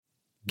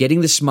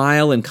Getting the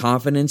smile and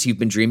confidence you've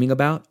been dreaming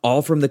about,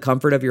 all from the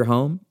comfort of your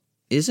home,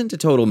 isn't a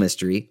total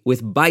mystery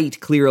with Bite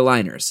clear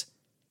aligners.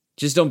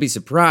 Just don't be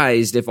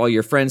surprised if all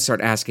your friends start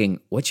asking,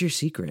 "What's your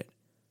secret?"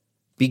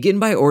 Begin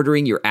by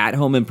ordering your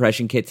at-home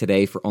impression kit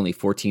today for only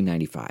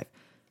 $14.95.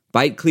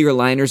 Bite clear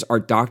aligners are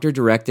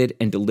doctor-directed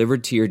and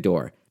delivered to your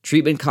door.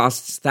 Treatment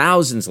costs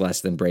thousands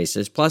less than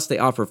braces, plus they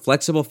offer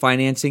flexible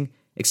financing,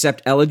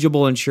 accept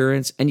eligible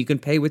insurance, and you can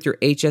pay with your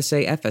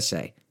HSA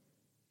FSA.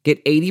 Get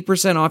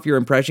 80% off your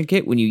impression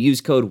kit when you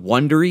use code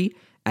WONDERY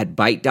at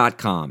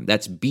Byte.com.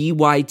 That's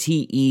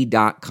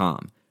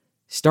BYTE.com.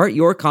 Start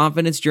your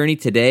confidence journey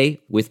today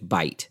with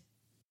Byte.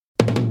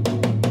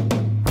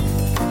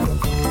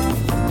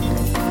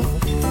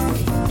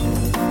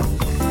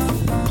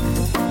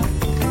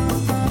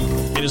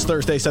 It is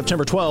Thursday,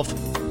 September 12th,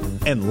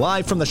 and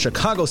live from the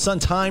Chicago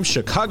Sun-Times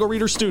Chicago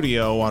Reader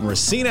Studio on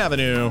Racine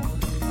Avenue,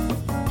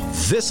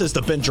 this is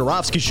the Ben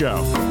Joravsky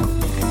Show.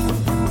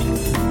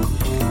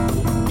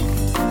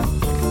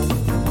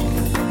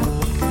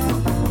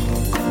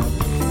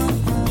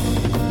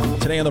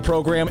 Today on the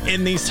program,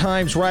 in these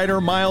times,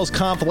 writer Miles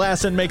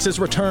Kampf-Lassin makes his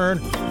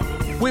return.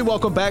 We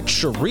welcome back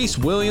Charise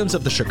Williams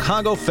of the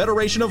Chicago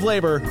Federation of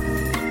Labor,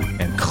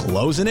 and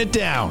closing it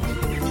down,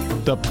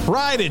 the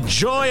pride and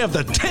joy of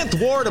the 10th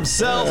Ward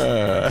himself,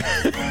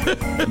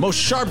 most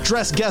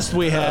sharp-dressed guest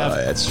we have,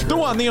 that's true. The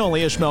one, the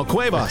only Ismael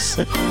Cuevas.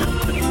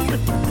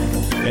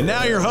 And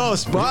now your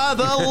host, by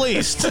the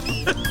least,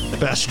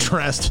 best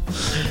dressed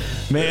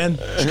man,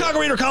 Chicago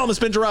Reader columnist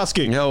Ben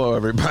Joravsky. Hello,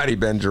 everybody.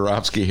 Ben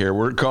Joravsky here.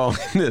 We're calling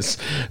this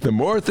The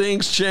More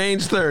Things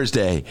Change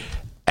Thursday.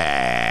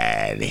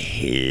 And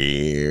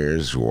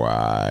here's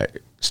why.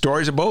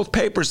 Stories of both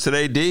papers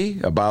today, D,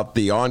 about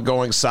the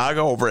ongoing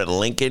saga over at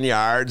Lincoln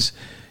Yards.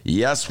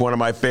 Yes, one of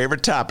my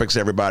favorite topics,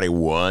 everybody.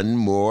 One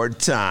more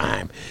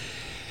time.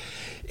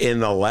 In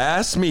the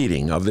last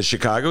meeting of the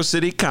Chicago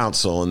City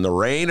Council in the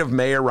reign of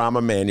Mayor Rahm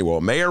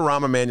Emanuel, Mayor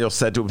Rahm Emanuel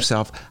said to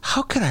himself,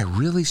 how can I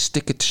really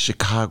stick it to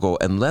Chicago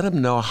and let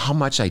them know how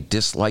much I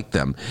dislike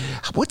them?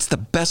 What's the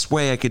best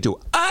way I could do?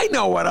 I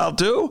know what I'll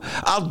do.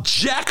 I'll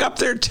jack up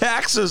their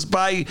taxes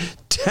by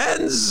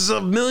tens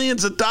of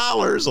millions of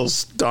dollars,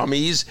 those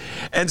dummies,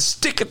 and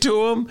stick it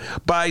to them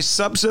by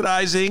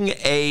subsidizing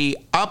a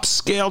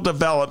upscale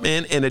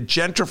development in a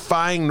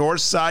gentrifying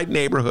north side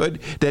neighborhood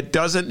that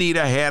doesn't need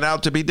a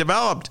handout to be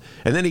developed.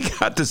 And then he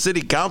got the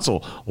city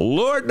council.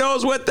 Lord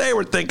knows what they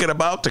were thinking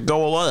about to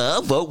go along.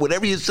 I'll vote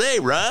whatever you say,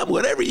 Rob.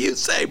 Whatever you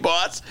say,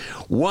 boss.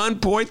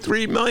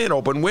 $1.3 million,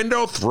 open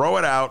window, throw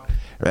it out.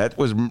 That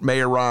was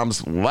Mayor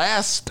Rahm's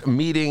last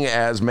meeting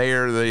as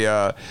mayor of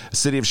the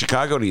city of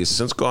Chicago. And he has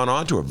since gone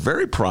on to a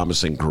very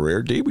promising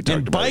career. D, we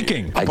talked about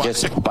biking. I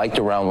just biked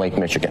around Lake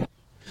Michigan.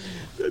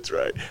 That's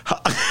right.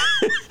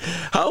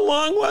 How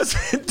long was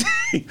it?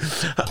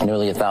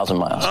 Nearly 1,000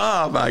 miles.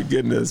 Oh, my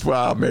goodness.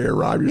 Wow, Mayor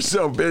Rahm, you're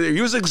so busy.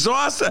 He was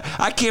exhausted.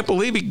 I can't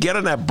believe he could get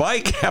on that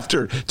bike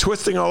after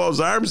twisting all those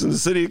arms in the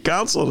city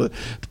council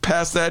to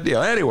pass that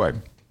deal. Anyway,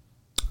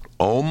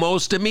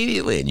 almost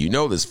immediately, and you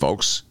know this,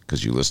 folks,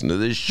 because you listen to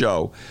this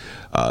show,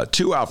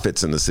 two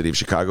outfits in the city of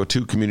Chicago,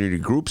 two community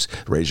groups,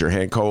 Raise Your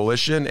Hand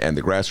Coalition and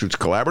the Grassroots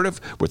Collaborative,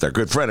 with our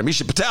good friend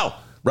Amisha Patel.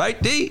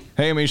 Right, D?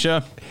 Hey,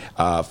 Amisha.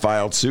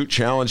 Filed suit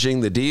challenging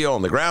the deal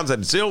on the grounds that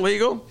it's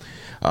illegal.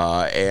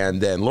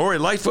 And then Lori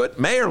Lightfoot,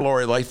 Mayor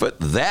Lori Lightfoot,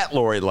 that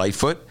Lori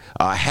Lightfoot,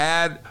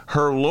 had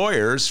her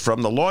lawyers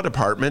from the law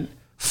department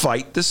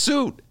fight the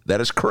suit. That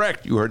is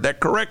correct. You heard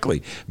that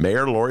correctly.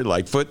 Mayor Lori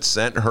Lightfoot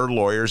sent her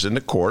lawyers into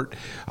court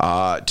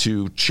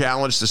to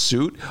challenge the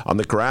suit on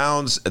the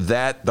grounds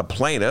that the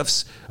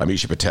plaintiffs,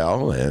 Amisha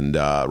Patel and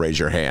Raise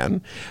Your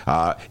Hand,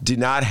 did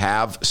not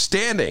have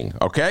standing,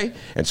 okay?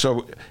 And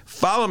so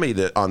follow me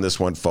on this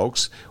one,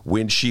 folks.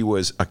 When she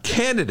was a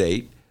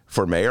candidate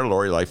for mayor,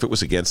 Lori Lightfoot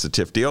was against the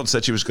TIF deal and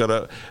said she was going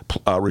to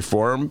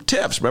reform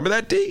TIFs. Remember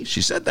that, D?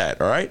 She said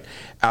that, all right?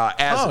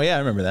 I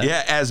remember that.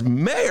 Yeah, as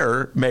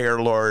Mayor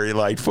Lori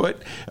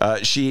Lightfoot,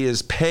 she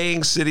is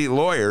paying city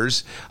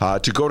lawyers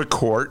to go to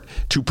court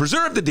to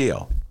preserve the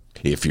deal.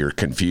 If you're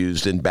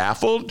confused and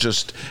baffled,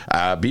 just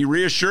be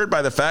reassured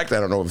by the fact, I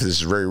don't know if this is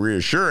very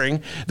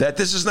reassuring, that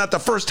this is not the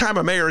first time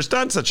a mayor has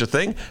done such a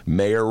thing.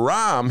 Mayor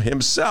Rahm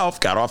himself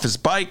got off his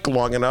bike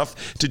long enough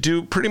to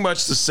do pretty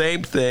much the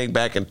same thing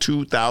back in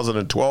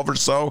 2012 or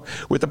so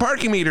with the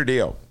parking meter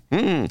deal.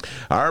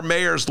 Our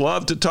mayors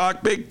love to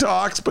talk big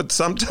talks, but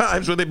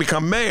sometimes when they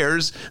become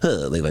mayors,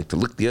 they like to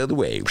look the other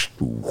way.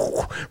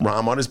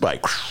 Rahm on his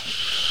bike.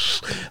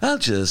 I'll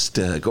just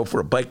go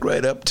for a bike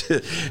ride up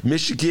to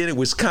Michigan and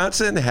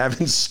Wisconsin,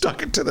 having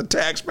stuck it to the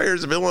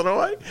taxpayers of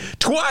Illinois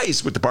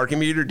twice with the parking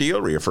meter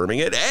deal, reaffirming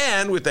it,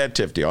 and with that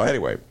TIF deal.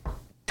 Anyway,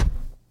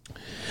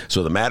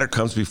 so the matter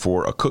comes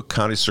before a Cook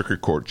County Circuit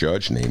Court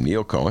judge named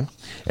Neil Cohen,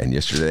 and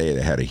yesterday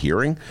they had a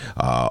hearing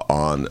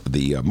on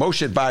the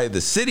motion by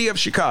the city of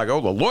Chicago,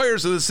 the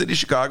lawyers of the city of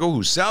Chicago,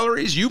 whose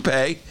salaries you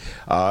pay,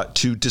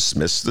 to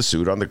dismiss the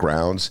suit on the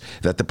grounds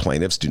that the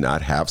plaintiffs do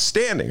not have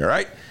standing, all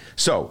right?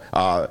 So,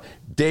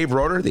 Dave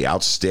Roeder, the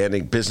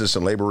outstanding business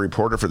and labor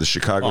reporter for the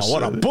Chicago. Oh,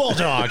 what a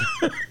bulldog.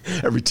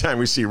 Every time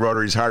we see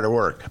Roeder, he's hard to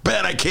work.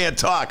 Bet I can't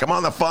talk. I'm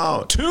on the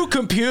phone. 2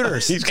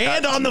 computers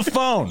and on the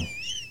phone.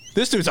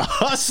 This dude's a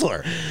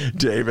hustler.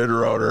 David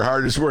Roeder,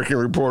 hardest working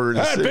reporter in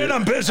the city. Ben,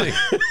 I'm busy.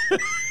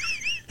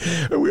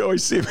 We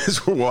always see him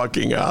as we're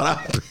walking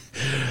out.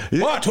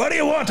 What do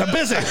you want? I'm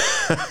busy.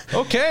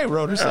 Okay,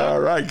 Roeder. All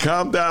right,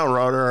 calm down,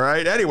 Roeder. All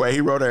right. Anyway, he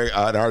wrote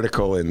an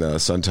article in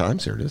Sun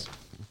Times. Here it is.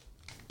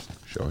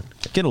 Show it.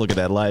 Get a look at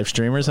that, live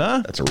streamers,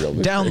 huh? That's a real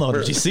download.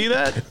 Did you see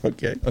that?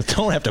 Okay.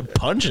 Don't have to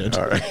punch it.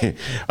 All right.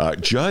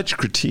 Judge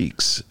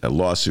critiques a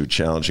lawsuit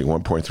challenging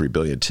 $1.3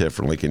 billion TIF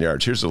from Lincoln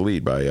Yards. Here's the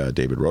lead by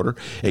David Roeder.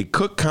 A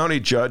Cook County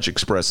judge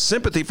expressed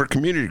sympathy for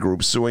community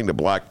groups suing to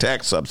block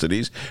tax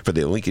subsidies for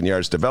the Lincoln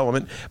Yards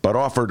development, but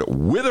offered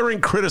withering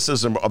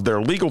criticism of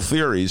their legal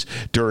theories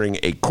during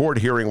a court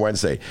hearing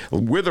Wednesday.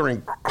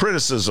 Withering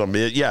criticism,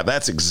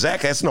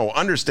 that's no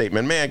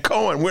understatement. Man,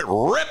 Cohen went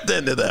ripped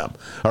into them.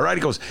 All right.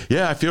 He goes,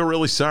 yeah, I feel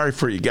really sorry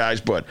for you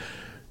guys, but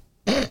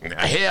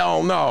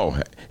hell no.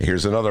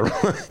 Here's another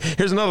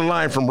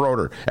line from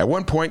Roeder. At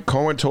one point,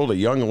 Cohen told a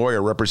young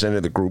lawyer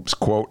representing the groups,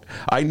 quote,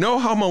 I know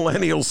how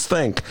millennials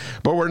think,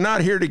 but we're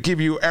not here to give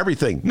you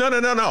everything.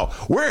 No.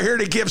 We're here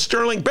to give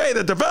Sterling Bay,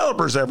 the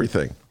developers,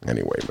 everything.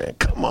 Anyway, man,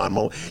 come on.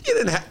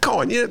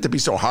 Cohen, you didn't have to be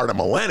so hard on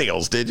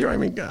millennials, did you? I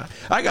mean, God,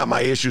 I got my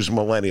issues with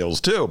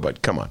millennials too,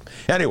 but come on.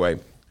 Anyway.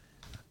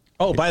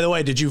 Oh, by the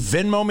way, did you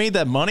Venmo me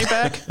that money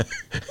back?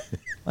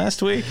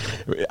 Last week?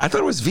 I thought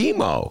it was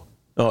Vimo.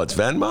 Oh, it's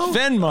Venmo?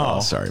 Venmo. Oh,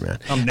 sorry, man.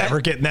 I'm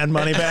never getting that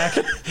money back.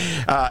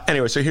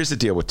 Anyway, so here's the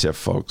deal with TIF,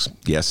 folks.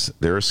 Yes,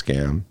 they're a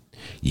scam.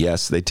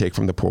 Yes, they take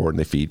from the poor and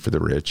they feed for the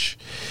rich.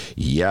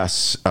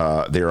 Yes,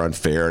 they're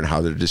unfair in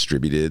how they're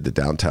distributed. The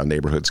downtown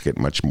neighborhoods get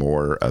much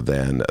more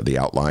than the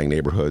outlying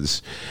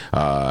neighborhoods.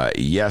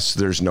 Yes,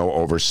 there's no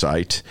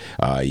oversight.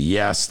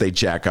 Yes, they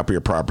jack up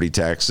your property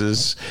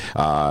taxes.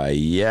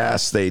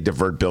 Yes, they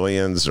divert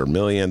billions or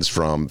millions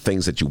from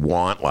things that you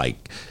want,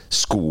 like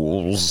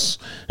schools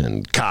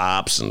and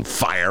cops and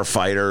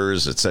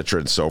firefighters, et cetera,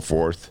 and so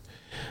forth.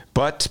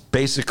 But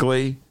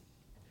basically,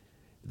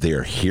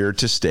 they're here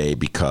to stay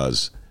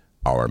because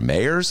our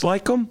mayors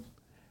like them,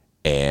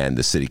 and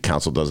the city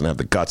council doesn't have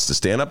the guts to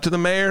stand up to the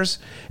mayors.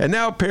 And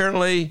now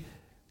apparently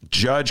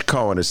Judge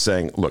Cohen is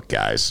saying, look,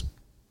 guys,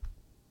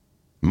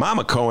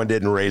 Mama Cohen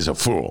didn't raise a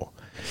fool.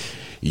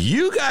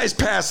 You guys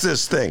passed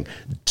this thing.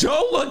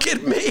 Don't look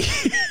at me.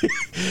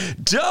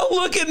 Don't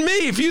look at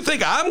me. If you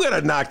think I'm going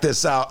to knock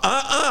this out,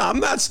 I'm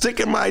not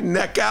sticking my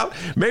neck out.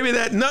 Maybe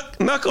that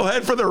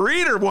knucklehead for the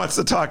reader wants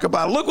to talk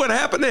about it. Look what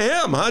happened to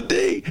him, huh,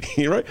 D?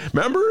 Right?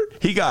 Remember?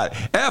 He got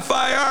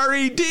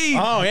fired.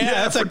 Oh, yeah,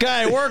 that's a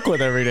guy I work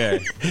with every day.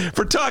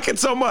 For talking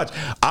so much.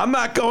 I'm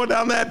not going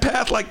down that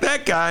path like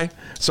that guy.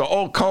 So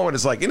old Cohen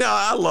is like,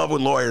 I love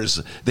when lawyers,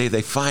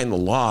 they find the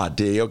law,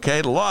 D,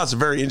 okay? The law is a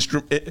very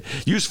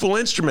useful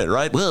instrument,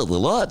 right? Well, the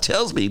law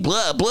tells me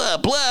blah, blah,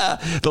 blah.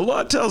 The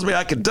law tells me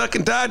I can duck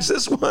and dodge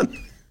this one.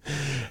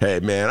 Hey,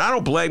 man, I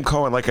don't blame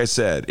Cohen. Like I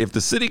said, if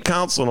the city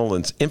council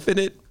in its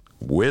infinite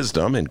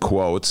wisdom, in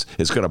quotes,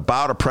 is going to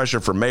bow to pressure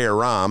from Mayor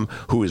Rahm,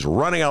 who is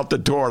running out the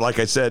door, like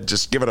I said,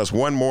 just giving us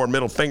one more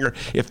middle finger.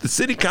 If the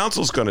city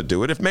council is going to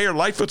do it, if Mayor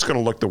Lightfoot's going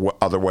to look the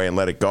other way and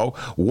let it go,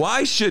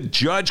 why should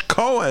Judge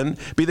Cohen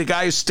be the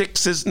guy who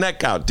sticks his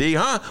neck out, D,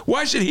 huh?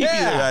 Why should he be the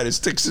guy who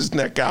sticks his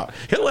neck out?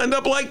 He'll end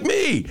up like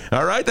me,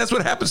 all right? That's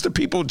what happens to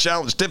people who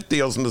challenge TIF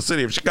deals in the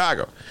city of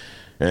Chicago.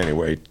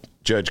 Anyway,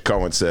 Judge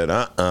Cohen said,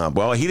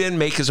 well, he didn't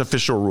make his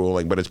official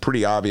ruling, but it's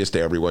pretty obvious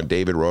to everyone.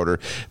 David Roeder,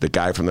 the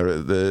guy from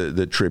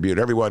the Tribune,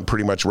 everyone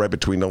pretty much read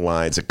between the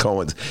lines that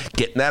Cohen's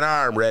getting that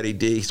arm ready,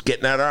 D. He's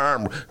getting that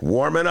arm,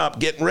 warming up,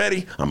 getting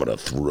ready. I'm going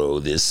to throw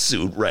this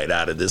suit right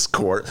out of this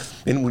court.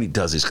 And when he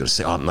does, he's going to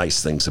say all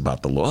nice things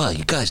about the law. Oh,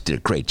 you guys did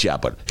a great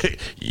job, but hey,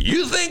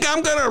 you think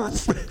I'm going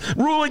to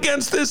rule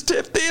against this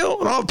TIF deal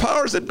and all the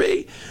powers that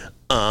be?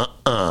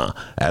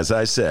 As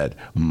I said,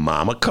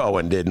 Mama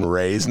Cohen didn't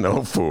raise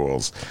no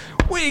fools.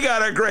 We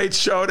got a great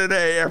show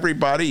today,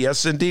 everybody.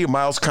 Yes, indeed.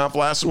 Miles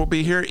Kampf-Lassin will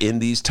be here. In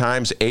these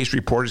times, Ace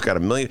Reporter's got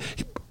 $1 million.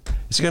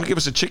 Is he going to give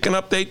us a chicken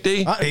update,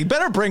 D? He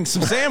better bring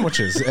some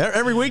sandwiches.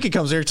 Every week he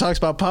comes here and talks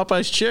about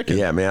Popeye's chicken.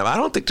 Yeah, man. I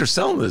don't think they're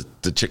selling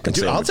the chicken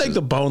sandwiches. I'll take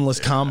the boneless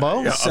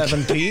combo,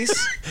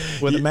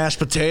 7-piece with a mashed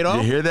potato.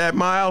 You hear that,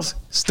 Miles?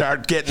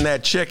 Start getting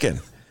that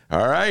chicken.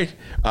 All right.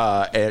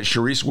 And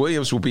Charise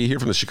Williams will be here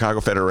from the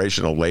Chicago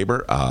Federation of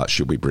Labor.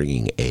 She'll be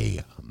bringing a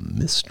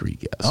mystery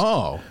guest.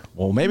 Oh,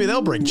 well, maybe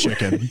they'll bring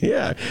chicken.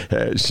 Yeah.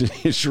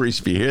 Charise,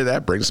 if you hear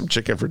that, bring some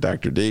chicken for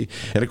Dr. D.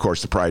 And, of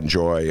course, the pride and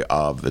joy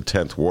of the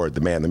 10th Ward,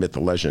 the man, the myth, the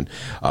legend,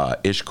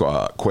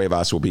 Ismael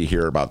Cuevas will be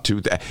here about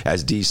 2.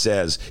 As D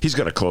says, he's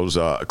going to close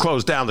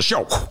down the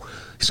show.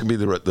 He's going to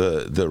be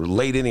the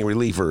late inning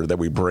reliever that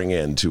we bring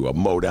in to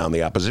mow down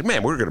the opposition.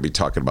 Man, we're going to be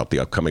talking about the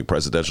upcoming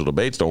presidential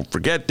debates. Don't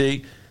forget,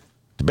 D.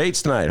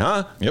 Debates tonight,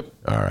 huh? Yep.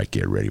 All right,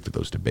 get ready for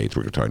those debates.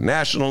 We're going to talk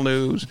national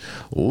news,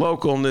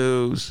 local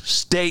news,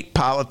 state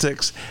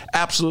politics,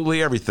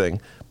 absolutely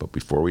everything. But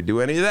before we do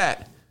any of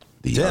that,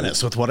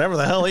 Dennis, with whatever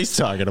the hell he's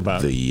talking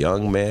about. The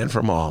young man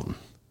from Alton,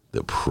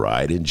 the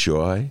pride and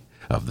joy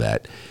of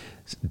that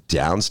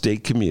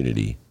downstate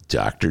community,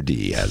 Dr.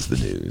 D has the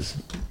news.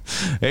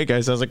 Hey,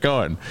 guys, how's it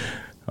going?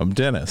 I'm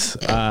Dennis.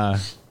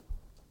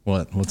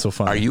 What's so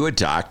funny? Are you a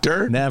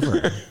doctor?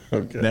 Never.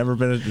 Okay. Never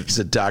been. He's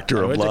a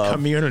doctor of went love. to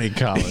community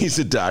college. He's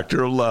a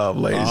doctor of love,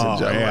 ladies and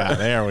gentlemen. Yeah,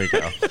 there we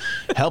go.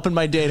 Helping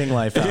my dating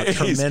life out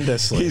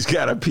tremendously. He's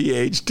got a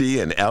PhD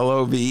in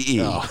LOVE.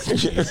 Oh,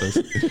 Jesus.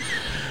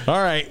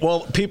 All right.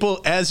 Well,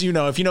 people, as you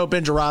know, if you know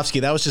Ben Jarofsky,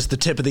 that was just the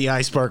tip of the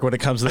iceberg when it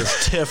comes to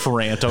this TIFF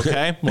rant,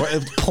 okay?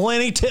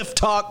 Plenty TIFF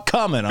talk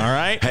coming, all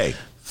right? Hey.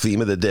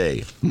 Theme of the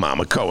day,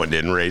 Mama Cohen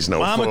didn't raise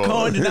no fool. Mama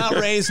Cohen did not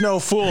raise no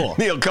fool.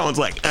 Neil Cohen's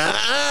like,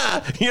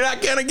 you're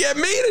not going to get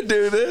me to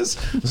do this.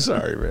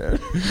 Sorry, man.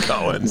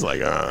 Cohen's like,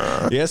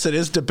 Yes, it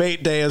is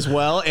debate day as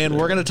well, and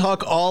we're going to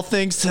talk all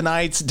things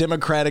tonight's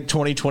Democratic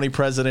 2020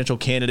 presidential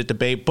candidate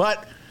debate.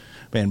 But,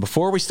 man,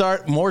 before we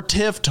start more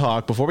TIFF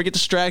talk, before we get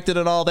distracted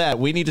and all that,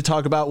 we need to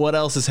talk about what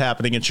else is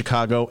happening in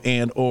Chicago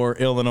and or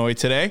Illinois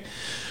today.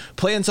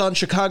 Plans on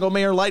Chicago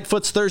Mayor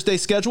Lightfoot's Thursday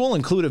schedule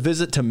include a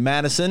visit to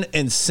Madison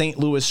and St.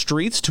 Louis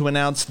streets to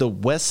announce the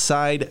West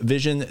Side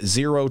Vision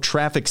Zero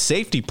traffic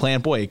safety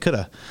plan. Boy,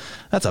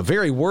 that's a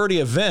very wordy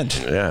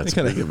event. Yeah, it's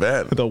a big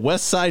event. The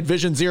West Side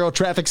Vision Zero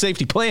traffic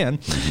safety plan,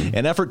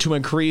 an effort to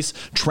increase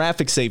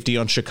traffic safety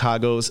on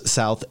Chicago's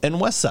south and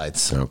west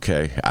sides.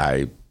 Okay,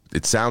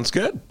 it sounds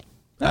good.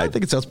 I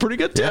think it sounds pretty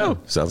good, too. Yeah,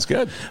 sounds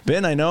good.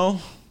 Ben, I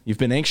know you've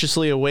been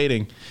anxiously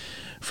awaiting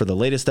for the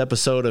latest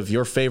episode of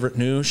your favorite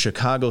new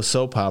Chicago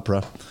soap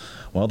opera.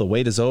 Well, the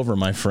wait is over,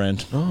 my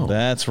friend. Oh.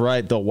 That's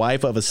right. The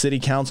wife of a city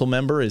council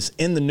member is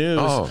in the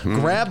news.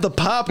 Grab the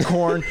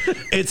popcorn.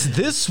 It's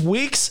this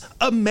week's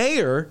A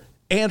Mayor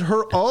and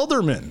Her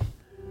Alderman.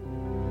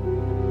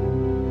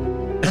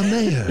 A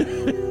Mayor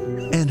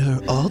and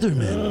Her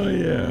Alderman. Oh,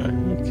 yeah.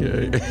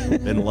 Okay.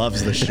 Ben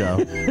loves the show.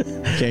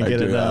 Can't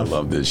get enough. I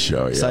love this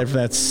show. Yeah. Aside from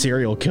that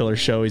serial killer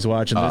show he's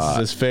watching, this is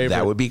his favorite.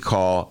 That would be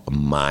called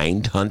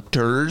Mind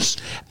Hunters.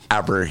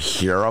 Ever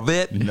hear of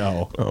it?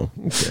 No. Oh,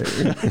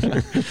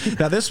 okay.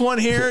 Now, this one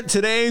here,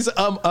 today's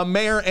A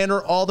Mayor and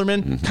Her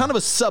Alderman, kind of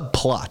a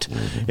subplot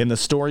in the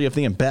story of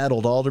the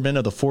embattled alderman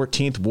of the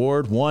 14th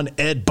Ward, one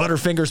Ed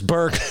Butterfingers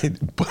Burke.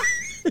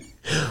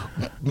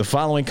 The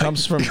following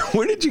comes from...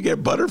 Where did you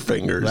get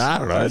Butterfingers? I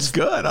don't know. That's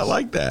good. I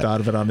like that. Thought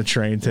of it on the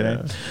train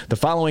today. Yeah. The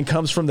following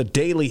comes from the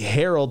Daily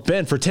Herald.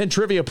 Ben, for 10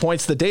 trivia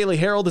points, the Daily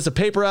Herald is a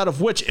paper out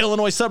of which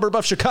Illinois suburb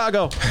of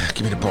Chicago?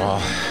 Give me the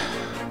ball.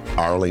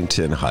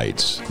 Arlington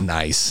Heights.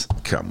 Nice.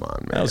 Come on,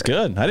 man. That was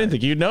good. I didn't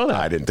think you'd know that.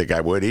 I didn't think I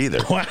would either.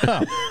 Wow.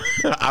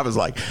 I was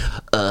like,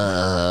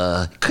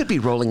 could be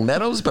Rolling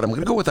Meadows, but I'm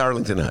going to go with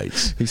Arlington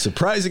Heights. He's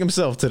surprising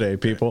himself today,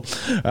 people.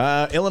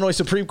 Illinois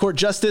Supreme Court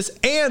Justice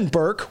Anne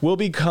Burke will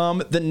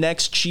become the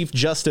next Chief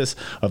Justice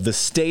of the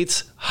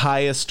state's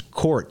highest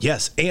court.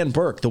 Yes, Anne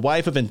Burke, the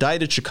wife of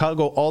indicted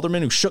Chicago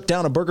alderman who shook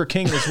down a Burger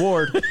King in his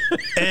ward,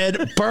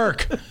 Ed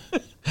Burke.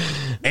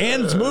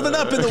 Anne's moving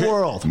up in the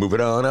world.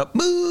 Moving on up.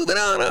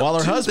 While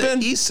her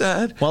husband, the east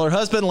side. While her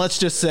husband, let's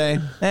just say,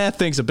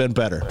 things have been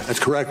better. That's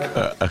correct.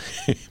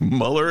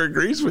 Mueller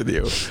agrees with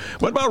you.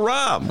 What about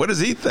Rahm? What does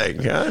he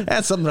think? Huh?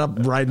 That's something up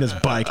riding his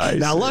bike.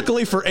 Now,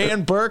 luckily for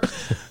Anne Burke,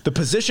 the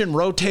position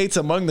rotates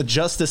among the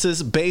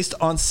justices based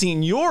on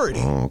seniority.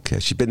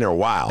 Okay, she's been there a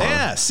while.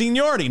 Yeah,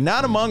 seniority,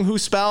 not among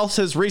whose spouse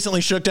has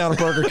recently shook down a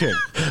Burger King.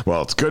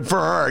 Well, it's good for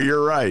her.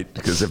 You're right.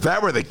 Because if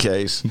that were the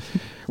case...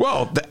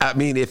 Well, I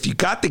mean, if you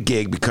got the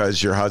gig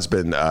because your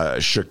husband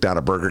shook down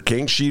a Burger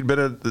King, she'd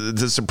been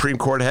the Supreme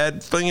Court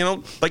head,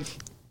 like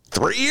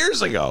 3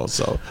 years ago.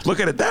 So look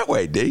at it that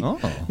way, D. Oh.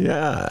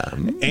 Yeah.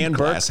 Anne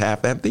Burke. Glass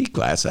half empty,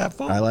 glass half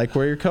full. I like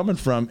where you're coming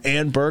from.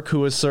 Anne Burke,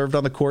 who has served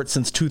on the court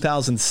since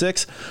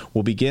 2006,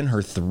 will begin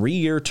her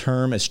 3-year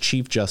term as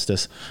Chief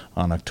Justice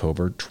on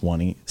October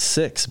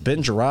 26.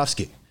 Ben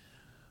Jarofsky.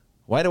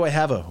 Why do I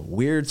have a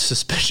weird,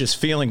 suspicious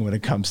feeling when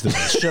it comes to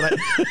this?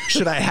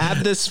 Should I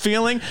have this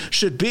feeling?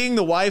 Should being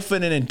the wife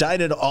of an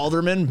indicted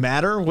alderman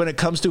matter when it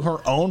comes to her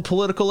own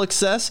political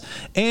success?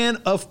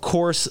 And, of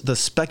course, the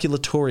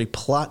speculatory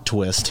plot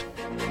twist.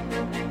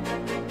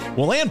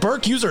 Will Anne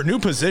Burke use her new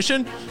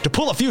position to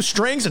pull a few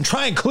strings and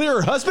try and clear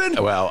her husband?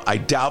 Well, I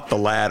doubt the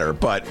latter,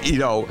 but,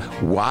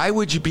 why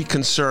would you be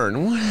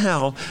concerned?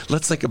 Well,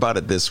 let's think about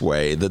it this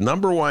way. The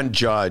number one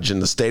judge in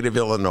the state of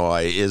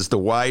Illinois is the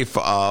wife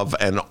of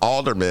an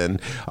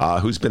alderman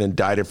who's been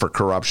indicted for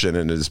corruption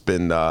and has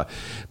been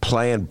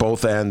playing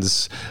both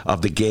ends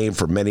of the game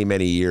for many,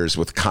 many years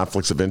with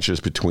conflicts of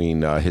interest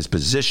between his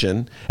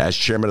position as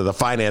chairman of the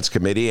finance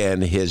committee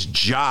and his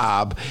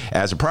job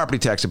as a property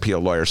tax appeal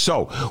lawyer.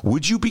 So,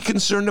 would you be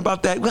concerned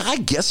about that? Well, I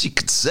guess you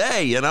could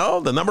say,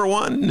 the number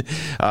one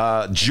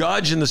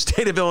judge in the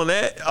state of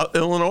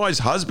Illinois'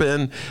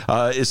 husband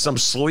is some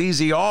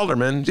sleazy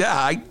alderman. Yeah,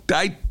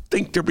 I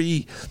think there'd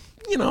be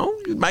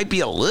you might be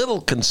a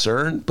little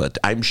concerned, but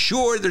I'm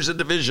sure there's a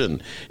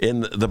division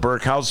in the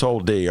Burke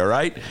household, D, all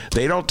right?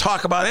 They don't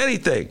talk about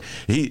anything.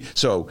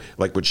 So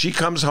when she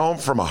comes home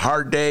from a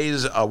hard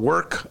day's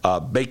work,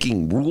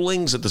 making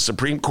rulings at the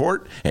Supreme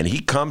Court, and he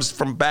comes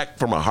back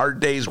from a hard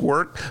day's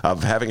work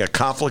of having a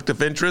conflict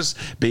of interest,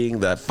 being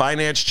the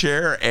finance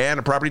chair and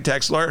a property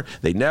tax lawyer,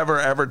 they never,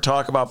 ever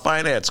talk about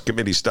finance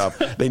committee stuff.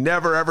 They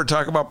never, ever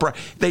talk about,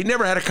 they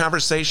never had a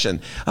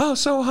conversation. Oh,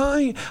 so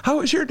hi, how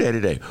was your day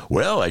today?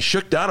 Well, I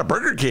shook down a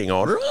Burger King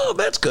owner. Oh,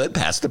 that's good.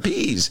 Pass the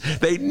peas.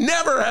 They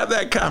never have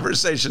that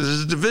conversation.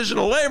 There's a division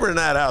of labor in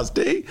that house,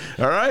 D.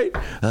 All right?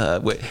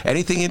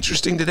 Anything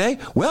interesting today?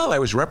 Well, I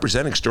was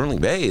representing Sterling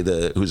Bay,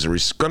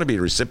 who's going to be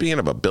a recipient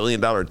of $1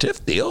 billion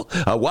TIF deal,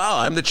 while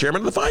I'm the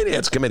chairman of the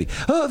finance committee.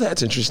 Oh,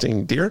 that's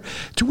interesting, dear.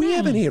 Do we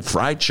have any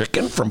fried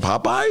chicken from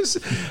Popeyes?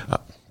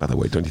 By the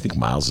way, don't you think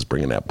Miles is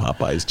bringing that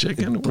Popeyes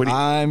chicken?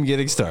 I'm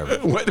getting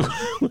starved.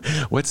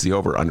 What's the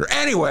over-under?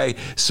 Anyway,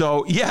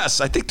 so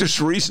yes, I think there's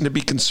reason to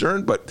be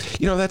concerned, but,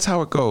 that's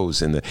how it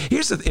goes. And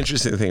here's the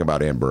interesting thing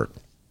about Anne Burke.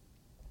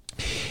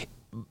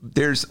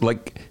 There's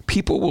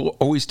people will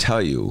always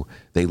tell you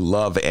they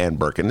love Anne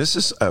Burke. And this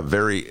is I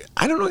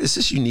don't know, is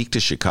this unique to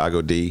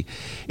Chicago, D?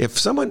 If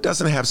someone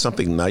doesn't have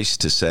something nice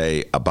to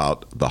say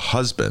about the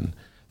husband,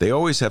 they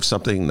always have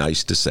something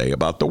nice to say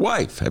about the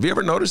wife. Have you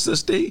ever noticed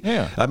this, D?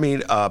 Yeah. I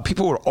mean,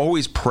 people were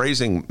always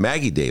praising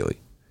Maggie Daley.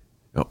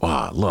 Oh,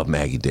 I love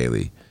Maggie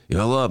Daley.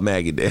 I love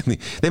Maggie Daley.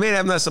 They may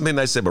have something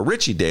nice to say about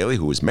Richie Daley,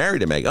 who was married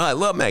to Maggie. Oh, I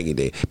love Maggie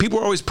Daley. People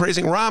are always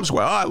praising Rahm's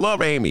wife. Oh, I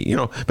love Amy.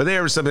 But they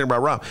have something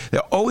about Rahm. They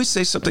always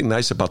say something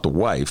nice about the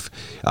wife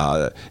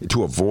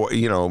to avoid,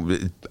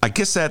 I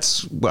guess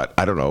that's what,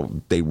 I don't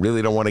know. They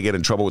really don't want to get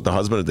in trouble with the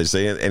husband if they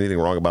say anything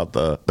wrong about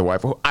the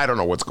wife. I don't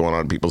know what's going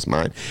on in people's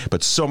mind.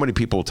 But so many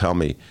people tell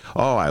me,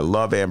 oh, I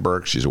love Anne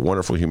Burke. She's a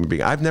wonderful human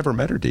being. I've never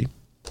met her, D.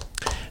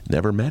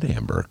 Never met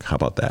Anne Burke. How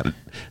about that?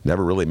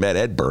 Never really met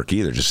Ed Burke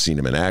either, just seen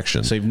him in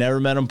action. So you've never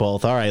met them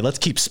both. All right, let's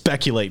keep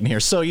speculating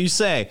here. So you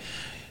say,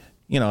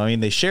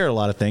 they share a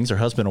lot of things. Her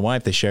husband and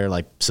wife, they share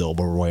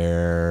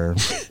silverware,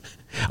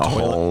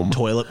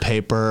 toilet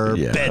paper,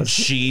 bed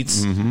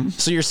sheets. Mm-hmm.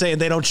 So you're saying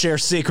they don't share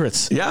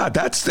secrets. Yeah,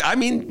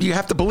 you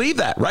have to believe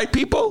that, right,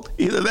 people?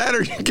 Either that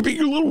or you can be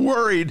a little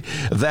worried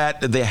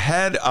that the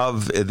head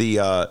of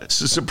the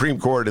Supreme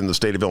Court in the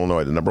state of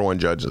Illinois, the number one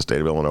judge in the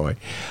state of Illinois,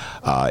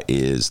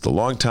 is the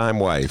longtime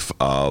wife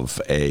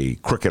of a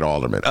crooked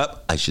alderman.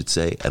 I should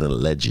say an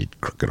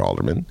alleged crooked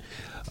alderman.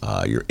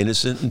 You're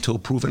innocent until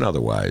proven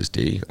otherwise,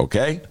 D.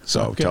 Okay?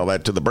 So tell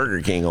that to the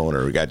Burger King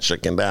owner who got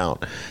chickened down.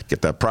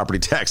 Get that property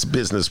tax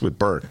business with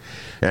Burke.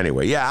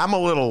 Anyway, yeah, I'm a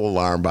little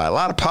alarmed by a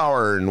lot of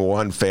power in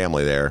one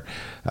family there.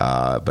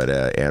 But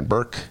Anne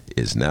Burke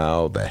is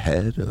now the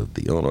head of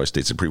the Illinois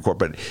State Supreme Court.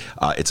 But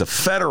it's a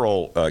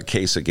federal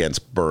case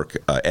against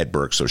Ed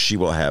Burke, so she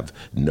will have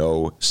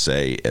no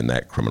say in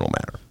that criminal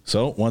matter.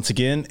 So, once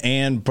again,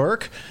 Anne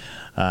Burke,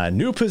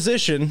 new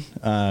position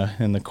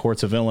in the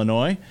courts of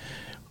Illinois.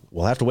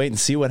 We'll have to wait and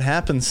see what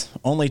happens.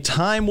 Only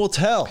time will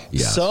tell.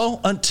 Yes.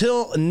 So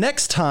until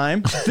next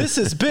time, this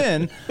has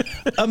been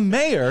a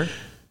mayor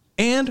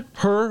and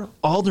her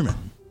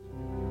alderman.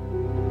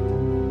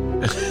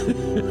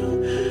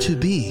 To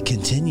be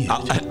continued.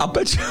 I'll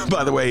bet you,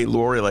 by the way,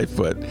 Lori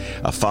Lightfoot,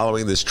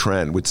 following this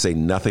trend, would say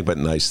nothing but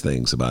nice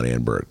things about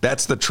Anne Burke.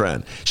 That's the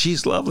trend.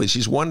 She's lovely.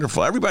 She's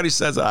wonderful. Everybody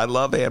says, I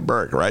love Anne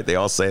Burke, right? They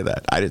all say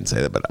that. I didn't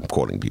say that, but I'm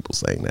quoting people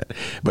saying that.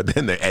 But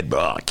then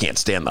I can't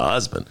stand the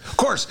husband. Of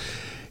course,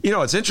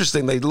 it's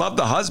interesting. They loved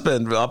the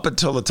husband up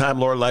until the time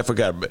Lori Lightfoot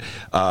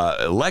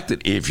got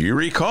elected. If you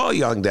recall,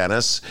 young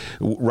Dennis,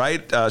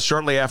 right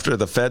shortly after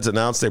the feds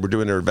announced they were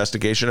doing their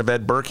investigation of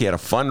Ed Burke, he had a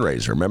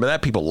fundraiser. Remember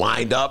that? People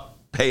lined up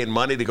paying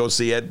money to go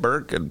see Ed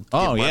Burke. And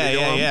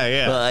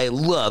yeah. I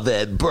love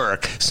Ed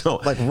Burke. So,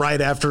 right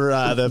after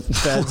the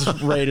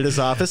feds raided his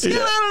office. Yeah,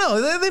 I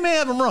don't know. They may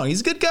have him wrong.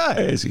 He's a good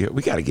guy.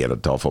 We got to get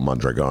Adolfo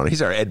Mondragon.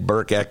 He's our Ed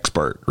Burke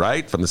expert,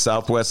 right? From the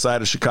southwest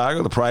side of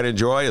Chicago, the Pride and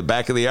Joy, the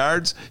back of the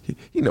yards.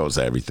 He knows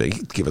everything.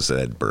 He'd give us an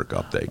Ed Burke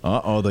update.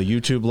 The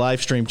YouTube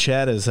live stream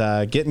chat is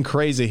getting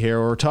crazy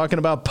here. We're talking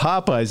about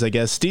Popeyes, I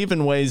guess.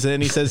 Steven weighs in.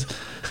 He says,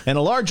 and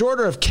a large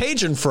order of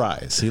Cajun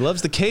fries. He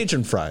loves the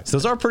Cajun fries.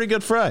 Those are pretty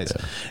good fries. Yeah.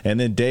 And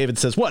then David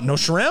says, what, no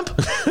shrimp?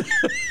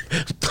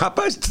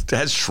 Popeyes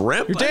has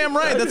shrimp? You're damn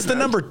right. That's the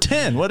number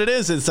 10. What it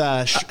is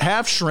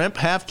half shrimp,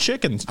 half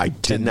chicken. I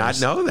did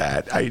not know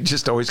that. I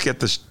just always get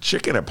the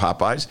chicken at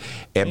Popeyes.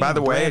 And by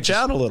the way, branch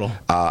out a little.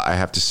 I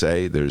have to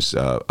say, there's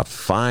a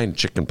fine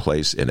chicken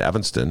place in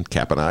Evanston.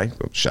 Cap and I,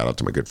 shout out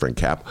to my good friend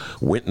Cap,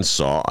 went and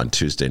saw on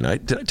Tuesday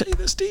night. Did I tell you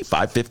this, Steve?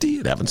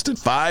 $5.50 in Evanston.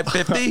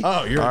 $5.50.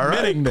 Oh, you're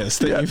admitting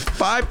this. Yeah,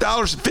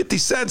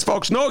 $5.50,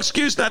 folks. No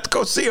excuse not to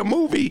go see a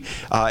movie.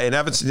 In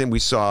Evanston, we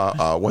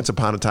saw Once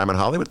Upon a Time in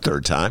Hollywood,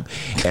 third time.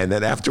 time. And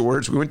then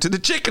afterwards, we went to the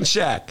Chicken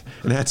Shack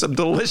and had some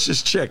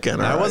delicious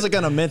chicken. I wasn't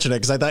going to mention it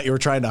because I thought you were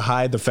trying to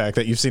hide the fact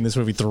that you've seen this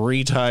movie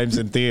 3 times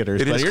in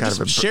theaters. But you're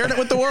just sharing it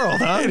with the world,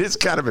 huh? It is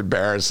kind of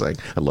embarrassing.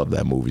 I love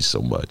that movie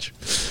so much.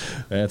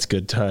 That's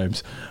good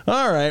times.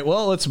 All right,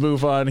 well, let's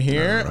move on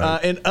here.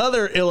 Right. In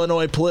other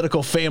Illinois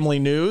political family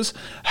news,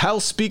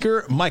 House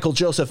Speaker Michael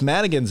Joseph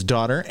Madigan's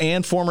daughter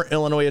and former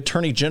Illinois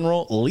Attorney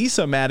General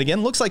Lisa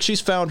Madigan looks like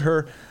she's found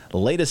her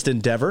latest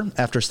endeavor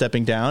after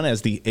stepping down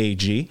as the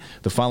AG.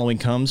 The following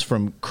comes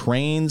from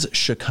Crane's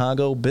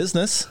Chicago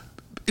Business.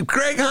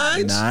 Greg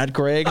Hines? Not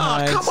Greg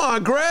Hines. Oh, come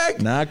on,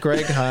 Greg. Not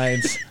Greg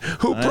Hines.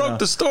 Who broke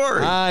the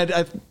story?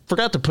 I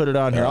forgot to put it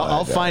on here.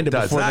 I'll find it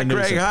before the news.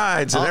 It's not Greg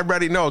Hines, and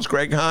everybody knows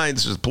Greg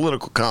Hines is a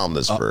political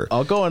columnist for...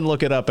 I'll go and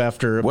look it up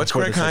after... What's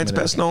Greg Hines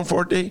best known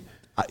for, D?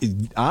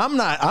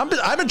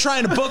 I've been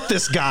trying to book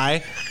this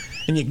guy,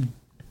 and you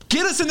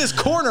get us in this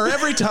corner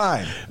every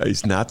time.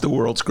 He's not the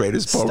world's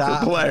greatest poker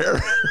player,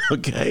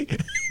 okay?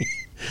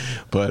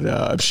 But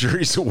I'm sure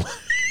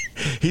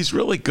he's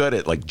really good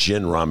at like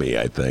gin rummy,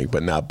 I think,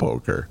 but not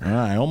poker.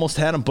 I almost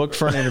had him booked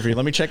for an interview.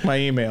 Let me check my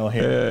email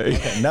here.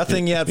 Okay,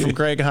 nothing yet from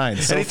Greg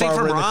Hines. So anything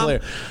from Rom?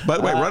 By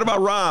the way, what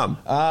about Rom?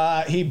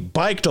 He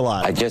biked a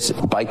lot. I just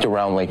biked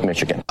around Lake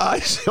Michigan.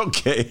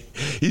 Okay.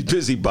 He's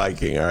busy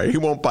biking, all right? He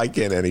won't bike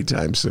in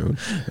anytime soon.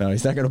 No,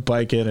 he's not going to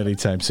bike in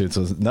anytime soon.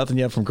 So nothing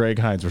yet from Greg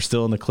Hines. We're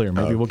still in the clear.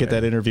 Maybe we'll get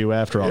that interview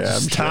after. I'll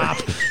just stop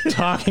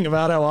talking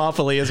about how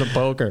awful he is at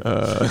poker.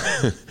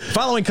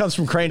 Following comes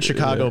from Crane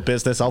Chicago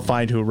Business. I'll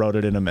find who wrote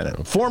it in a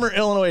minute. Former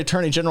Illinois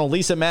Attorney General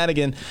Lisa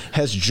Madigan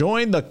has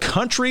joined the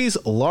country's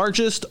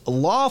largest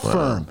law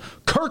firm,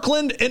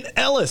 Kirkland &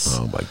 Ellis.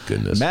 Oh, my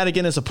goodness.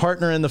 Madigan is a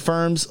partner in the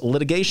firm's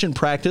litigation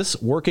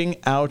practice, working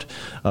out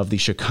of the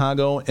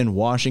Chicago and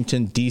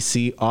Washington,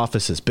 D.C.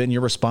 offices. Ben,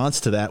 your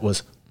response to that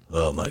was,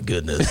 oh, my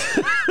goodness.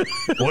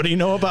 What do you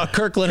know about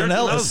Kirkland &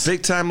 Ellis?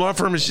 Big-time law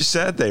firm, as you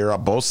said. They are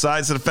on both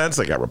sides of the fence.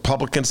 They got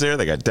Republicans there.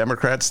 They got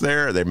Democrats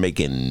there. They're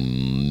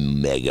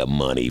making mega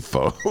money,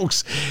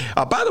 folks.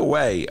 By the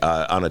way,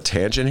 on a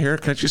tangent here,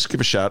 can I just give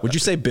a shout? Would you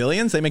say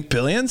billions? They make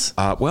billions?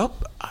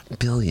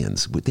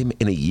 Billions. Would they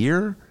in a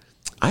year?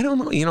 I don't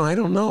know. I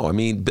don't know. I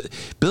mean,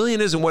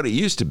 billion isn't what it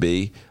used to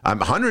be.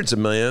 Hundreds of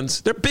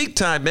millions. They're big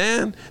time,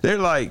 man. They're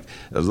like,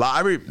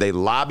 they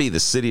lobby the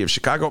city of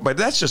Chicago, but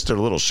that's just their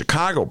little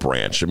Chicago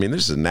branch. I mean,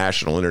 this is a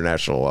national,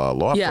 international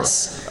law firm.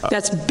 Yes,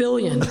 that's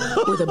billion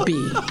with a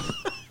B.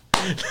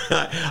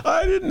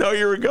 I didn't know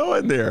you were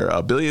going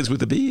there. Billions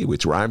with a B,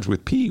 which rhymes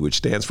with P, which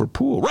stands for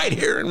pool, right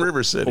here in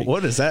River City.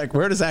 What is that?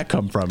 Where does that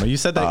come from? You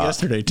said that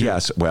yesterday, too.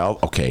 Yes. Well,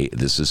 okay,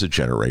 this is a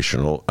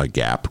generational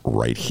gap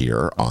right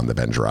here on the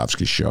Ben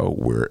Joravsky Show,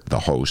 where the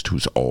host,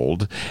 who's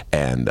old,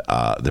 and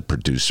the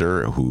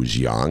producer, who's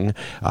young,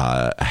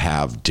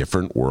 have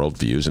different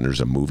worldviews. And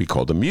there's a movie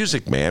called The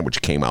Music Man,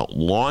 which came out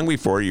long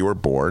before you were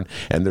born.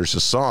 And there's a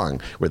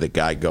song where the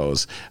guy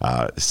goes,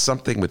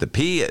 something with a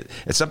P,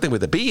 it's something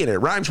with a B, and it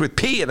rhymes with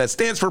P, and that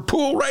stands for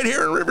pool right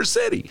here in River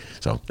City.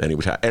 So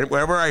anyway,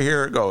 whenever I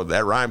hear it go,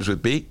 that rhymes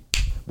with B,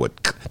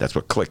 that's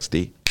what clicks,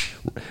 D,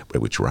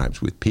 which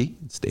rhymes with P,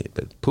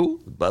 pool,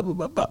 blah, blah,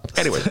 blah, blah.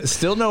 Anyway.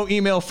 Still no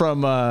email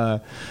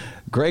from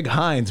Greg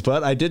Hines,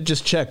 but I did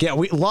just check. Yeah,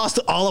 we lost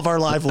all of our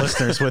live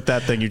listeners with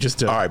that thing you just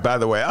did. All right, by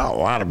the way, a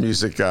lot of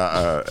music.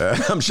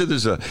 I'm sure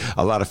there's a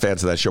lot of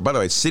fans of that show. By the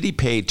way, city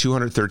paid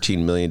 $213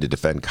 million to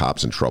defend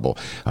cops in trouble.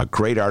 A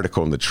great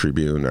article in the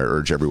Tribune. I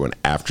urge everyone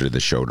after the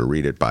show to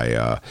read it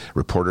by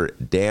reporter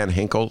Dan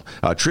Hinkle.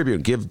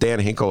 Tribune, give Dan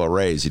Hinkle a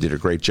raise. He did a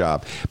great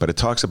job. But it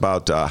talks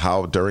about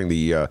how during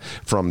the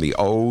from the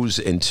O's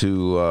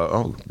into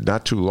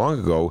not too long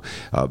ago,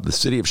 the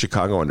city of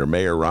Chicago under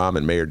Mayor Rahm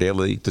and Mayor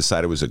Daley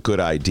decided it was a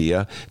good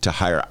idea to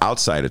hire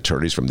outside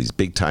attorneys from these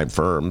big-time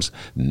firms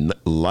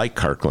like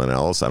Kirkland &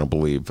 Ellis. I don't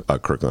believe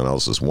Kirkland &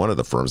 Ellis is one of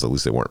the firms, at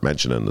least they weren't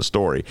mentioned in the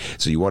story.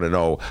 So you want to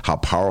know how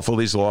powerful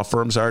these law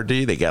firms are,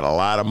 D? They get a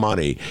lot of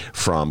money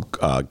from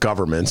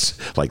governments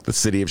like the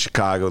city of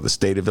Chicago, the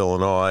state of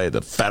Illinois,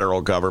 the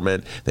federal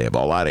government. They have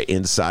a lot of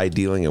inside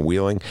dealing and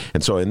wheeling.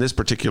 And so in this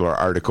particular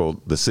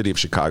article, the city of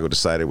Chicago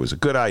decided it was a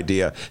good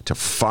idea to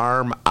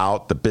farm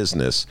out the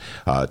business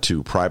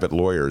to private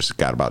lawyers.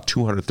 Got about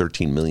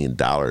 $213 million.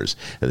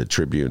 And the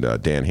Tribune,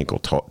 Dan Hinkle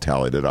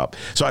tallied it up.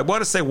 So I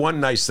want to say one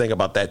nice thing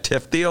about that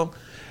TIF deal.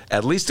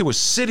 At least it was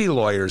city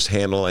lawyers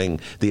handling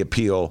the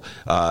appeal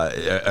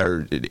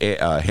or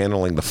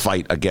handling the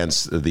fight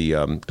against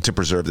the to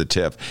preserve the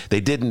TIF. They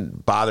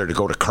didn't bother to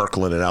go to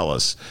Kirkland &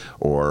 Ellis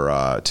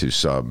or to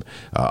some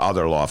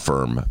other law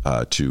firm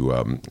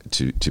to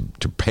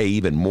pay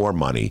even more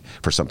money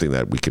for something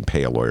that we can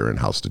pay a lawyer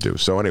in-house to do.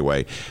 So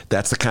anyway,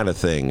 that's the kind of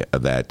thing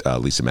that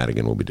Lisa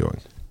Madigan will be doing.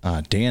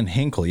 Dan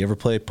Hinkle, you ever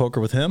play poker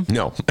with him?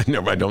 No,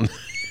 I don't.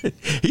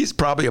 He's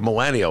probably a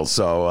millennial.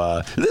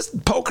 So this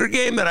poker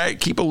game that I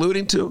keep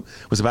alluding to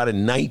was about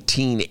in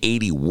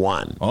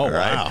 1981. Oh,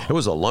 right? Wow. It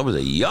was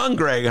a young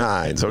Greg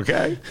Hines,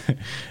 okay?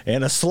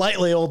 And a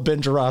slightly old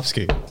Ben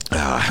Joravsky.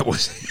 That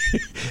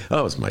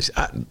was my...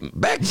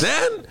 back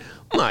then...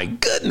 My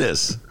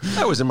goodness.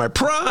 I was in my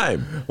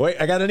prime. Wait,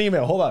 I got an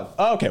email. Hold on.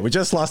 Okay, we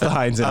just lost the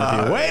Hines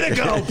interview. Way to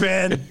go,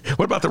 Ben.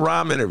 What about the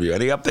Rahm interview?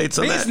 Any updates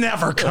on that? He's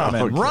never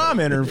coming. Okay.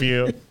 Rahm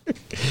interview.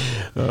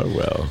 Oh,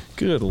 well.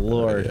 Good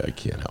Lord. I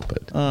can't help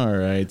it. All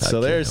right. So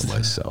there's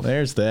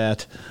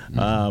that.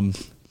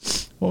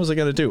 What was I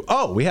going to do?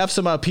 Oh, we have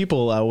some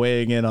people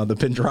weighing in on the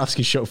Ben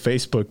Joravsky Show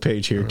Facebook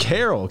page here.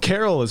 Carol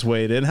has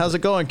weighed in. How's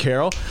it going,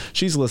 Carol?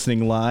 She's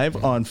listening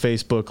live on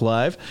Facebook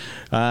Live.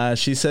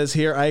 She says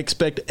here, I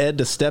expect Ed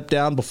to step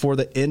down before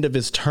the end of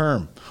his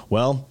term.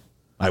 Well,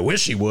 I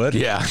wish he would.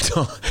 Yeah,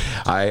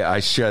 I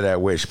share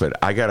that wish, but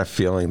I got a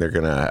feeling they're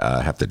going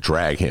to have to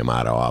drag him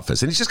out of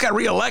office. And he's just got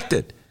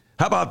reelected.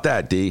 How about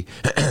that, D?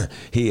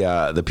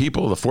 The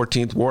people of the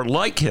 14th Ward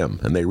like him,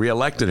 and they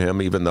reelected him,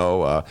 even though,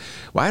 well,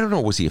 I don't know,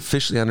 was he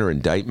officially under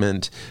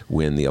indictment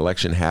when the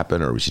election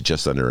happened, or was he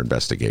just under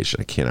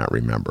investigation? I cannot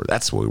remember.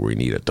 That's where we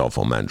need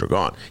Adolfo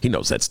Mondragon. He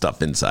knows that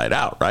stuff inside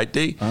out, right,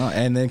 D?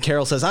 And then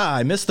Carol says,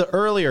 I missed the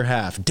earlier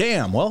half.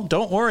 Damn. Well,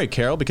 don't worry,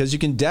 Carol, because you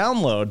can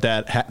download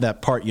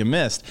that part you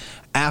missed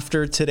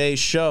after today's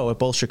show at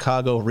both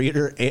Chicago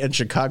Reader and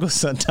Chicago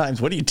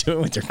Sun-Times. What are you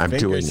doing with your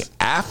fingers? I'm doing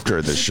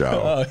after the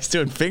show. Oh, he's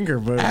doing finger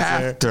moves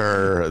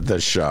after the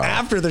show.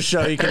 After the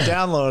show, you can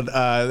download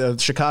the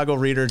Chicago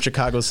Reader and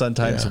Chicago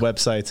Sun-Times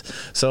websites.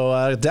 So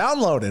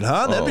download it,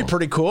 huh? That'd be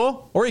pretty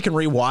cool. Or you can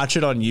rewatch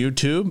it on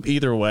YouTube.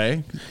 Either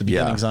way, the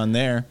beginning's on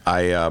there.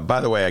 By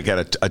the way, I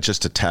got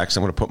just a text.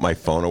 I'm going to put my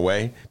phone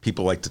away.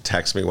 People like to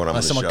text me when I'm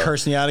on the show. Someone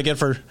cursing you out again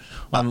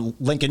on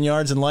Lincoln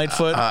Yards and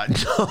Lightfoot?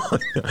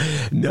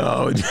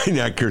 No,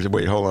 not cursing.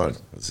 Wait, hold on.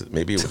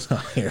 Maybe it was.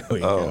 Here we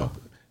go.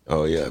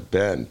 Oh, yeah,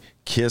 Ben.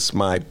 Kiss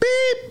my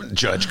beep.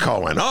 Judge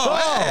Cohen.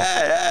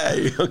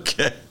 Hey.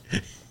 Okay.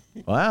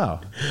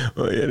 Wow.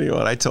 Well, you know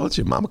what? I told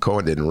you, Mama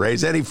Cohen didn't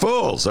raise any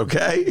fools,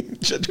 okay?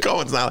 Judge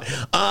Cohen's not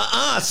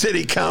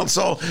City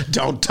Council,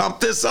 don't dump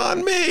this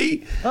on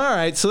me. All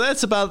right, so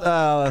that's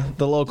about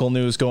the local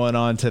news going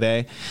on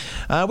today.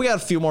 We got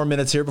a few more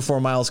minutes here before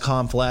Miles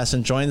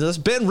Kampf-Lassin joins us.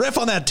 Ben, riff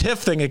on that TIF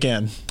thing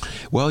again.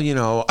 Well,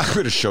 I'm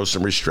going to show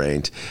some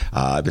restraint.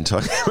 I've been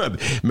talking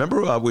about,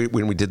 remember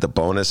when we did the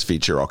bonus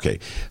feature? Okay,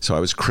 so I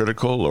was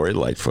critical of Lori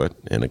Lightfoot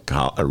in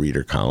a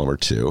reader column or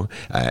two,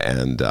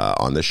 and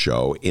on the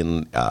show,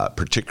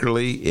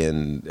 particularly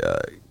in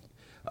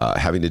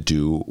having to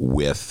do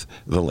with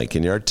the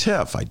Lincoln Yard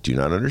TIF. I do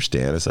not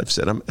understand, as I've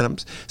said.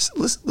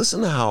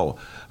 Listen to how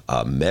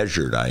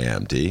measured I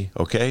am, D.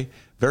 Okay,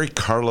 very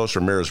Carlos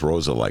Ramirez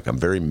Rosa-like. I'm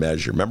very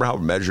measured. Remember how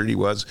measured he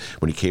was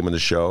when he came on the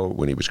show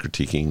when he was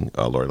critiquing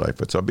Lori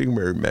Lightfoot? So I'm being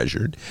very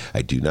measured.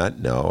 I do not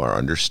know or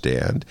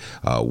understand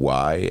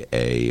why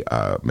a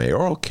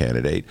mayoral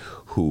candidate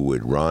who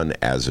would run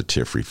as a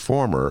TIF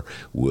reformer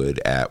would,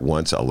 at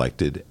once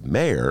elected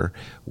mayor,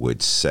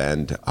 would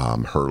send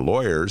her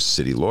lawyers,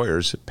 city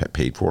lawyers,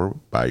 paid for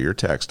by your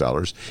tax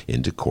dollars,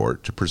 into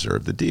court to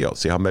preserve the deal.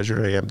 See how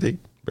measured I am, D?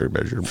 Very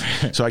measured.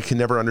 So I can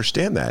never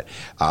understand that.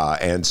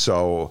 And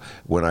so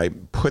when I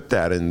put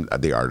that in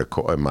the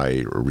article, in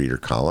my reader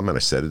column, and I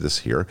said this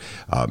here,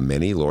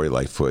 many Lori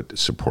Lightfoot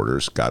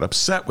supporters got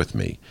upset with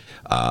me.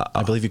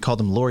 I believe you called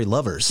them Lori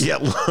lovers. Yeah,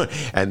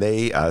 and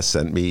they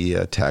sent me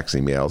text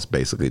emails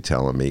basically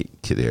telling me,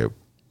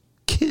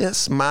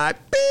 kiss my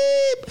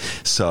beep.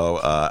 So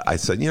I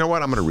said, you know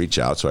what, I'm going to reach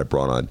out. So I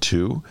brought on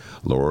two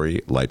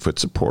Lori Lightfoot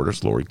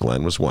supporters. Lori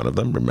Glenn was one of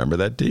them. Remember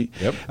that, D?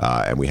 Yep.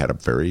 And we had a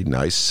very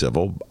nice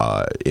civil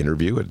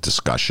interview, a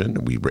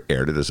discussion. We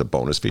aired it as a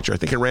bonus feature. I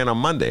think it ran on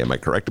Monday. Am I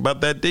correct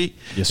about that, D?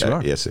 Yes, you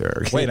are. Yes,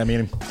 sir. Wait, I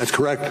mean, that's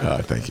correct.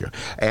 Thank you.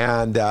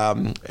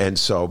 And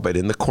so, but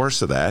in the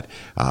course of that,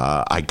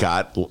 I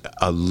got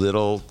a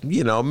little,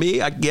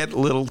 me, I get a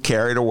little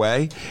carried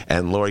away.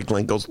 And Lori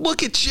Glenn goes,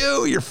 look at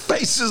you. Your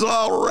face is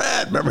all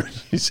red. Remember,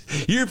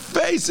 your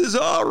face is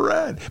all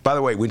red. By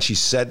the way, when she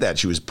said that,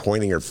 she was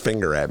pointing her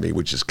finger at me,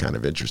 which is kind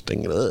of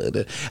interesting.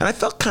 And I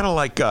felt kind of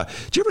like,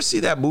 did you ever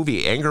see that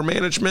movie, Anger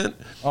Management?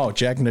 Oh,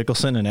 Jack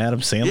Nicholson and Adam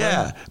Sandler?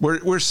 Yeah, where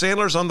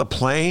Sandler's on the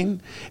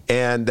plane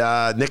and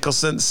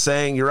Nicholson's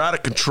saying, you're out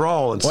of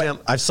control. And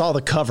I saw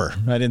the cover.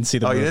 I didn't see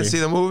the movie. Oh, you didn't see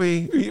the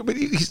movie? But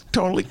he's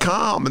totally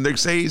calm, and they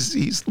say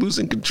he's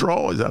losing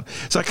control.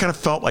 So I kind of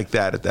felt like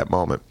that at that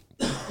moment.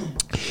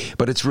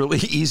 But it's really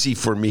easy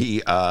for me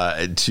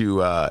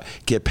to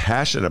get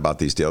passionate about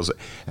these deals.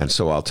 And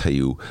so I'll tell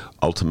you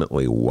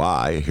ultimately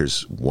why.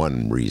 Here's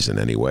one reason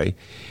anyway.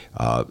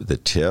 The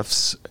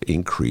TIFs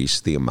increase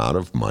the amount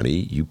of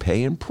money you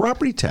pay in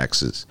property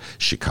taxes.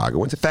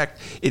 Chicago, in fact,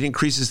 it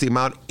increases the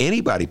amount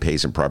anybody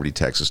pays in property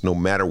taxes no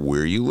matter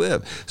where you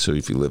live. So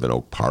if you live in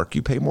Oak Park,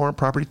 you pay more in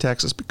property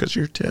taxes because of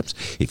your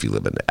TIFs. If you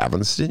live in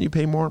Evanston, you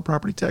pay more in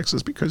property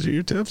taxes because of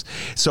your TIFs.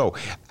 So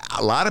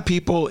a lot of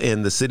people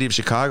in the city of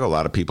Chicago, a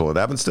lot of people in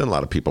Evanston, a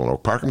lot of people in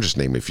Oak Park, I'm just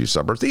naming a few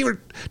suburbs, they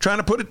were trying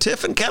to put a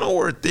TIF in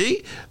Kenilworth,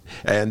 D.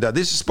 And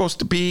this is supposed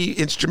to be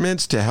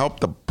instruments to help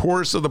the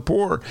poorest of the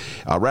poor,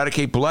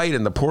 eradicate blight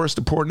in the poorest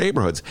of poor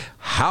neighborhoods.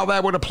 How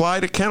that would apply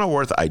to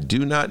Kenilworth, I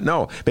do not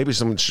know. Maybe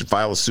someone should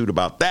file a suit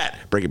about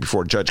that, bring it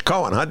before Judge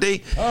Cohen, huh,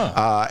 D?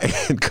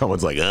 And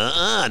Cohen's like,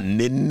 no,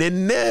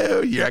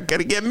 you're not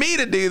going to get me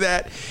to do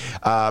that.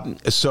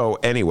 So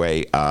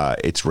anyway,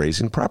 it's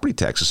raising property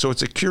taxes. So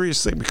it's a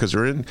curious thing because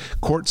they're in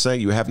court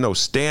saying you have no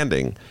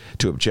standing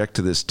to object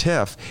to this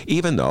TIF,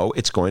 even though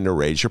it's going to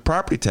raise your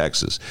property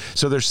taxes.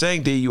 So they're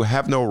saying, D, you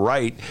have no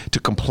right to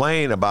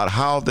complain about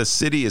how the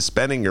city is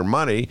spending your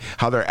money,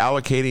 how they're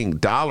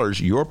allocating dollars,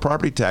 your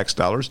property tax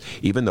dollars,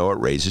 even though it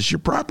raises your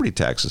property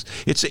taxes.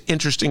 It's an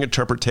interesting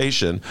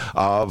interpretation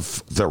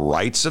of the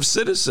rights of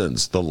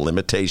citizens, the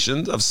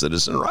limitations of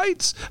citizen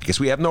rights. I guess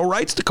we have no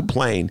rights to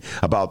complain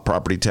about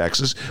property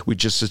taxes. We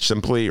just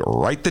simply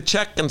write the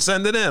check and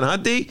send it in, huh,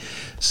 D?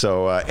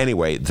 So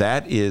anyway,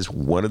 that is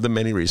one of the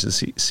many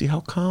reasons. See how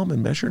calm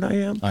and measured I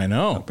am? I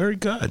know. Very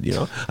good.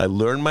 I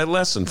learned my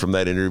lesson from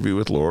that interview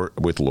with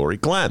Lori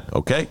Glenn,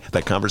 okay?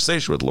 That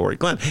conversation with Lori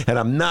Glenn. And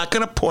I'm not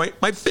going to point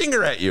my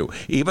finger at you,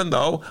 even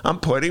though I'm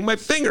pointing my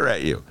finger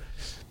at you.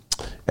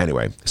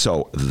 Anyway,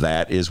 so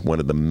that is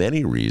one of the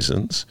many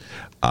reasons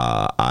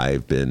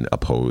I've been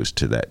opposed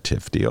to that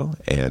TIF deal.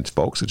 And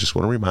folks, I just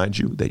want to remind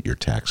you that your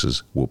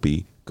taxes will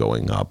be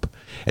going up.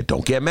 And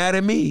don't get mad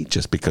at me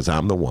just because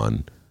I'm the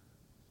one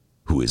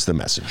who is the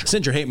messenger.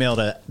 Send your hate mail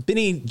to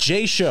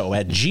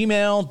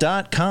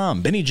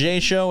BennyJShow@gmail.com.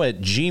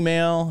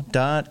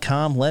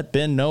 BennyJShow@gmail.com. Let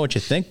Ben know what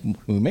you think.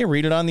 We may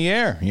read it on the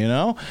air,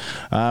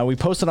 We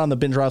posted on the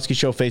Ben Joravsky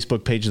Show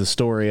Facebook page the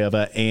story of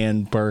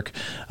Anne Burke.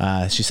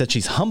 She said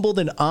she's humbled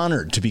and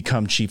honored to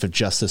become Chief of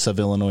Justice of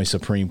Illinois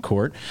Supreme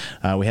Court.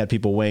 We had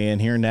people weigh in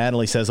here.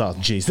 Natalie says, oh,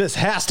 geez, this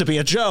has to be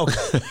a joke.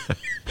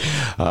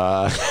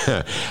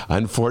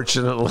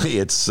 Unfortunately,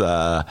 it's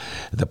the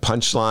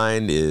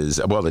punchline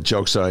is, well, the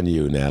joke's on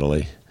you,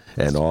 Natalie,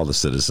 and all the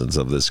citizens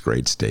of this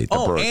great state.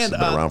 The Burkes have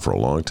been around for a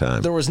long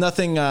time. There was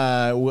nothing,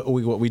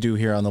 what we do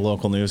here on the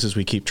local news is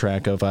we keep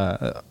track of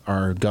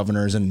our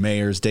governors and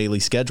mayors' daily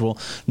schedule.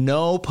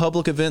 No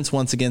public events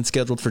once again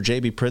scheduled for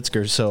J.B.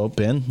 Pritzker. So,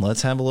 Ben,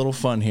 let's have a little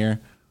fun here.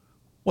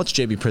 What's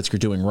J.B. Pritzker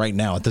doing right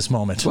now at this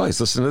moment? Well,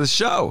 he's listening to the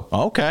show.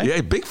 Okay.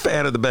 Yeah, big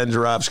fan of the Ben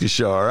Joravsky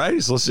Show, all right?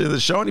 He's listening to the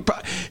show, and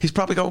he's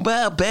probably going,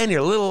 well, Ben,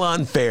 you're a little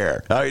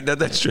unfair. All right,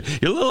 that's true.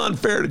 You're a little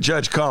unfair to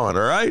Judge Cohen,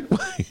 all right?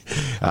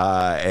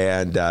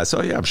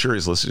 So, yeah, I'm sure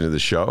he's listening to the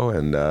show.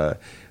 And what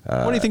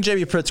do you think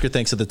J.B. Pritzker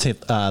thinks of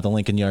the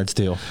Lincoln Yards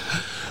deal?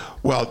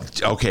 Well,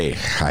 okay.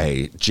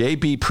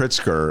 J.B.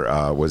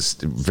 Pritzker was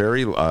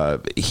very,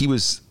 he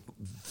was,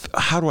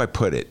 how do I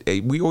put it?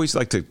 We always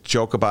like to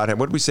joke about him.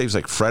 What did we say? He was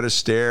like Fred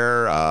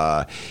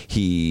Astaire.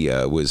 He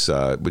was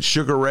with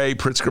Sugar Ray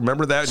Pritzker.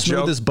 Remember that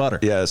joke? Smooth as butter.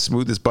 Yeah,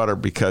 smooth as butter,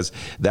 because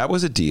that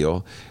was a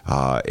deal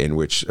in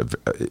which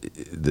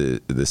the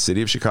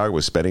city of Chicago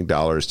was spending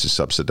dollars to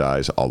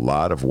subsidize a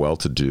lot of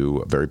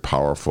well-to-do, very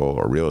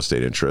powerful real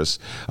estate interests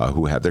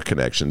who have their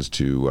connections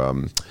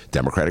to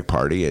Democratic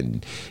Party,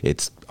 and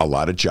it's a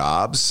lot of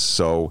jobs.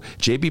 So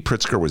J.B.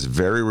 Pritzker was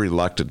very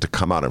reluctant to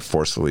come out and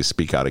forcefully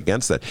speak out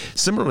against that.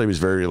 Similarly, he was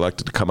very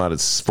reluctant to come out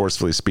and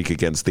forcefully speak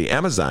against the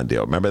Amazon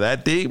deal. Remember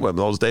that, D? When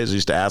those days I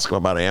used to ask him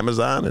about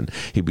Amazon, and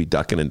he'd be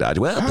ducking and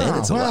dodging. Well, Ben,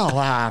 it's a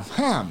lot.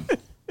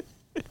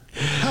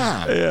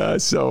 Yeah,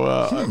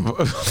 so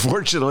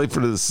fortunately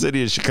for the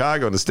city of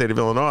Chicago and the state of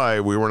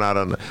Illinois, we were not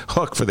on the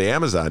hook for the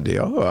Amazon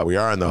deal. We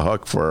are on the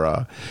hook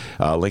for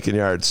Lincoln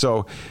Yards.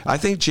 So I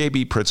think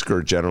J.B.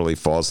 Pritzker generally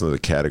falls into the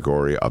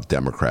category of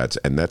Democrats,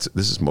 and this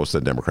is most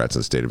of the Democrats in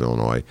the state of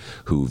Illinois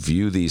who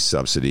view these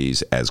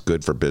subsidies as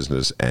good for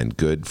business and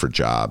good for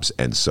jobs,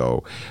 and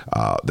so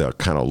they'll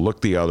kind of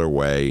look the other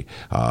way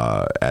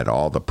at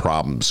all the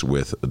problems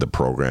with the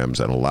programs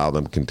and allow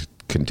them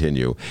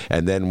continue.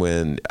 And then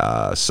when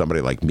somebody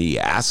like me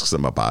asks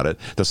them about it,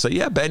 they'll say,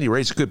 yeah, Ben, you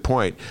raise a good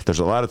point. There's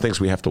a lot of things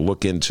we have to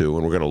look into,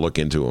 and we're going to look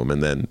into them.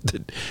 And then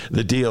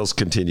the deals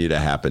continue to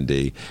happen,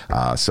 D.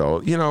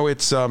 So,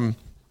 it's... how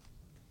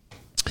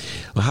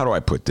do I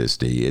put this,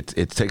 D?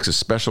 It takes a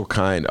special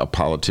kind of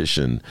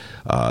politician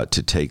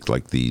to take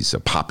like these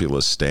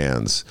populist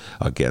stands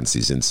against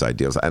these inside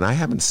deals. And I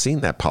haven't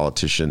seen that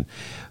politician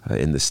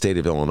in the state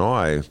of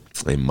Illinois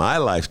in my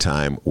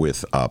lifetime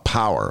with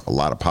power, a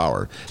lot of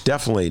power.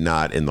 Definitely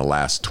not in the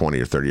last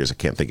 20 or 30 years. I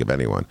can't think of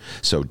anyone.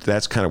 So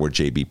that's kind of where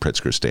J.B.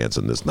 Pritzker stands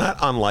in this. Not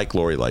unlike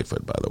Lori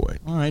Lightfoot, by the way.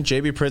 All right,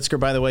 J.B. Pritzker,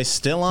 by the way,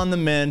 still on the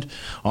mend,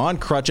 on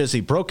crutches. He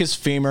broke his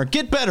femur.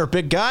 Get better,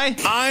 big guy.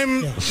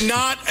 I'm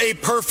not a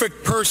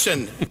perfect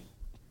person.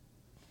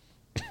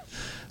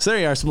 So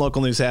there you are, some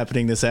local news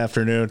happening this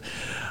afternoon.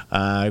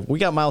 We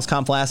got Miles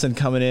Kampf-Lassin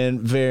coming in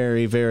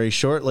very, very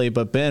shortly.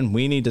 But, Ben,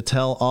 we need to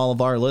tell all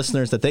of our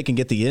listeners that they can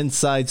get the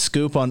inside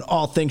scoop on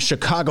all things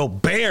Chicago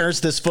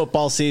Bears this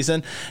football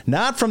season.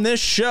 Not from this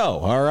show,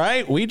 all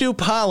right? We do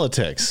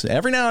politics.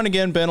 Every now and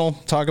again, Ben will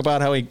talk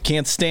about how he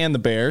can't stand the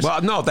Bears.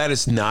 Well, no, that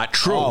is not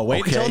true. Oh,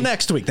 wait until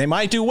next week. They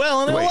might do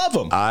well, and they'll love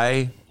them.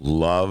 I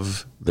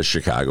love the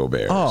Chicago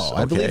Bears. Oh,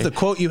 I believe the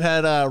quote you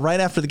had right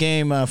after the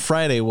game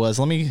Friday was,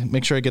 let me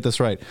make sure I get this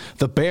right,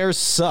 the Bears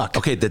suck.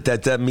 Okay, that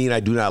doesn't mean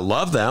I do not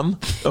love them,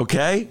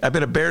 okay? I've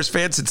been a Bears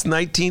fan since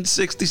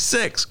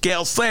 1966.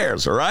 Gale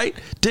Sayers, all right?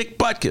 Dick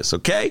Butkus,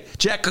 okay?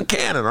 Jack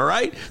Concannon, all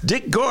right?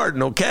 Dick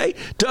Gordon, okay?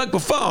 Doug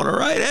Buffon, all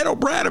right? Ed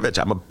O'Bradovich.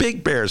 I'm a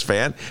big Bears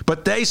fan,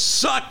 but they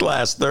sucked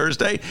last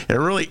Thursday, and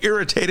it really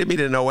irritated me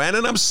to no end,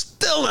 and I'm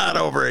still not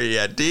over it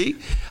yet, D.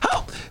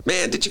 Oh,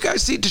 man, did you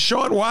guys see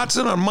Deshaun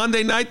Watson on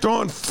Monday night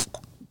throwing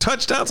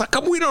touchdowns? How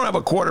come we don't have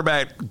a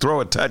quarterback throw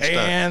a touchdown?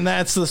 And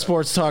that's the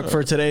sports talk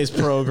for today's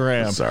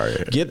program.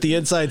 Sorry. Get the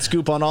inside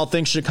scoop on all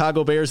things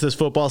Chicago Bears this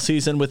football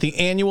season with the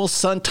annual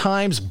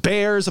Sun-Times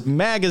Bears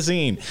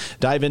magazine.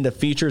 Dive into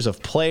features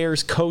of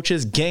players,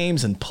 coaches,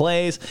 games, and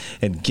plays,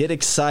 and get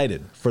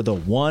excited for the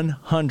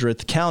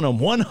 100th, count 'em,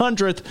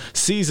 100th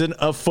season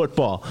of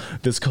football.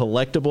 This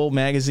collectible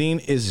magazine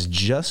is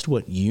just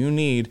what you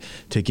need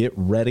to get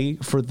ready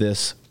for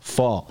this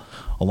fall,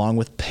 along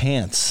with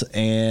pants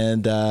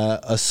and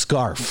a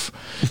scarf.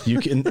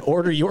 You can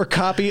order your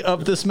copy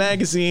of this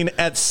magazine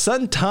at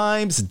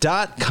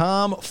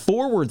suntimes.com/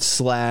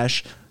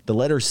 the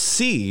letter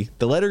C,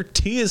 the letter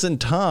T as in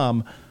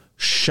Tom,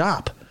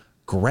 shop.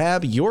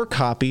 Grab your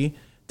copy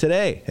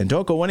today. And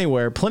don't go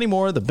anywhere. Plenty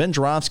more of the Ben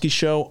Joravsky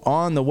Show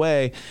on the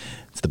way.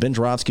 It's the Ben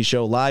Joravsky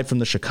Show live from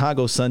the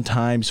Chicago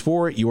Sun-Times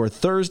for your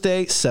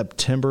Thursday,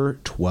 September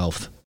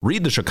 12th.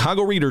 Read the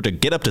Chicago Reader to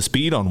get up to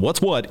speed on what's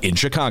what in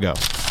Chicago.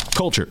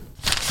 Culture,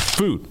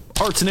 food,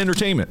 arts and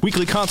entertainment,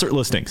 weekly concert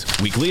listings,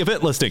 weekly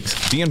event listings,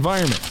 the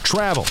environment,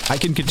 travel. I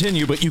can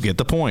continue, but you get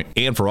the point.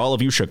 And for all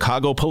of you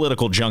Chicago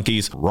political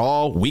junkies,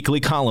 raw weekly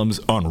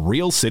columns on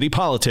real city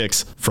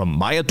politics from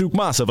Maya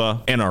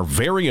Dukmasova and our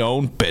very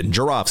own Ben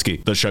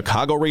Joravsky. The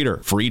Chicago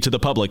Reader, free to the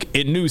public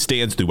in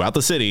newsstands throughout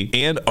the city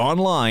and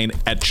online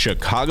at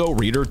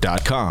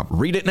chicagoreader.com.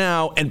 Read it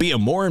now and be a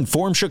more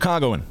informed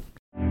Chicagoan.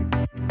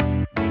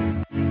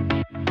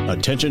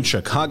 Attention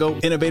Chicago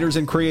innovators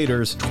and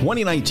creators,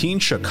 2019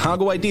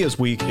 Chicago Ideas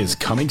Week is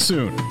coming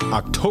soon.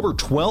 October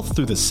 12th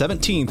through the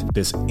 17th,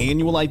 this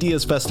annual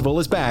Ideas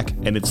Festival is back,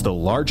 and it's the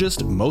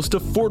largest, most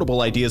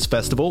affordable Ideas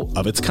Festival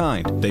of its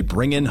kind. They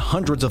bring in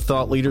hundreds of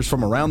thought leaders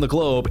from around the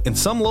globe and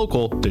some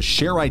local to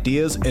share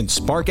ideas and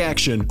spark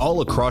action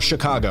all across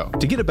Chicago.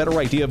 To get a better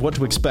idea of what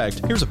to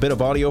expect, here's a bit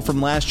of audio from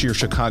last year's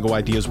Chicago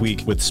Ideas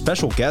Week with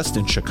special guest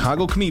and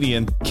Chicago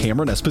comedian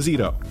Cameron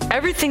Esposito.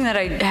 Everything that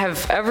I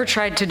have ever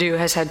tried to do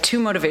has had two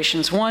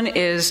motivations. One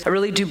is I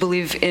really do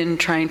believe in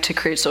trying to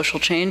create social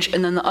change,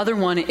 and then the other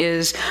one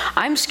is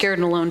I'm scared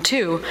and alone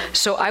too,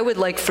 so I would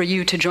like for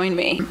you to join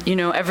me. You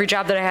know, every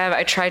job that I have,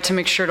 I try to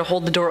make sure to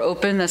hold the door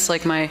open. That's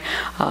like my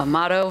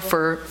motto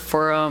for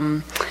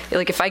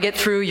like if I get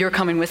through, you're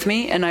coming with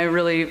me, and I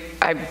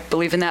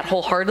believe in that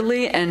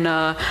wholeheartedly, and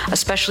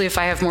especially if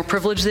I have more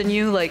privilege than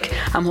you, like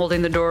I'm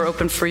holding the door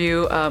open for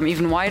you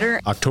even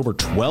wider. October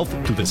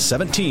 12th through the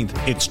 17th,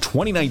 it's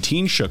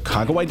 2019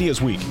 Chicago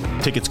Ideas Week.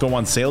 Tickets go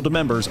on sale to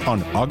members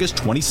on August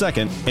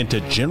 22nd and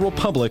to general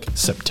public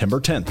September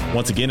 10th.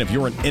 Once again, if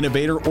you're an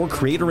innovator or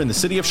creator in the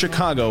city of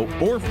Chicago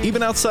or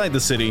even outside the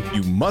city,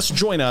 you must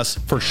join us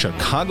for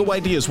Chicago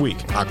Ideas Week,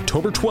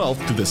 October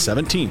 12th through the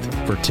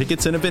 17th. For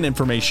tickets and event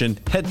information,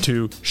 head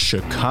to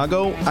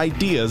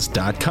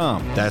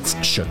chicagoideas.com. That's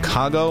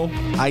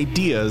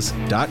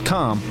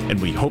chicagoideas.com.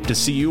 And we hope to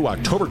see you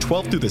October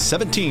 12th through the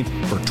 17th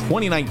for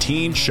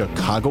 2019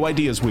 Chicago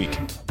Ideas Week.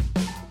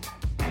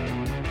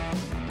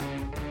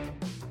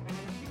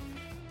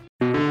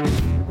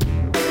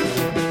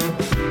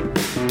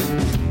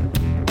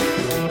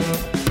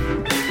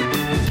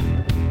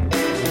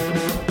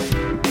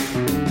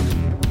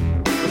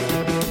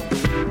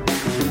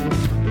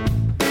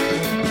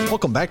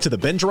 Welcome back to the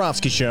Ben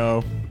Joravsky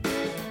Show,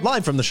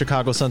 live from the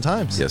Chicago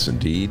Sun-Times. Yes,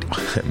 indeed.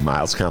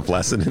 Miles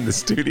Kampf-Lassin in the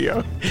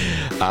studio.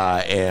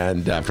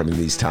 And from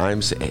these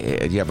times,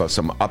 you have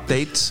some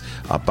updates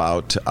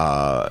about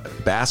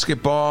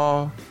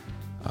basketball,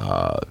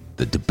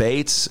 the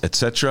debates,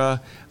 etc.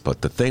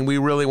 But the thing we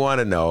really want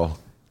to know,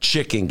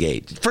 Chicken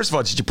Gate. First of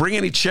all, did you bring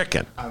any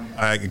chicken?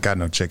 I got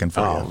no chicken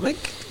for you.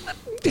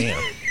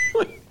 Damn.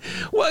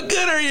 What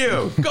good are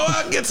you? Go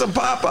out and get some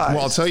Popeyes.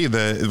 Well, I'll tell you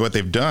what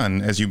they've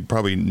done. As you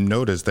probably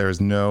noticed, there's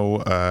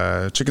no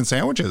chicken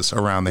sandwiches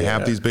around. They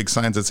have these big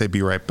signs that say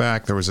 "Be right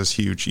back." There was this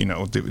huge,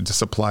 the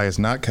supply is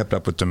not kept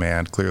up with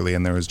demand clearly,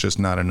 and there was just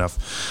not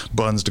enough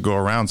buns to go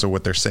around. So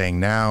what they're saying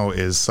now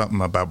is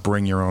something about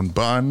bring your own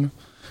bun.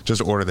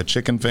 just order the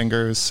chicken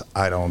fingers.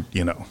 I don't,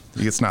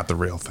 it's not the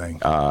real thing.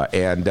 No,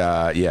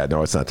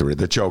 it's not the real.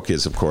 The joke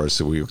is, of course,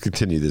 we will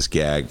continue this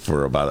gag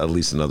for about at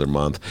least another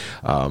month.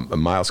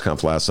 Miles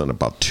Kampf-Lassin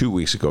about 2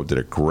 weeks ago did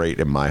a great,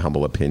 in my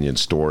humble opinion,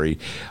 story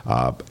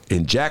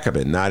in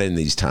Jacobin, not in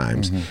these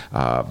times.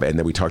 And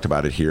then we talked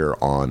about it here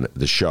on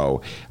the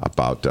show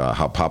about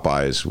how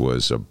Popeyes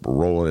was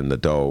rolling in the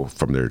dough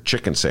from their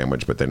chicken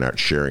sandwich, but they're not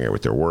sharing it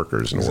with their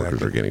workers, and the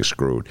workers are getting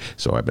screwed.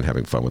 So I've been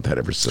having fun with that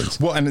ever since.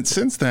 Well, and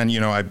since then,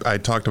 I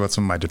talked about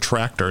some of my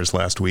detractors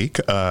last week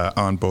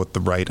on both the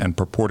right and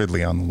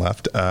purportedly on the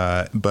left.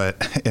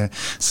 But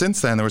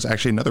since then, there was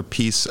actually another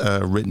piece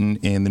written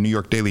in the New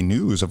York Daily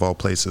News, of all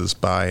places,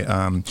 by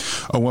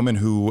a woman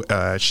who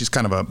she's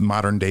kind of a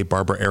modern day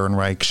Barbara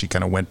Ehrenreich. She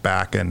kind of went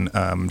back and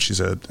she's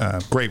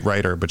a great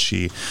writer, but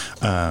she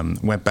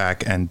went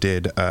back and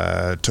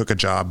took a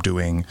job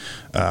doing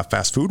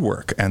fast food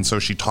work. And so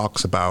she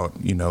talks about,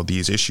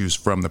 these issues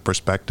from the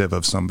perspective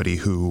of somebody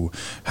who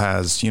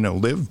has,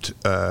 lived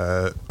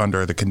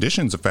under the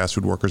conditions of fast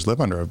food workers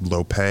live under,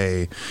 low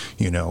pay,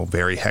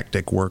 very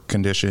hectic work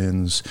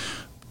conditions,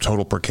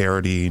 total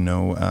precarity,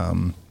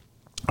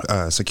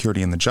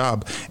 security in the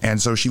job. And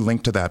so she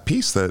linked to that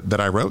piece that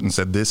I wrote and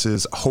said, this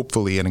is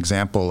hopefully an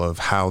example of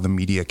how the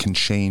media can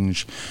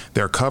change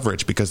their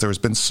coverage, because there's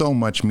been so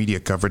much media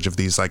coverage of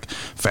these like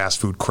fast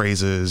food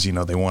crazes.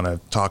 They want to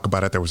talk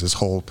about it. There was this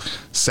whole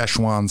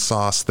Szechuan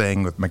sauce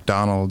thing with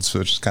McDonald's,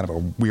 which is kind of a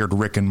weird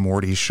Rick and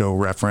Morty show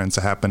reference.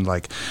 It happened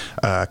like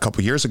a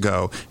couple years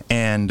ago.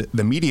 And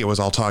the media was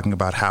all talking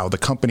about how the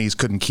companies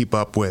couldn't keep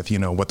up with,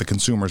 what the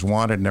consumers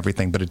wanted and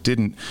everything, but it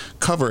didn't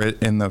cover it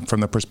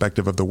from the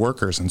perspective of the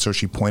workers. And so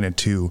she pointed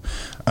to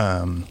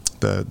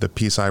the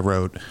piece I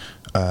wrote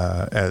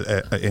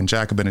in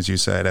Jacobin, as you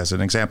said, as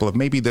an example of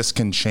maybe this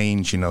can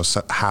change,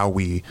 how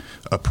we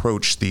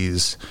approach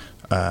these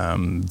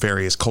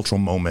various cultural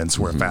moments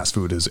where fast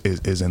food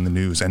is in the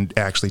news, and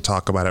actually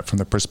talk about it from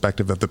the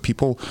perspective of the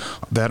people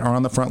that are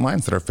on the front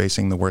lines that are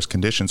facing the worst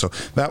conditions. So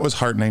that was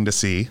heartening to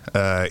see,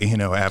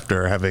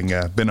 after having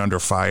been under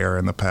fire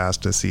in the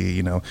past, to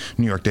see, New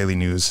York Daily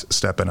News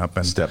stepping up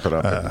and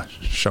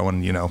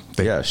showing,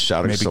 they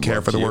maybe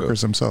care for the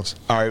workers themselves.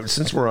 All right,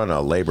 since we're on a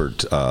labor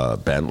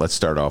bent, let's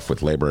start off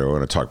with labor. I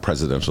want to talk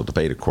presidential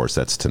debate, of course,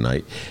 that's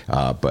tonight,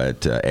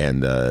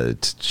 to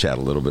chat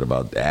a little bit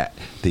about that.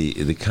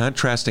 The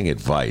contrasting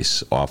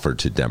advice offered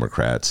to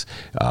Democrats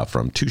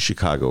from two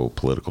Chicago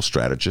political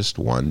strategists,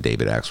 one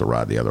David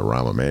Axelrod, the other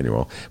Rahm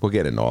Emanuel. We'll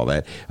get into all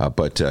that.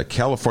 But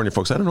California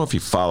folks, I don't know if you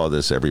follow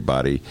this,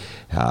 everybody.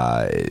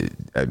 I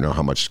don't know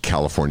how much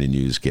California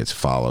news gets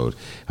followed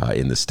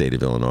in the state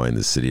of Illinois and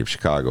the city of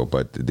Chicago,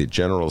 but the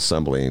General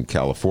Assembly in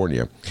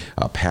California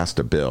passed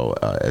a bill,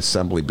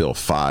 Assembly Bill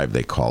 5,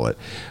 they call it,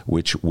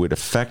 which would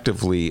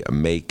effectively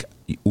make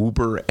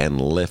Uber and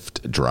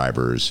Lyft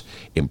drivers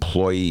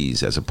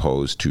employees as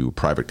opposed to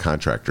private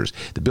contractors.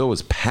 The bill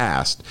was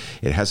passed.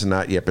 It has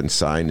not yet been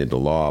signed into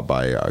law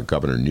by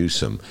Governor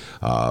Newsom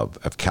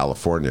of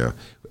California,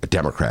 a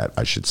Democrat,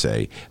 I should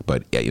say.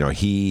 But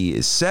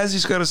he says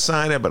he's going to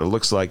sign it, but it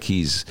looks like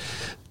he's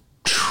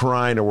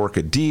trying to work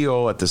a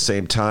deal at the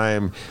same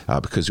time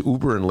because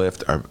Uber and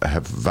Lyft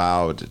have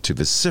vowed to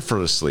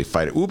vociferously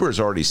fight it. Uber has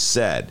already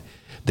said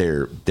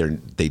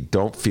they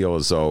don't feel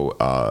as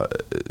though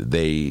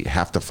they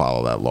have to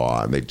follow that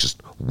law, and they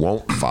just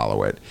won't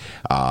follow it.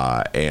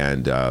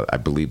 And I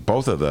believe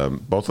both of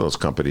those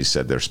companies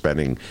said they're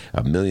spending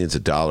millions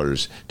of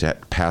dollars to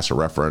pass a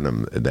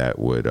referendum that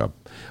would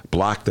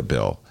block the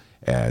bill.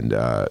 And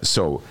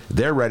so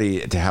they're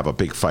ready to have a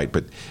big fight.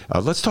 But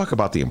let's talk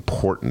about the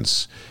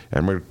importance,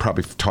 and we'll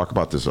probably talk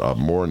about this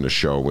more in the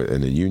show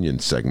in the union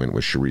segment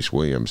with Charise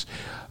Williams.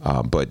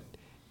 But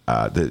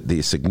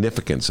the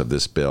significance of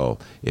this bill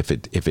if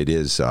it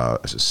is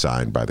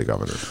signed by the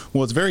governor.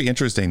 Well, it's very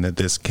interesting that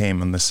this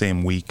came in the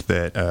same week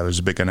that there's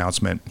a big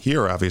announcement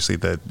here, obviously,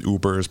 that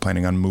Uber is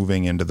planning on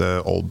moving into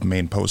the old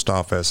main post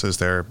office as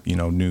their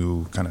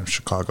new kind of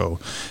Chicago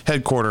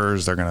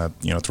headquarters. They're going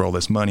to throw all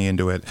this money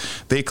into it.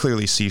 They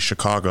clearly see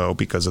Chicago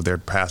because of their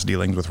past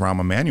dealings with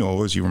Rahm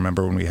Emanuel. As you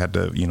remember when we had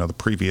the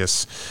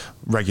previous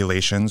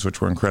regulations, which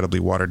were incredibly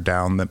watered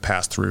down, that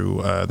passed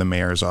through the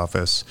mayor's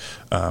office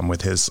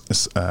with his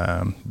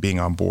being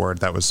on board.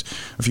 That was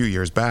a few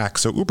years back.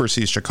 So Uber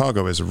sees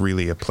Chicago as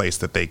really a place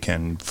that they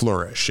can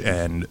flourish.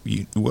 And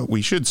what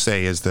we should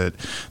say is that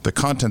the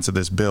contents of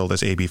this bill,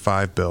 this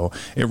AB5 bill,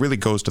 it really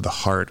goes to the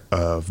heart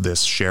of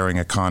this sharing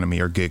economy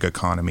or gig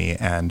economy,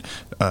 and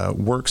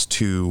works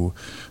to,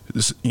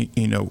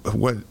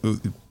 what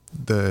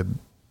the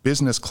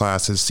business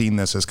class has seen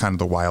this as kind of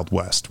the Wild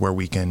West, where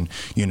we can,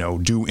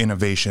 do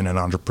innovation and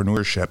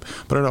entrepreneurship.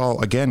 But it all,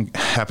 again,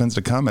 happens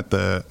to come at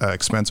the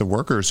expense of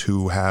workers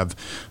who have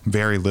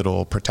very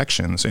little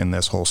protections in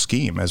this whole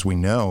scheme. As we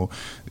know,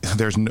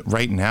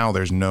 right now,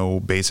 there's no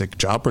basic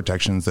job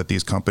protections that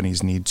these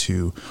companies need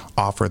to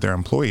offer their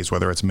employees,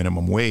 whether it's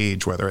minimum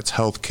wage, whether it's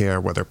health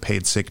care, whether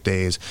paid sick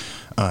days.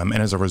 And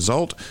as a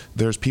result,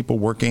 there's people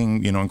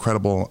working,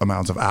 incredible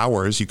amounts of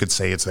hours. You could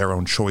say it's their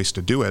own choice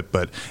to do it,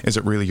 but is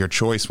it really your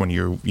choice choice when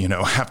you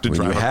have to when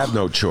drive. You have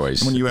no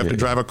choice. When you have to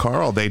drive a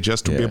car all day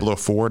just to be able to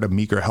afford a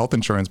meager health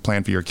insurance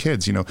plan for your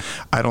kids.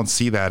 I don't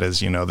see that as,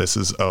 this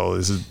is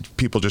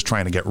people just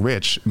trying to get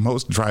rich.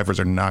 Most drivers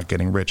are not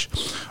getting rich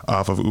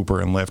off of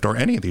Uber and Lyft or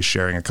any of these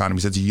sharing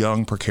economies. It's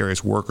young,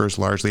 precarious workers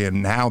largely,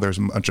 and now there's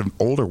a bunch of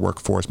older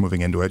workforce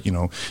moving into it,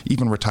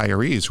 even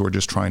retirees who are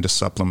just trying to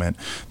supplement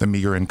the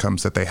meager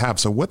incomes that they have.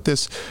 So what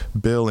this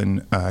bill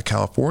in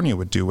California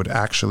would do would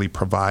actually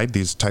provide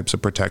these types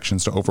of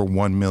protections to over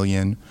 1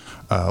 million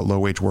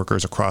low-wage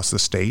workers across the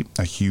state,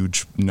 a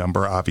huge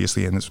number,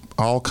 obviously, and it's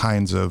all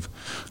kinds of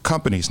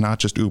companies, not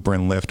just Uber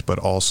and Lyft, but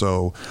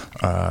also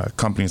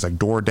companies like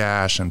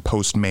DoorDash and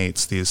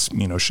Postmates, these,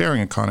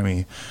 sharing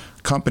economy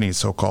companies,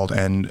 so-called,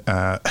 and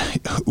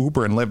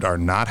Uber and Lyft are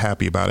not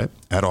happy about it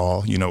at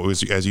all.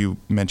 As you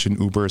mentioned,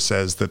 Uber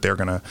says that they're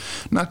going to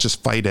not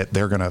just fight it,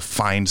 they're going to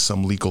find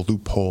some legal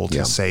loophole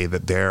to say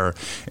that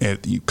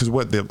because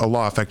what a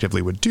law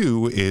effectively would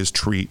do is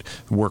treat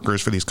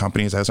workers for these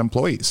companies as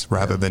employees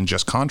rather than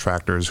just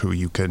contractors who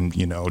you can,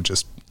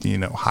 just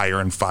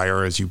hire and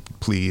fire as you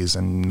please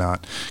and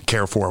not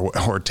care for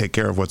or take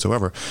care of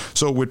whatsoever.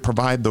 So it would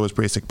provide those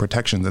basic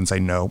protections and say,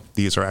 no,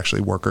 these are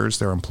actually workers,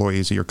 they're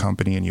employees of your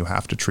company, and you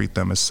have to treat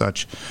them as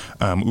such.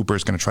 Uber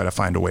is going to try to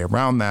find a way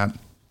around that.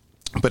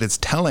 But it's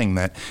telling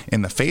that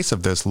in the face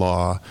of this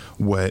law,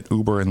 what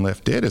Uber and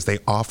Lyft did is they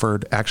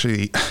offered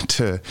actually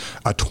to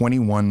a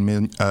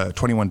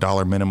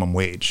 $21 minimum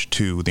wage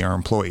to their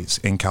employees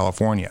in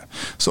California.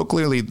 So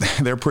clearly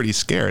they're pretty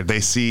scared.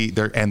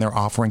 They're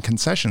offering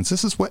concessions.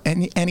 This is what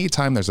any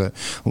time there's a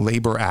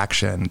labor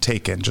action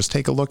taken, just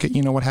take a look at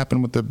what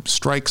happened with the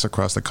strikes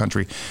across the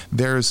country.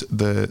 There's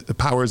the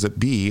powers that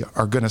be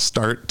are going to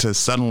start to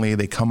suddenly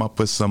they come up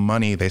with some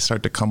money. They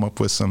start to come up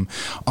with some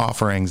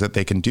offerings that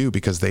they can do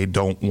because they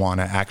don't want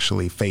to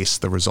actually face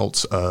the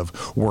results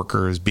of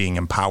workers being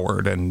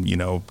empowered and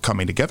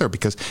coming together,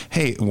 because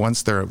hey,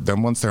 once they're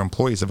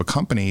employees of a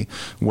company,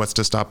 what's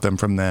to stop them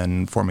from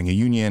then forming a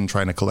union,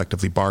 trying to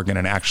collectively bargain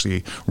and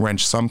actually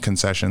wrench some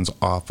concessions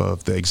off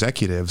of the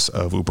executives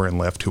of Uber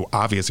and Lyft, who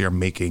obviously are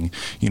making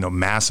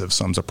massive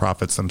sums of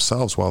profits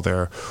themselves while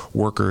their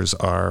workers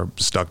are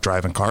stuck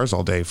driving cars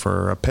all day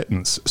for a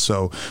pittance.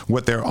 So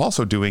what they're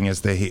also doing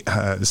is they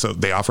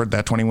offered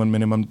that $21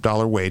 minimum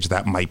wage.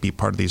 That might be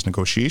part of these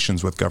negotiations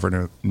with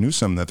Governor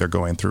Newsom that they're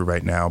going through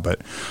right now, but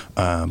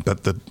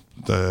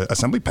the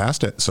Assembly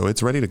passed it, so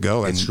it's ready to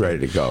go. It's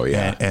ready to go,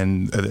 yeah.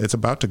 And it's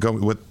about to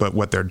go. But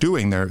what they're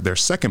doing, their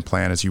second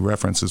plan, as you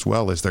referenced as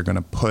well, is they're going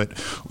to put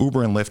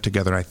Uber and Lyft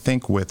together, I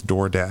think with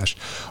DoorDash.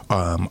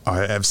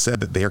 I've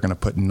said that they are going to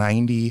put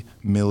 $90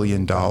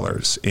 million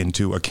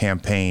into a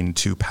campaign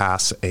to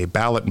pass a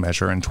ballot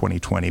measure in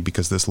 2020,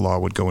 because this law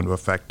would go into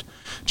effect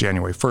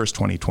January 1st,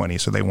 2020.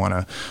 So they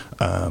want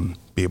to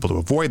be able to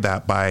avoid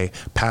that by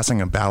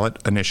passing a ballot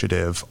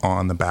initiative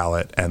on the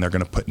ballot, and they're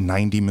going to put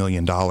 $90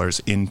 million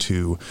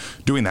into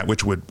doing that,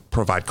 which would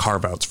provide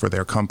carve-outs for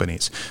their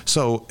companies.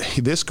 So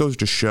this goes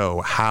to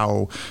show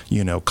how,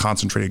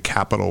 concentrated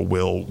capital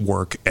will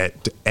work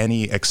at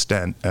any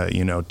extent,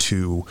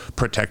 to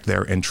protect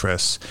their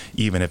interests,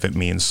 even if it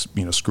means,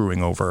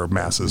 screwing over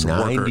masses of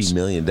workers. $90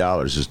 million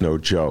is no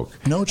joke.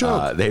 No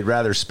joke. They'd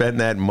rather spend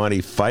that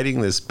money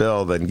fighting this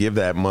bill than give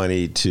that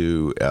money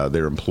to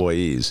their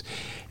employees.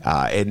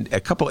 And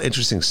a couple of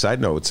interesting side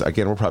notes.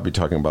 Again, we're probably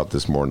talking about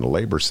this more in the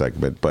labor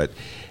segment, but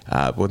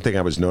one thing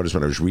I was noticed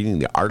when I was reading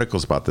the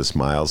articles about this,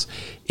 Miles,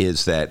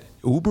 is that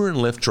Uber and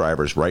Lyft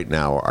drivers right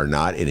now are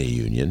not in a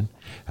union,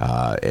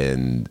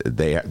 and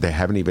they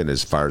haven't even,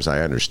 as far as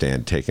I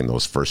understand, taken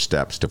those first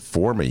steps to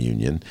form a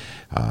union,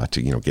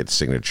 to get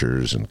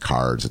signatures and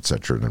cards, et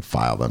cetera, and then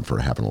file them for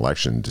have an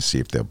election to see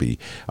if there'll be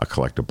a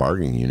collective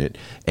bargaining unit.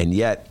 And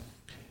yet,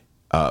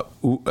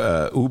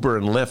 Uber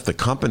and Lyft, the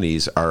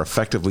companies, are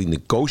effectively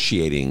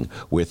negotiating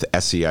with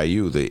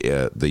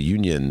SEIU, the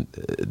union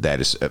that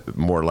is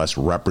more or less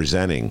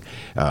representing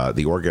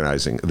the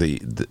organizing,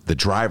 the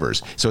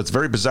drivers. So it's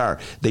very bizarre.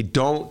 They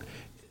don't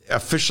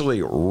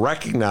officially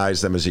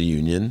recognize them as a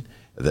union.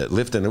 That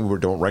Lyft and Uber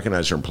don't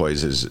recognize their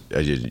employees as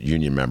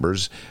union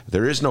members.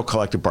 There is no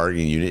collective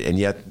bargaining unit, and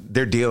yet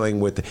they're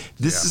dealing with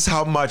this. Is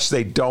how much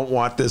they don't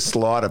want this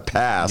law to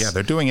pass. Yeah,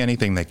 they're doing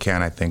anything they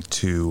can, I think,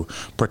 to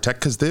protect.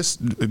 Because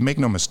make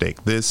no mistake,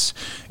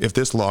 if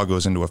this law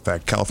goes into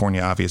effect,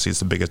 California obviously is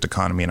the biggest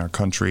economy in our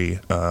country,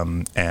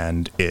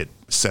 and it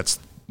sets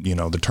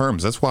the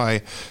terms. That's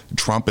why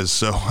Trump is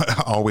so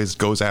always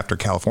goes after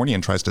California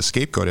and tries to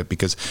scapegoat it,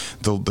 because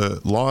the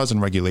laws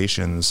and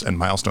regulations and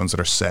milestones that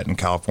are set in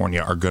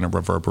California are going to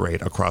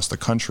reverberate across the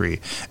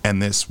country,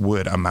 and this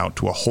would amount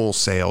to a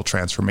wholesale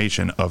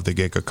transformation of the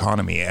gig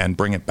economy and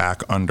bring it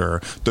back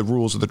under the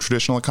rules of the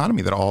traditional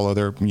economy that all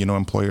other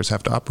employers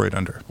have to operate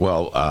under.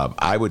 Well,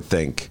 I would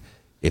think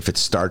if it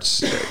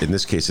starts, in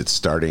this case, it's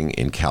starting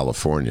in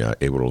California,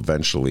 it will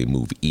eventually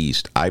move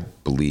east. I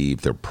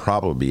believe there'll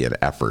probably be an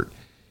effort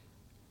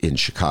in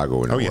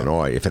Chicago and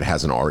Illinois. If it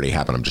hasn't already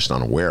happened, I'm just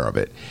unaware of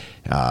it.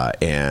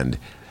 And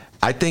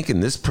I think in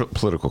this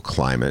political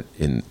climate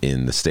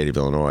in the state of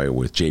Illinois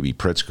with J.B.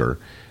 Pritzker,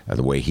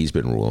 the way he's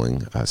been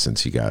ruling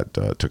since he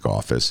took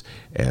office,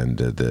 and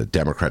the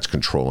Democrats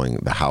controlling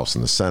the House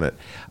and the Senate,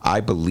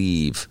 I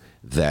believe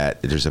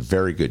that there's a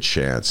very good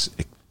chance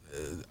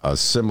a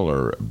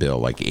similar bill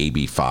like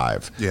AB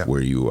 5,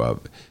 where you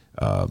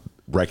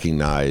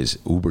recognize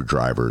Uber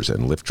drivers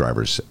and Lyft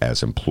drivers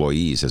as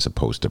employees as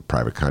opposed to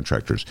private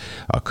contractors,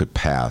 could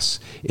pass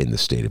in the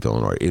state of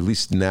Illinois. At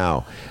least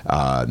now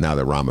that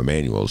Rahm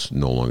Emanuel's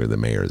no longer the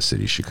mayor of the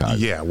city of Chicago.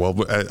 Yeah, well,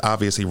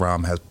 obviously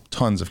Rahm has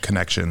tons of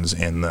connections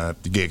in the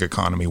gig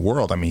economy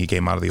world. I mean, he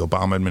came out of the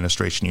Obama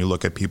administration. You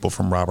look at people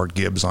from Robert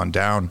Gibbs on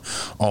down,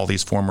 all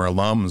these former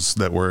alums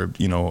that were,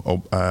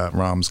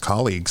 Rahm's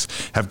colleagues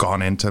have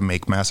gone in to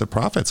make massive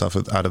profits out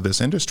of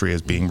this industry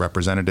as being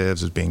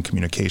representatives, as being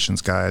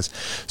communications guys.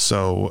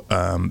 So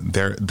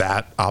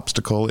that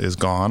obstacle is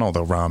gone,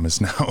 although Rahm is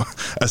now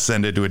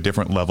ascended to a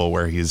different level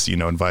where he's,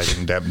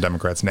 inviting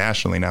Democrats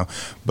nationally now.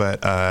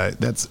 But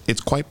it's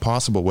quite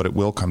possible what it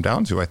will come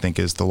down to, I think,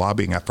 is the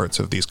lobbying efforts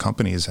of these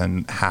companies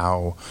and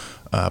how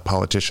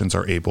politicians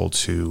are able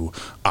to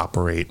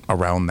operate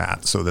around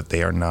that so that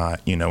they are not,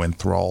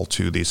 enthralled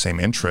to these same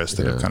interests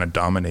that have kind of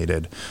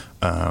dominated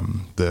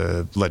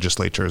the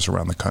legislatures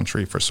around the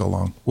country for so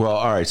long. Well,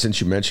 all right,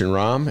 since you mentioned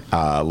Rahm,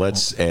 I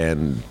was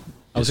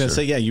going to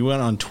say, you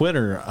went on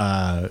Twitter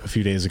a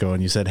few days ago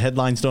and you said,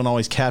 headlines don't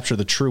always capture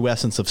the true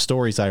essence of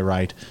stories I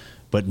write,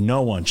 but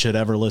no one should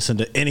ever listen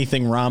to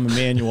anything Rahm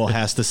Emanuel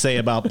has to say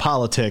about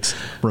politics.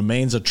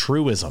 Remains a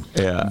truism.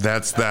 Yeah,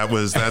 that's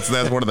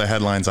one of the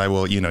headlines. I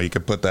will, you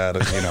could put that,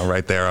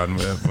 right there on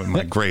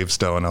my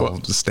gravestone.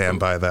 I'll stand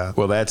by that.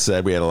 Well, that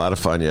said, we had a lot of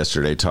fun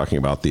yesterday talking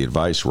about the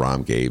advice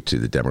Rahm gave to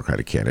the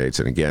Democratic candidates.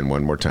 And again,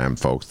 one more time,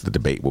 folks, the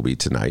debate will be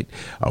tonight.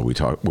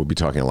 We'll be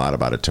talking a lot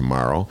about it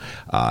tomorrow,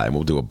 and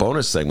we'll do a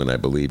bonus segment, I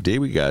believe. Dee,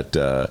 we got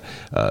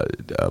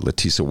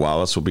Letisa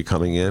Wallace will be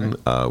coming in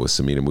with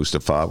Samina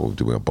Mustafa. We'll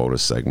do a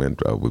bonus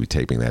segment. We'll be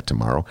taping that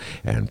tomorrow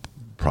and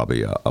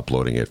probably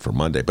uploading it for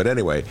Monday. But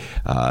anyway,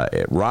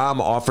 Rahm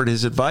offered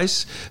his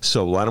advice,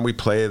 so why don't we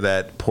play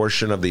that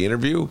portion of the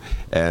interview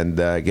and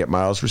get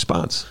Miles'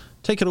 response.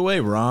 Take it away,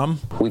 Rahm.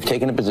 We've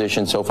taken a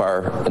position so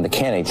far, and the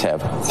candidates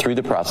have, through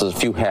the process, a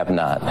few have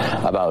not,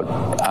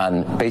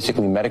 on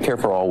basically Medicare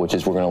for all, which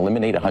is we're going to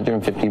eliminate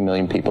 150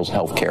 million people's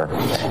health care,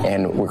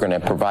 and we're going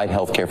to provide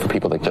health care for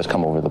people that just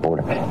come over the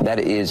border. That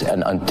is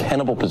an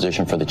untenable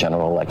position for the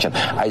general election.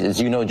 As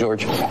you know,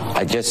 George,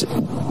 I just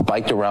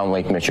biked around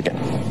Lake Michigan,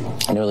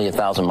 nearly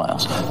 1,000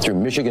 miles, through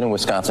Michigan and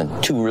Wisconsin,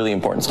 two really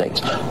important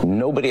states.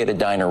 Nobody at a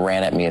diner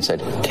ran at me and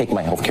said, take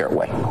my health care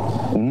away.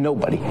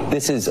 Nobody.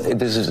 This is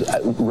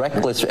reckless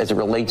as it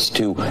relates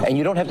to, and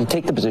you don't have to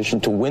take the position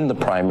to win the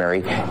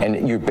primary,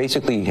 and you're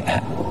basically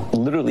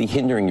literally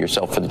hindering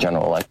yourself for the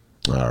general election.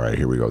 All right,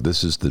 here we go.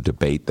 This is the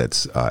debate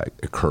that's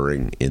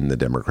occurring in the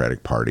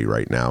Democratic Party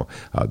right now.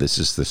 This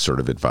is the sort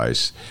of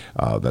advice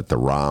that the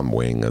Rahm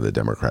wing of the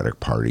Democratic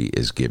Party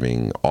is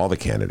giving all the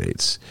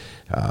candidates.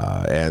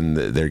 And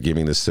they're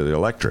giving this to the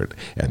electorate.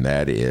 And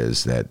that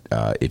is that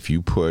if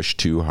you push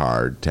too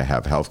hard to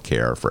have health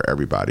care for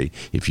everybody,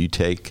 if you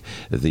take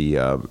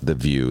the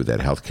view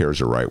that health care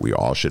is a right we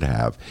all should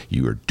have,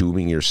 you are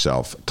dooming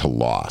yourself to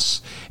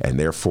loss. And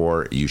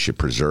therefore, you should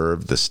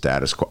preserve the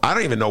status quo. I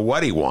don't even know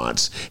what he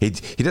wants. He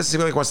doesn't seem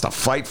like he wants to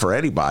fight for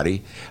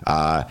anybody.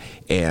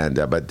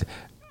 But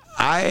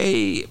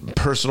my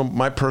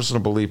personal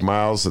belief,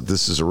 Miles, that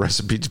this is a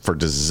recipe for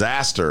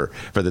disaster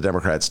for the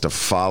Democrats to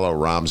follow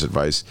Rahm's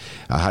advice.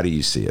 How do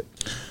you see it?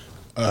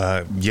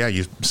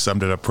 You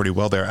summed it up pretty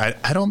well there.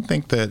 I don't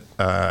think that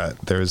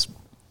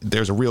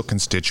there's a real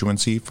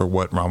constituency for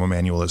what Rahm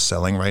Emanuel is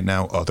selling right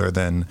now, other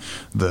than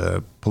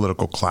the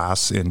political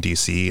class in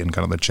D.C. and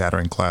kind of the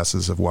chattering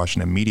classes of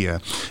Washington media.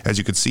 As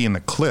you could see in the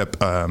clip,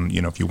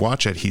 if you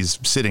watch it, he's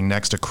sitting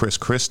next to Chris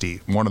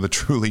Christie, one of the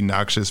truly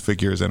noxious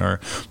figures in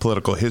our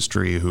political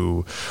history,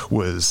 who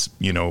was,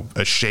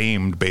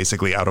 ashamed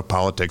basically out of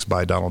politics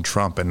by Donald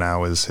Trump and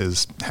now is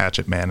his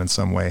hatchet man in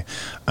some way.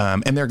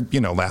 And they're,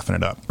 laughing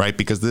it up, right?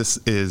 Because this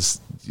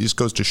just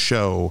goes to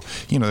show,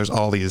 there's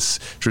all these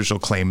traditional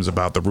claims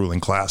about the ruling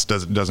class.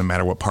 Doesn't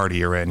matter what party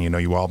you're in,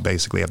 you all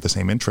basically have the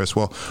same interests.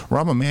 Well,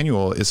 Rahm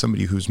Emanuel is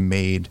somebody who's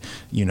made,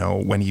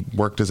 when he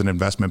worked as an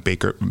investment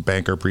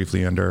banker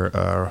briefly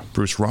under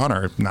Bruce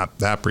Rauner, not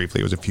that briefly,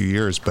 it was a few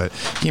years, but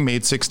he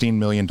made $16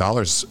 million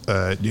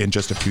in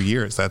just a few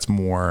years. That's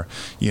more,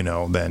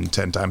 than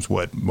 10 times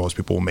what most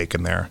people will make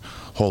in their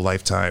whole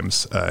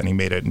lifetimes. And he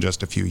made it in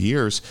just a few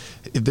years.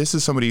 This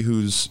is somebody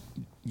who's,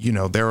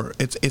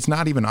 it's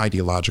not even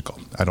ideological,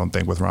 I don't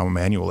think, with Rahm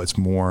Emanuel. It's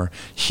more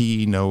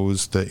he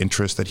knows the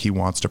interests that he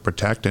wants to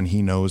protect, and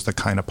he knows the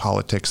kind of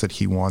politics that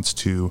he wants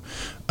to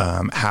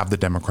have the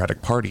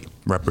Democratic Party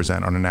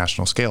represent on a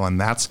national scale.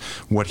 And that's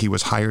what he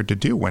was hired to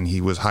do when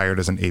he was hired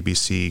as an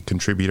ABC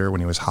contributor, when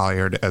he was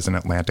hired as an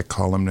Atlantic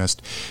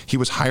columnist. He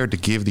was hired to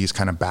give these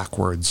kind of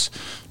backwards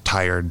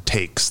tired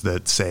takes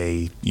that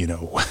say,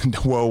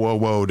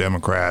 whoa,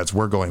 Democrats,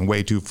 we're going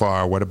way too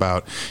far. What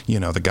about,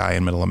 the guy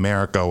in Middle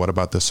America? What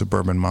about the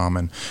suburban mom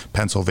in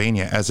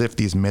Pennsylvania? As if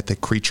these mythic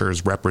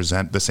creatures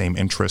represent the same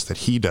interest that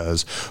he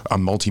does, a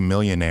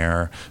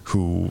multimillionaire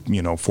who,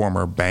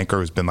 former banker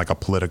who's been like a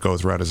politico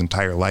throughout his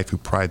entire life, who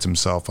prides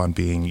himself on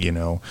being,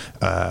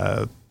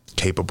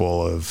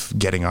 capable of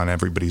getting on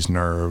everybody's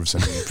nerves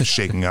and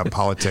shaking up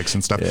politics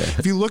and stuff. Yeah.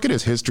 If you look at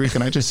his history,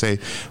 can I just say,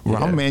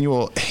 Rahm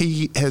Emanuel,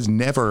 he has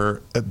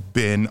never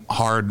been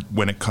hard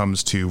when it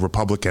comes to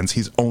Republicans.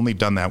 He's only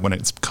done that when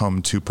it's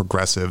come to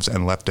progressives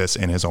and leftists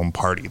in his own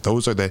party.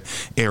 Those are the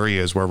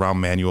areas where Rahm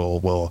Emanuel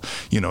will,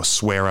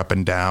 swear up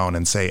and down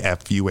and say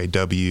F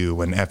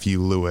UAW and F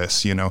U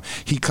Lewis.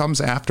 He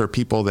comes after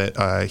people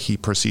that he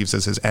perceives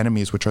as his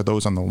enemies, which are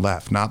those on the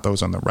left, not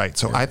those on the right.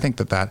 So I think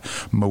that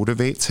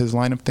motivates his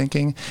line of thinking.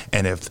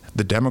 And if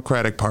the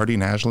Democratic Party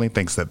nationally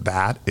thinks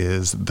that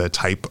is the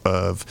type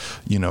of,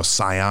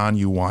 scion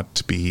you want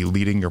to be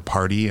leading your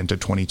party into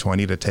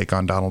 2020 to take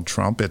on Donald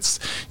Trump,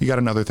 you got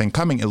another thing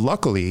coming. And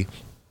luckily,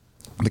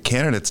 the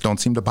candidates don't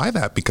seem to buy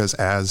that, because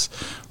as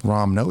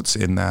Rahm notes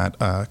in that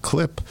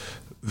clip,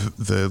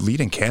 the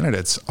leading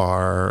candidates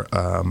are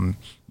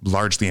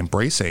largely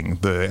embracing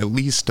at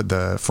least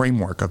the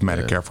framework of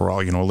Medicare for all.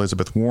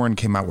 Elizabeth Warren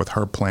came out with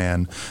her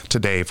plan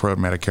today for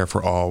Medicare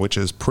for all, which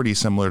is pretty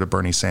similar to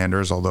Bernie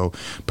Sanders, although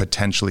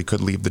potentially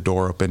could leave the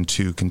door open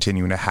to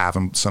continuing to have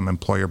some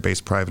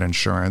employer-based private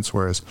insurance,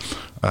 whereas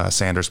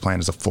Sanders' plan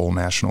is a full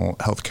national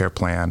health care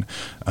plan.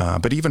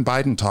 But even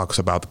Biden talks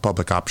about the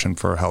public option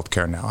for health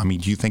care now. I mean,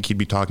 do you think he'd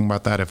be talking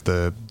about that if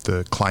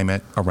the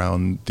climate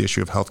around the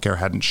issue of health care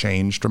hadn't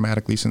changed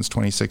dramatically since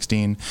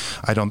 2016?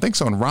 I don't think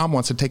so. And Rahm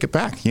wants to take it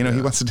back. He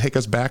wants to take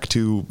us back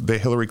to the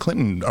Hillary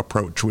Clinton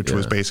approach, which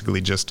was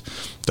basically just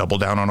double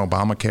down on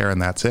Obamacare and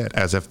that's it,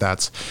 as if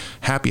that's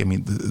happy. I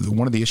mean,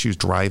 one of the issues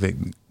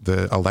driving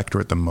the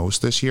electorate the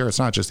most this year, it's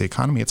not just the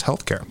economy, it's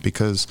healthcare,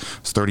 because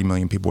there's 30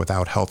 million people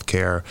without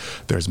healthcare.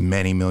 There's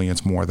many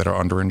millions more that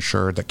are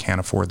underinsured, that can't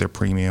afford their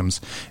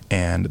premiums,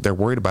 and they're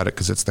worried about it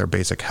because it's their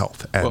basic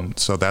health. And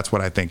so that's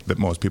what I think that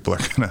most people are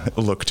going to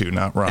look to,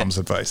 not Rahm's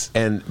advice.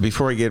 And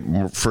before I get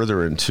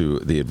further into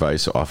the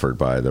advice offered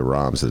by the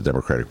Rahms of the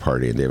Democratic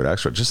Party and David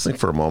Axelrod, just think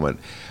for a moment,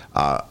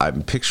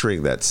 I'm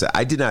picturing that.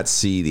 I did not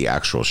see the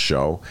actual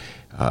show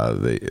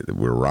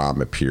where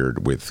Rahm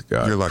appeared with.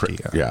 You're lucky.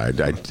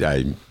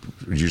 I'm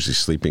usually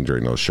sleeping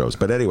during those shows.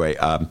 But anyway,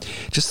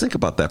 just think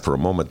about that for a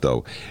moment,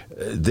 though.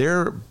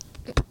 They're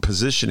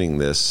positioning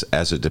this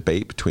as a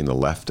debate between the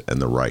left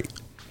and the right.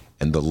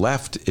 And the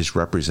left is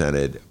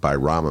represented by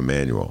Rahm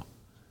Emanuel.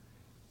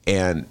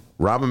 And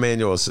Rahm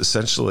Emanuel is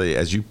essentially,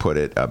 as you put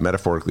it,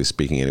 metaphorically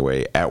speaking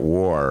anyway, at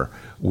war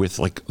with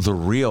like the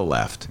real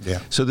left. Yeah.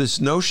 So this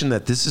notion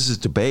that this is a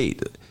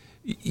debate,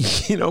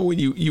 when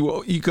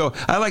you go,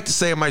 I like to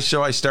say on my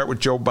show, I start with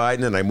Joe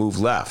Biden and I move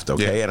left,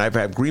 okay? Yeah. And I've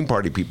had Green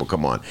Party people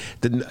come on.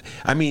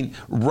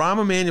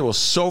 Rahm Emanuel is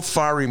so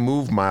far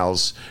removed,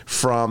 Miles,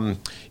 from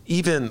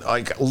even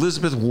like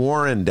Elizabeth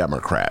Warren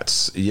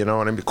Democrats,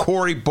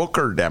 Cory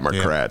Booker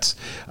Democrats.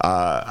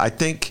 Yeah.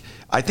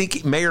 I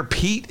think Mayor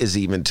Pete is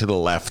even to the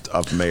left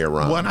of Mayor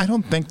Rahm. Well, and I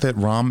don't think that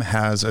Rahm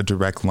has a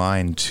direct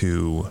line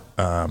to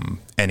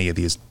any of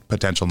these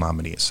potential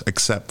nominees,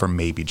 except for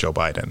maybe Joe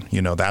Biden.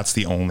 That's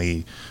the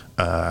only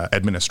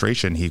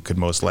administration he could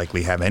most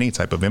likely have any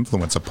type of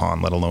influence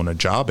upon, let alone a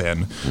job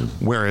in.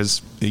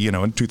 Whereas,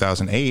 in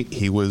 2008,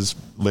 he was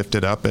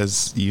lifted up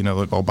as,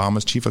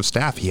 Obama's chief of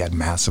staff. He had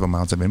massive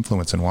amounts of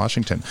influence in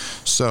Washington.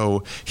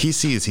 So he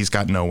sees he's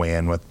got no way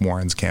in with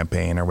Warren's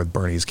campaign or with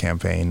Bernie's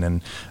campaign.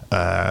 And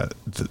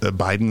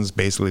Biden's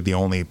basically the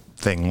only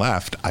thing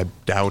left. I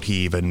doubt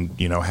he even,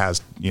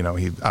 has,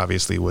 he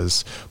obviously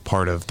was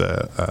part of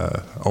the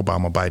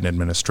Obama-Biden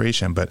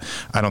administration, but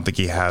I don't think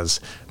he has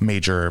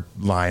major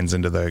lines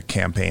into the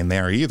campaign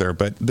there either.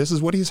 But this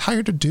is what he's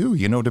hired to do,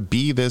 to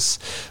be this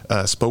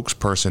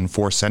spokesperson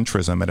for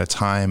centrism at a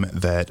time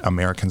that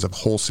Americans have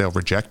wholesale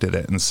rejected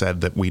it and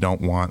said that we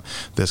don't want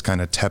this kind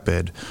of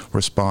tepid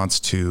response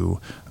to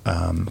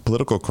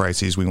political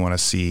crises. We want to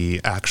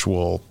see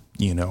actual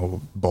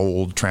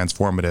bold,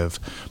 transformative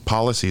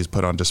policies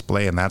put on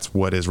display. And that's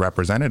what is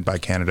represented by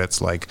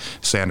candidates like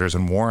Sanders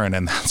and Warren.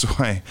 And that's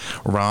why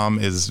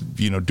Rahm is,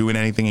 doing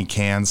anything he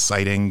can,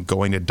 citing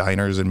going to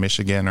diners in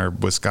Michigan or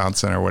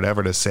Wisconsin or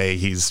whatever to say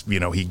he's,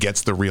 he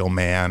gets the real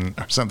man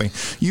or something.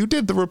 You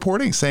did the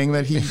reporting saying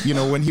that he,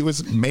 when he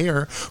was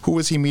mayor, who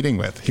was he meeting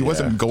with? He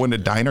wasn't going to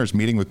diners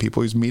meeting with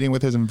people. He was meeting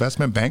with his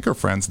investment banker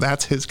friends.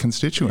 That's his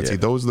constituency.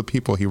 Those are the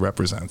people he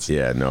represents.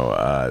 Yeah, no,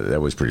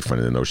 that was pretty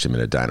funny to know him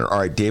in a diner. All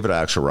right, David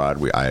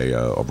Axelrod, I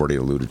already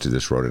alluded to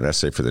this, wrote an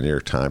essay for the New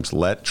York Times,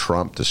 Let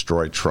Trump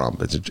Destroy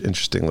Trump. It's an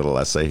interesting little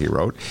essay he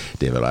wrote.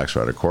 David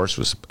Axelrod, of course,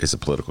 is a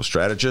political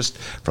strategist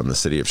from the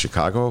city of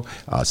Chicago,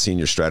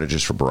 senior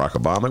strategist for Barack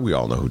Obama. We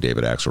all know who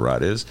David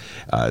Axelrod is.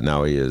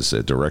 Now he is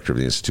a director of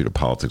the Institute of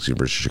Politics,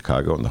 University of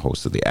Chicago, and the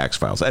host of the Axe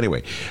Files.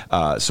 Anyway,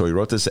 so he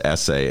wrote this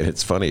essay, and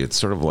it's funny. It's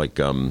sort of like,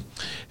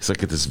 it's like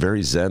this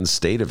very zen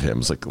state of him.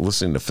 It's like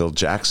listening to Phil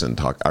Jackson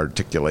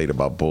articulate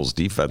about Bulls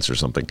defense or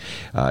something.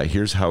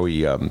 Here's how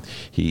he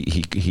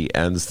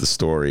ends the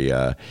story.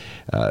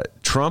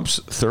 Trump's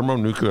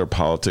thermonuclear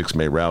politics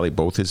may rally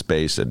both his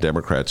base and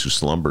Democrats who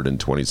slumbered in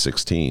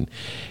 2016.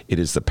 It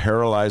is the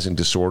paralyzing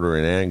disorder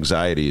and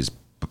anxiety his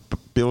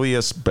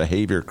bilious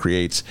behavior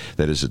creates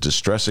that is a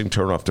distressing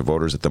turnoff to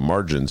voters at the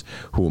margins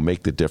who will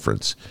make the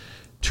difference.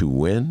 To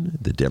win,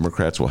 the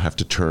Democrats will have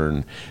to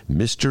turn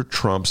Mr.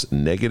 Trump's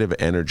negative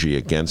energy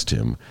against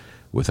him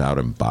without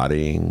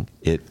embodying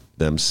it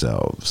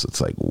themselves. It's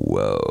like,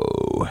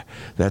 whoa,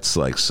 that's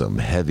like some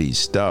heavy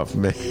stuff,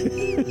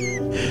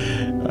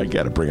 man. I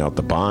got to bring out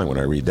the bong when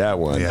I read that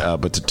one. Yeah.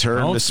 But to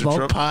turn Don't Mr. smoke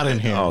Trump, pot in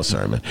here. Oh,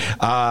 sorry, man.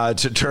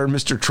 To turn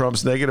Mr.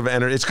 Trump's negative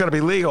energy, it's going to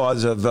be legal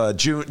as of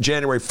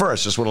January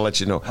 1st. Just want to let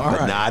you know,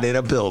 but not in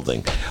a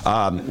building.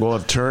 Will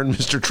have turned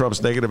Mr.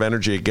 Trump's negative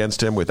energy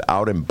against him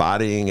without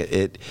embodying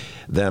it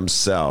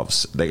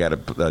themselves. They got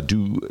to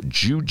do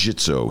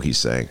jujitsu. He's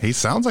saying he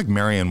sounds like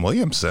Marianne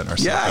Williamson or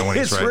something. Yeah, when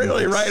it's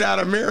really right out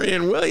of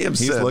Marianne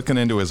Williamson. He's looking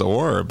into his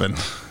orb. And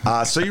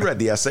so you read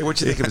the essay. What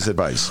do you think of his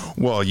advice?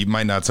 Well, you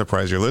might not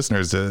surprise your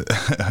listeners to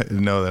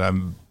know that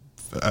I'm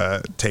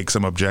take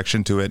some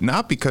objection to it.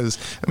 Not because,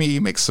 I mean, he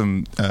makes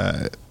some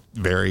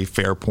very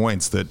fair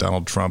points that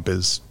Donald Trump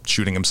is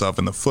shooting himself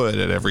in the foot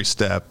at every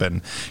step.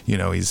 And, you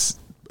know, he's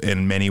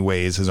in many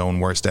ways his own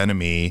worst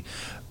enemy.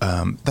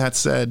 That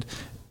said,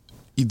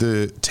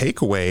 the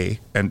takeaway,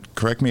 and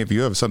correct me if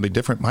you have something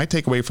different, my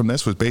takeaway from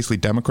this was basically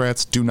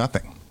Democrats do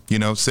nothing. You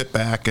know, sit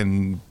back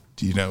and,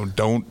 you know,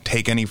 don't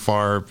take any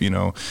far, you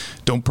know,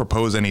 don't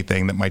propose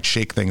anything that might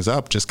shake things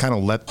up. Just kind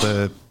of let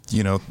the,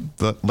 you know,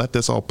 let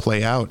this all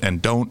play out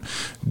and don't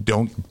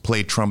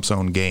play Trump's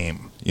own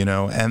game, you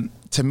know. And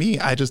to me,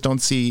 I just don't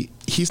see,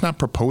 he's not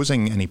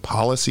proposing any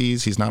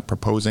policies. He's not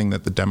proposing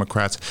that the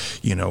Democrats,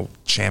 you know,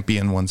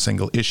 champion one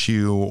single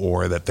issue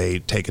or that they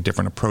take a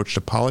different approach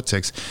to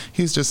politics.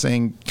 He's just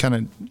saying kind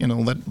of, you know,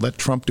 let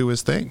Trump do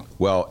his thing.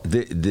 Well,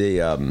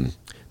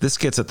 this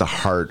gets at the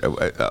heart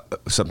of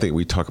something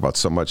we talk about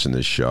so much in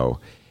this show.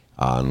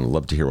 And I'd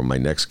love to hear what my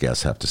next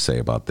guests have to say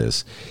about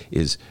this,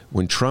 is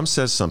when Trump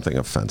says something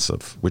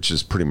offensive, which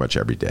is pretty much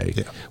every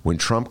day, when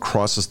Trump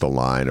crosses the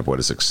line of what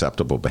is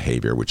acceptable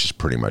behavior, which is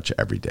pretty much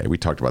every day. We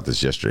talked about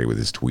this yesterday with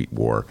his tweet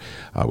war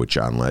with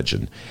John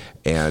Legend,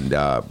 and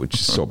which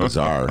is so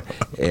bizarre.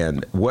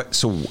 And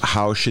so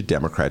how should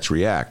Democrats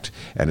react?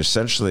 And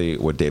essentially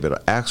what David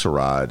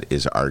Axelrod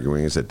is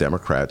arguing is that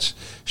Democrats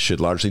should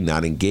largely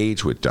not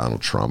engage with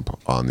Donald Trump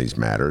on these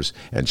matters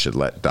and should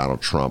let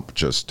Donald Trump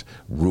just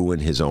ruin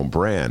his own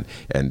brand.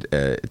 And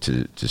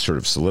to sort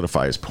of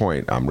solidify his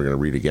point, I'm going to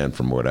read again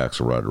from what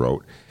Axelrod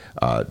wrote.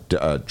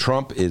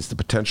 Trump is the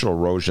potential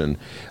erosion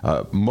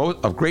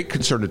of great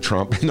concern to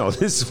Trump. No,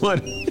 this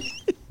one...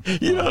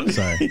 You know,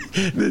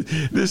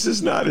 this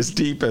is not as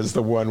deep as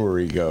the one where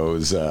he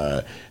goes,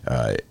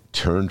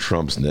 turn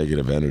Trump's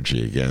negative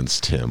energy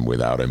against him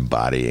without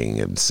embodying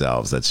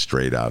themselves. That's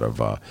straight out of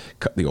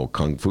the old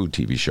Kung Fu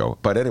TV show.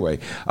 But anyway,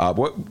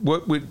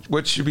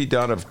 what should be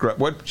done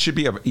what should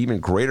be of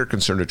even greater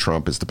concern to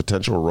Trump is the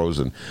potential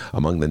erosion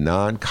among the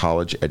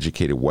non-college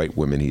educated white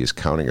women he is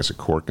counting as a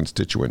core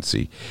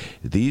constituency.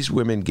 These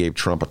women gave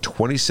Trump a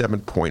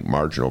 27-point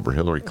margin over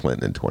Hillary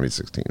Clinton in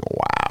 2016.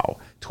 Wow.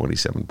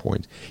 27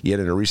 points. Yet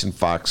in a recent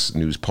Fox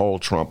News poll,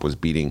 Trump was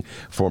beating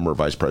former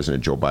Vice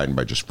President Joe Biden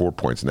by just 4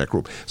 points in that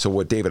group. So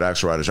what David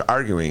Axelrod is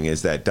arguing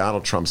is that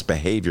Donald Trump's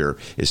behavior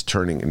is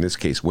turning, in this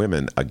case,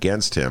 women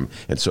against him.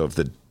 And so if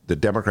the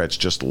Democrats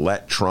just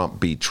let Trump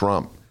be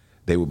Trump,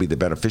 they will be the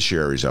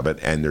beneficiaries of it,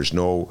 and there's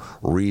no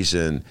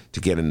reason to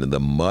get into the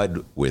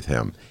mud with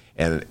him.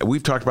 And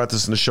we've talked about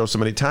this in the show so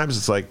many times.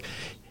 It's like,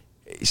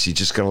 is he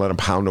just going to let him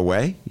pound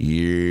away?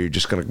 You're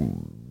just going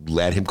to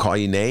let him call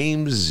you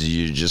names?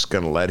 You're just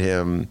going to let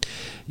him,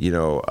 you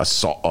know,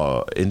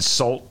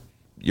 insult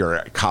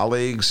your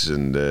colleagues?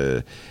 And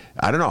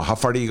I don't know. How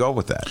far do you go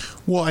with that?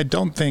 Well, I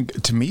don't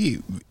think, to me,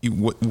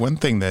 one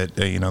thing that,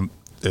 you know,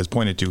 is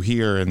pointed to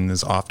here and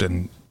is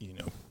often, you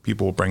know,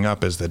 people will bring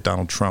up is that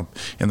Donald Trump,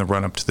 in the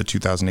run-up to the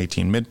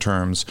 2018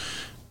 midterms,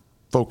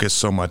 focused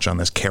so much on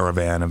this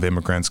caravan of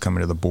immigrants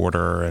coming to the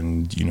border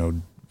and, you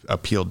know,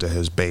 appealed to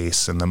his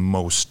base and the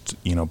most,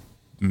 you know,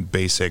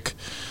 basic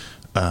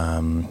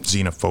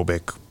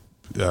xenophobic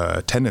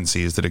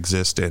tendencies that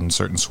exist in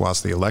certain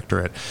swaths of the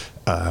electorate,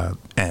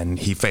 and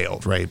he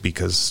failed, right?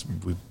 Because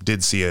we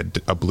did see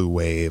a blue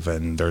wave,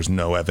 and there's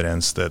no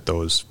evidence that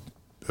those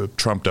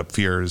trumped-up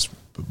fears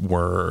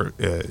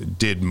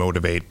did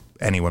motivate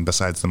anyone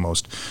besides the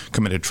most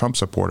committed Trump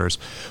supporters.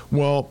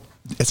 Well,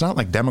 it's not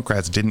like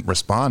Democrats didn't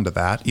respond to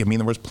that. I mean,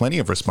 there was plenty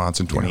of response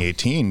in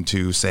 2018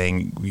 to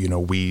saying,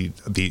 we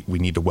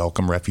need to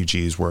welcome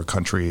refugees. We're a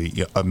country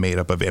made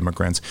up of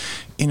immigrants.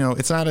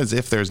 It's not as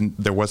if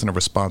there wasn't a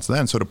response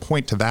then. So to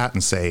point to that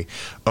and say,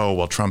 oh,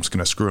 well, Trump's going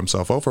to screw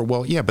himself over.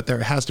 Well, yeah, but there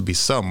has to be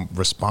some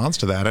response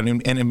to that.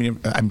 And I mean,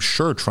 I'm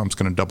sure Trump's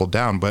going to double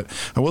down. But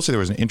I will say there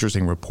was an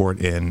interesting report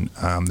in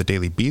the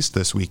Daily Beast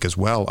this week as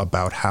well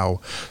about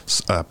how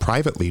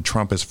privately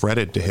Trump has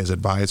fretted to his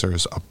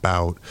advisors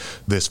about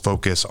this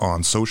focus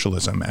on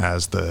socialism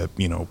as the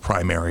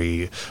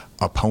primary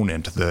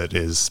opponent that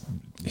is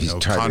he's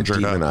trying to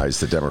demonize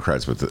the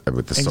Democrats with the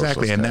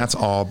exactly, and that's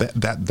all.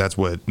 That's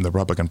what the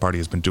Republican Party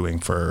has been doing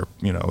for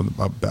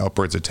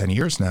upwards of 10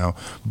 years now.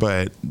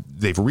 But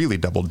they've really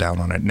doubled down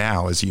on it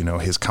now. As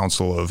his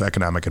Council of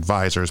Economic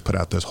Advisors put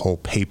out this whole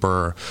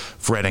paper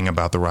fretting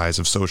about the rise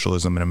of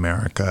socialism in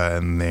America,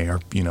 and they are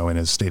in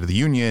his State of the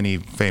Union, he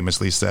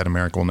famously said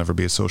America will never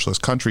be a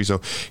socialist country. So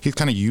he's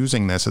kind of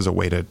using this as a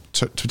way to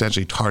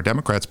potentially tar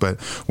Democrats. But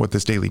what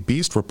this Daily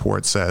Beast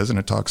report says, and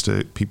it talks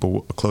to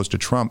people close to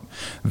Trump,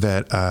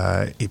 that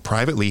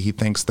privately he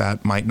thinks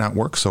that might not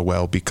work so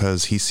well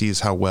because he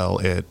sees how well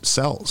it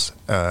sells.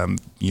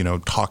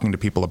 Talking to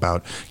people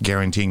about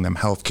guaranteeing them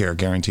health care,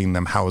 guaranteeing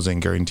them housing,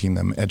 guaranteeing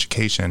them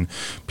education,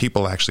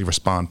 people actually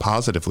respond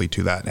positively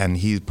to that. And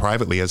he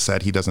privately has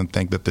said he doesn't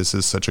think that this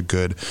is such a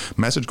good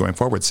message going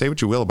forward. Say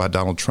what you will about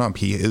Donald Trump.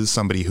 He is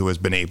somebody who has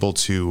been able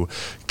to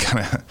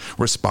kind of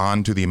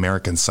respond to the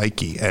American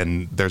psyche.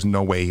 And there's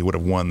no way he would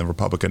have won the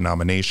Republican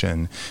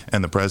nomination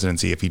and the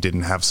presidency if he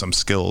didn't have some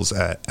skills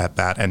at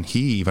that. And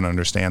he even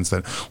understands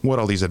that what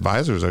all these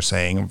advisors are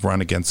saying,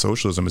 run against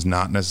socialism, is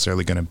not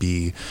necessarily going to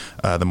be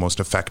the most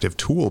effective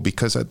tool,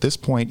 because at this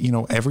point,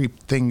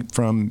 everything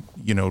from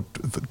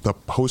the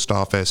post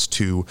office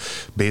to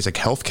basic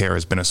health care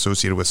has been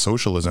associated with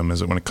socialism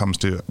as when it comes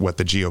to what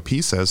the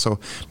GOP says. So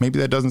maybe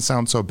that doesn't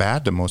sound so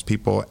bad to most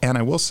people. And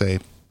I will say,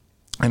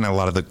 and a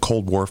lot of the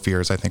Cold War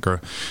fears, I think,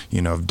 are,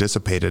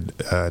 dissipated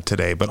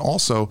today. But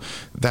also,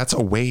 that's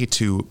a way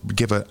to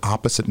give an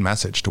opposite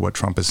message to what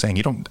Trump is saying.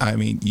 You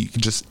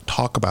can just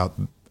talk about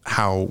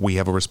how we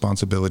have a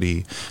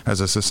responsibility as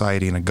a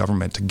society and a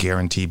government to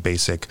guarantee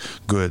basic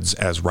goods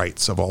as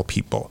rights of all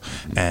people.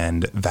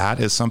 And that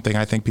is something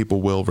I think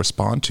people will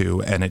respond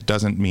to. And it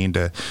doesn't mean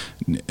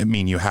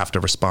you have to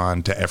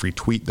respond to every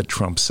tweet that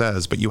Trump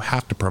says, but you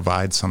have to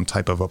provide some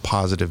type of a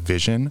positive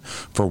vision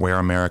for where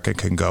America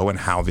can go and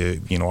how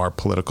our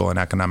political and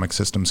economic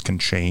systems can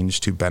change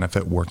to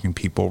benefit working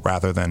people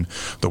rather than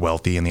the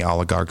wealthy and the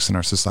oligarchs in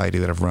our society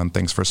that have run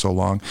things for so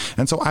long.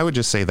 And so I would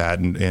just say that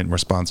in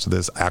response to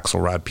this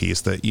Axelrod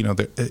piece, that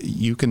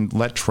you can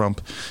let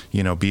Trump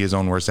be his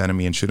own worst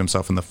enemy and shoot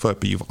himself in the foot,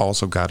 but you've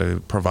also got to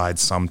provide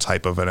some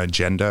type of an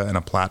agenda and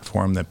a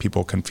platform that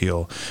people can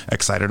feel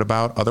excited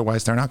about.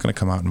 Otherwise, they're not going to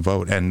come out and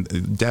vote.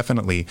 And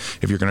definitely,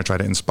 if you're going to try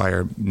to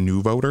inspire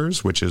new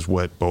voters, which is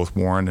what both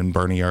Warren and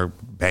Bernie are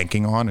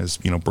banking on, is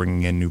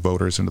bringing in new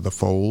voters into the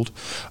fold,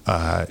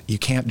 you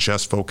can't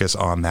just focus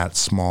on that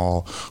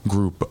small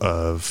group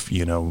of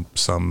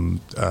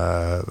some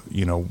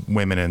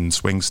women in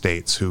swing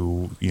states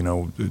who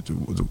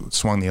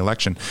swung the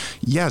election.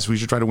 Yes, we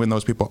should try to win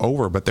those people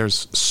over, but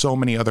there's so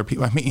many other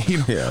people. I mean,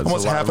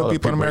 almost half of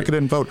people in America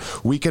didn't vote.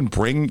 We can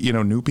bring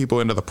new people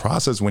into the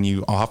process when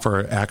you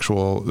offer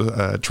actual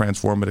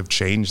transformative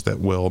change that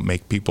will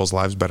make people's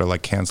lives better,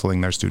 like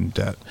canceling their student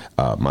debt.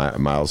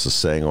 Miles is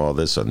saying all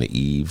this on the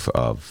eve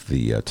of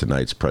the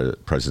tonight's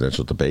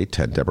presidential debate.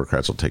 10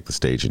 Democrats will take the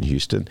stage in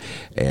Houston,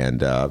 and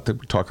we'll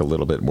talk a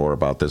little bit more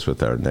about this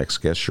with our next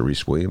guest,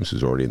 Charise Williams,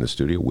 who's already in the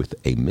studio with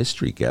a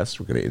mystery guest.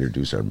 We're going to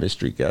introduce our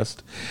mystery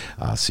guest,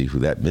 see who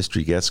that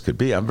mystery guest could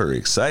be. I'm very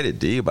excited,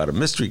 D, about a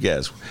mystery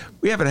guest.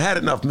 We haven't had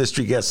enough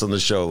mystery guests on the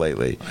show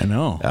lately. I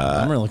know.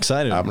 I'm real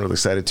excited. I'm real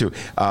excited, too.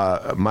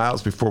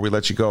 Miles, before we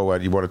let you go,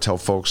 you want to tell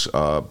folks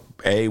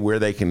where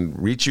they can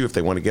reach you if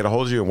they want to get a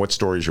hold of you, and what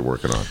stories you're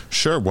working on.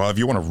 Sure. Well, if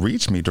you want to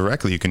reach me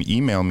directly, you can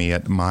email me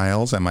at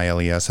miles,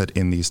 M-I-L-E-S, at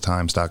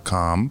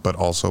inthes.com. But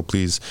also,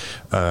 please,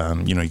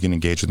 you can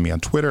engage with me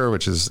on Twitter,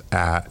 which is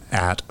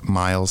at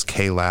Miles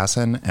K.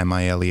 Lassin,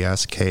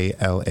 M-I-L-E-S,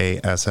 K-L-A-S-S-I-N.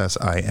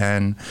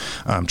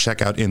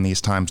 Check out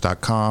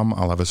inthes.com.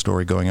 I'll have a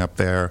story going up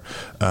there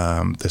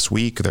this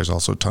week. There's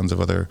also tons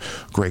of other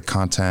great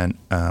content.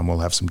 We'll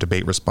have some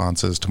debate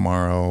responses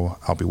tomorrow.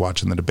 I'll be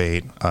watching the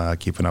debate,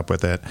 keeping up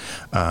with it.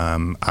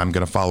 I'm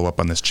going to follow up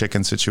on this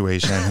chicken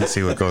situation and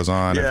see what goes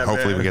on. And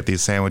hopefully we get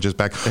these sandwiches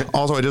back.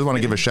 Also, I just want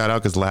to give a shout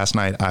out because last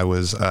night I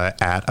was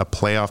at a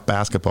playoff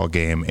basketball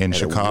game in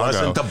Chicago. It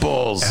wasn't the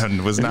Bulls.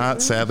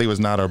 And sadly was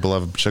not our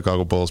beloved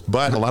Chicago Bulls.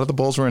 But a lot of the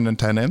Bulls were in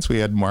attendance. We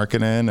had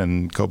Markkanen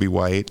and Kobe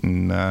White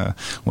and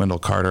Wendell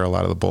Carter. A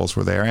lot of the Bulls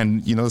were there.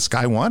 And, the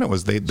Sky won. It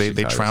was they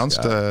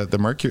trounced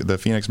the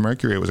Phoenix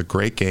Mercury. It was a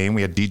great game.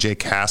 We had DJ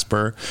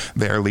Casper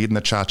there leading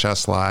the cha-cha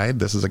slide.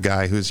 This is a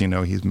guy who's,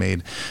 he's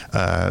made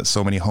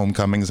so many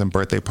homecomings and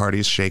birthday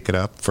parties shake it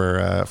up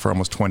for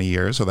almost 20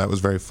 years. So that was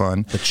very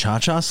fun. The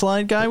Cha-Cha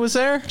Slide guy was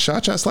there?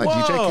 Cha-Cha Slide, Whoa.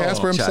 DJ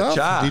Casper himself,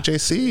 Cha-cha. DJ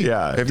C.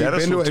 Yeah, if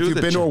you've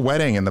been to a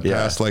wedding in the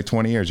past like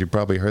 20 years, you've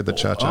probably heard the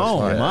Cha-Cha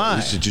Slide. I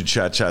used to do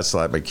Cha-Cha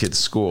Slide at my kids'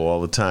 school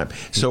all the time.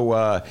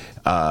 So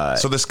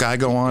this guy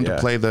go on to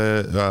play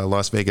the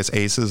Las Vegas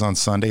Aces on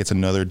Sunday. It's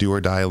another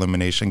do-or-die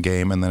elimination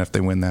game, and then if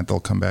they win that, they'll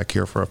come back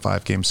here for a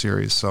 5-game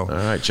series. So, all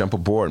right, jump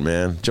aboard,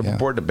 man. Jump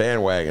aboard the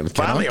bandwagon.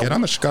 Finally, get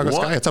on the Chicago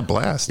Sky. It's a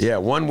blast. Yeah,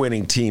 one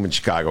winning team in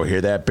Chicago.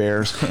 Hear that,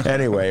 Bears?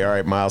 Anyway, all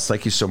right, Miles,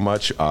 thank you so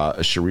much.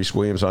 Charise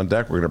Williams on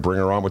deck. We're going to bring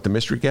her on with the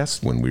mystery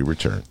guest when we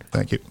return.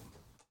 Thank you.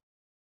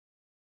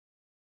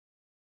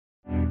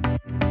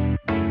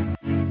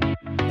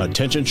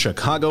 Attention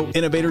Chicago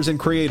innovators and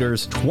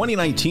creators,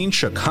 2019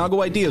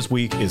 Chicago Ideas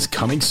Week is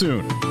coming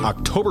soon.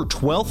 October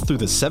 12th through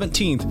the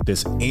 17th,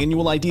 this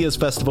annual Ideas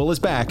Festival is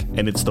back,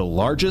 and it's the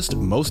largest,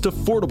 most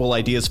affordable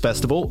Ideas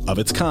Festival of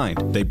its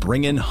kind. They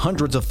bring in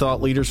hundreds of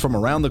thought leaders from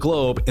around the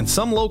globe and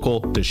some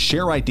local to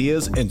share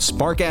ideas and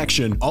spark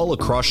action all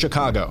across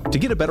Chicago. To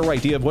get a better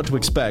idea of what to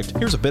expect,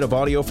 here's a bit of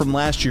audio from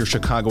last year's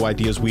Chicago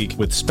Ideas Week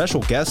with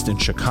special guest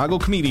and Chicago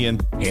comedian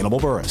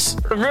Hannibal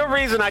Buress. The real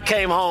reason I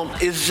came home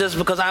is just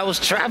because I was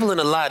traveling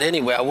a lot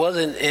anyway. I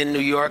wasn't in New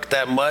York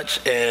that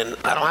much, and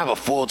I don't have a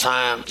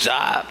full-time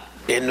job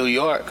in New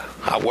York.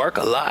 I work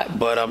a lot,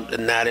 but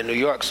I'm not in New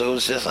York, so it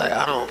was just like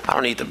I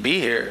don't need to be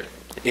here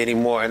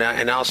anymore.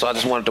 And also I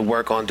just wanted to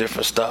work on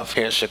different stuff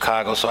here in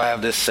Chicago. So I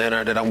have this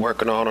center that I'm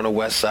working on the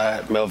west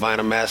side,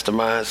 Melvina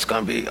Masterminds. It's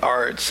going to be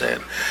arts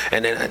and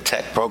then a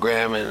tech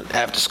program and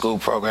after school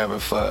programming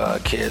for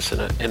kids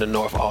in the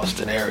North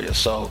Austin area.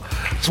 So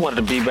just wanted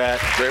to be back.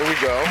 There we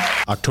go.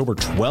 October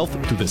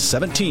 12th through the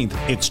 17th,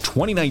 it's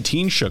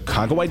 2019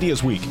 Chicago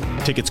Ideas Week.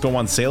 Tickets go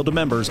on sale to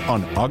members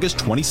on August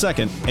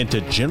 22nd and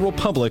to general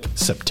public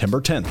September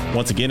 10th.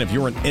 Once again, if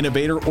you're an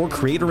innovator or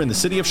creator in the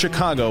city of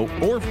Chicago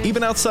or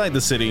even outside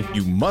the city,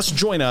 you must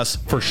join us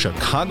for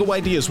Chicago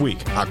Ideas Week,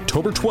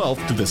 October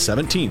 12th through the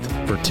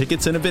 17th. For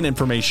tickets and event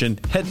information,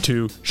 head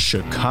to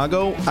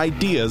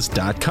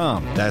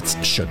chicagoideas.com. That's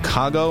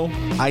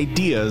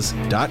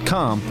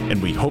chicagoideas.com,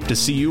 and we hope to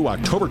see you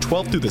October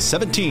 12th through the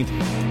 17th.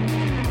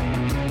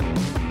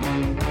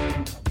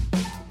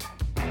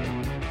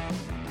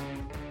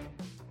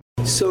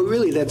 So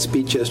really that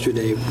speech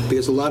yesterday,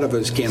 because a lot of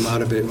us came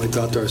out of it and we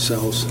thought to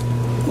ourselves,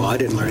 well, I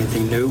didn't learn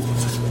anything new.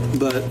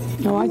 But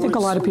no, I think a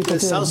lot of people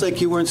did. It sounds like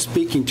you weren't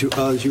speaking to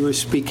us. You were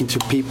speaking to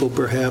people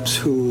perhaps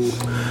who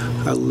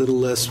are a little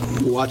less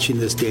watching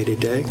this day to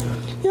day.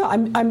 Yeah,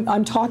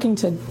 I'm talking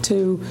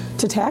to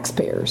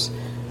taxpayers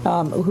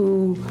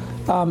who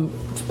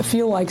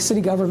feel like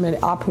city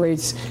government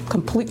operates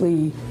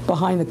completely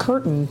behind the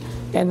curtain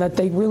and that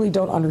they really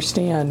don't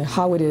understand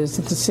how it is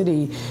that the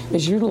city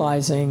is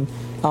utilizing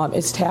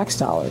its tax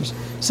dollars.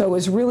 So it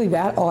was really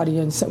that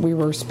audience that we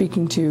were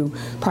speaking to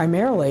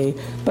primarily,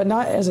 but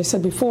not, as I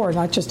said before,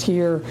 not just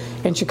here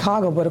in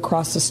Chicago, but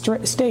across the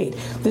state.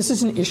 This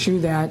is an issue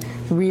that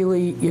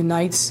really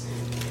unites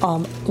a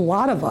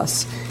lot of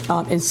us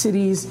in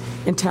cities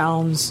and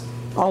towns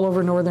all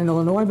over northern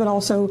Illinois, but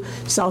also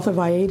south of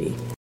I-80.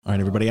 All right,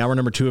 everybody, hour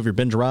number 2 of your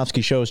Ben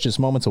Jarofsky Show is just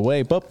moments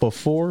away. But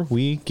before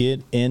we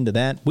get into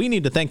that, we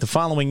need to thank the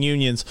following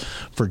unions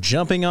for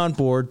jumping on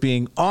board,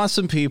 being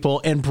awesome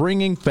people, and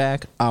bringing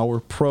back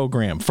our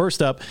program.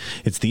 First up,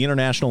 it's the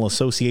International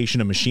Association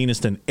of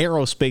Machinists and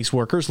Aerospace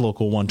Workers,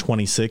 Local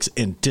 126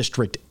 in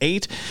District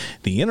 8,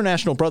 the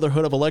International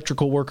Brotherhood of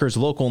Electrical Workers,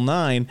 Local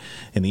 9,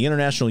 and the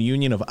International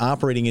Union of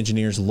Operating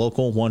Engineers,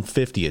 Local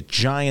 150. A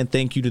giant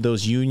thank you to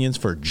those unions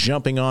for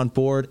jumping on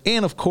board.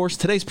 And, of course,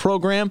 today's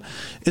program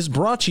is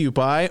brought to you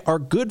by our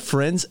good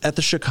friends at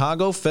the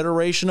Chicago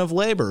Federation of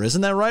Labor.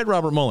 Isn't that right,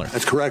 Robert Mueller?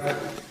 That's correct.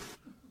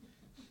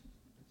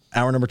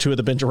 Hour number 2 of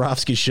the Ben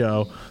Jarofsky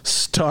Show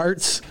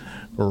starts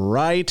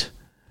right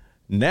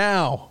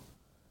now.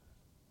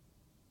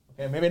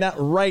 Okay, maybe not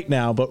right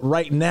now, but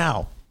right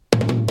now.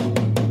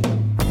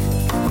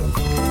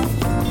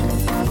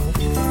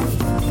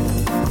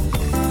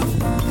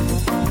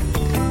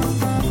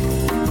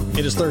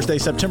 It is Thursday,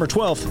 September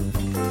 12th,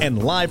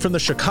 and live from the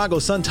Chicago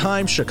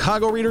Sun-Times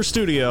Chicago Reader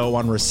Studio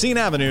on Racine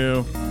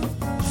Avenue,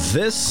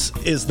 this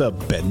is the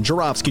Ben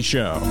Jarofsky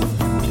Show.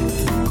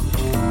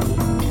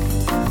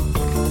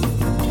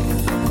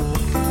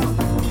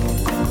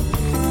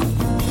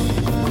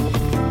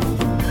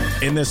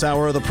 In this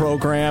hour of the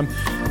program,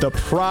 the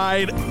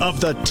pride of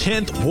the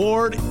 10th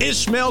Ward,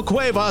 Ismael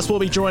Cuevas, will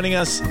be joining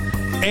us.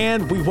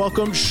 And we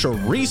welcome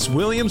Charise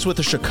Williams with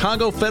the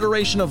Chicago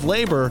Federation of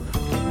Labor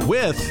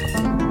with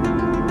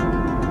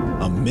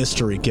a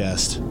mystery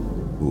guest.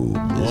 Ooh,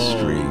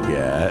 mystery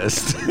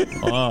guest.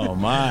 Oh,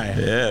 my.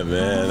 Yeah,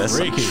 man. That's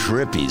some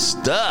trippy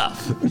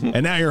stuff.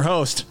 And now your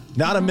host,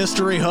 not a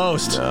mystery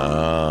host,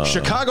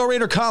 Chicago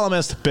Reader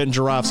columnist, Ben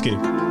Jarofsky.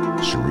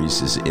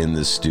 Charise is in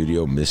the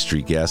studio.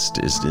 Mystery guest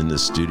is in the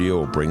studio.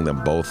 We'll bring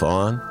them both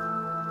on.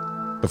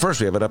 But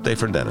first, we have an update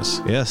from Dennis.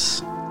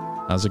 Yes.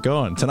 How's it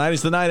going? Tonight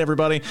is the night,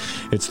 everybody.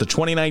 It's the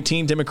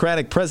 2019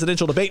 Democratic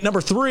presidential debate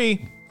number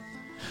 3.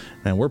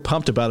 And we're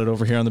pumped about it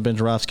over here on the Ben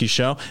Joravsky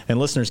Show. And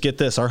listeners, get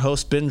this. Our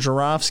host, Ben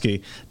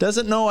Joravsky,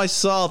 doesn't know I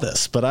saw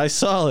this, but I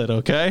saw it,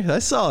 okay? I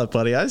saw it,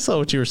 buddy. I saw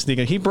what you were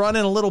sneaking. He brought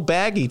in a little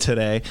baggie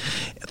today.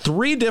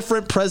 3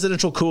 different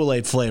presidential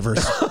Kool-Aid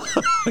flavors.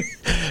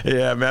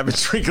 Yeah, man, I've been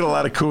drinking a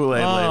lot of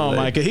Kool-Aid lately. Oh,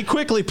 my God. He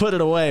quickly put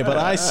it away, but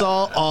I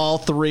saw all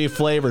 3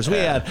 flavors. We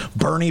had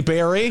Bernie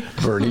Berry.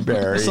 Bernie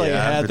Berry, so you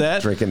had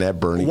that. Drinking that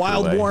Bernie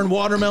Wild Kool-Aid. Warren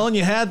watermelon,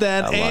 you had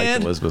that. I like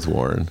and Elizabeth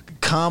Warren.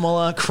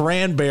 Kamala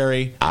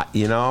Cranberry.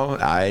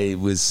 I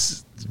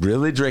was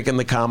really drinking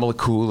the Kamala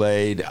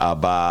Kool-Aid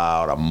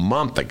about a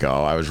month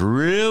ago. I was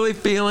really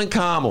feeling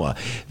Kamala.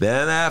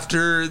 Then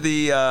after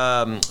the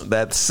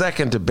that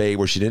second debate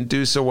where she didn't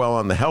do so well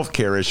on the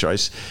healthcare issue,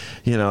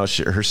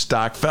 her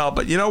stock fell.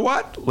 But you know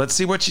what? Let's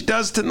see what she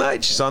does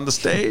tonight. She's on the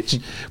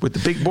stage with the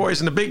big boys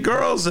and the big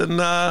girls, and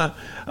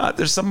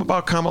there's something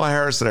about Kamala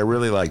Harris that I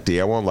really like, D.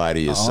 I won't lie to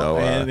you.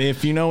 And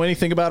if you know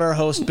anything about our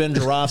host, Ben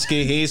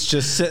Joravsky, he's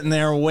just sitting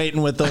there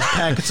waiting with those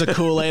packets of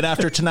Kool-Aid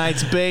after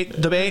tonight's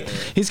debate.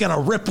 He's going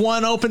to rip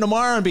one open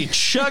tomorrow and be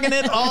chugging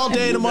it all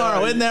day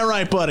tomorrow. Isn't that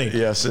right, buddy?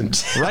 Yes.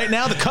 And right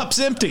now, the cup's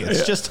empty.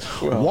 It's just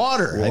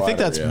water. I think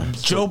that's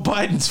Joe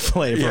Biden's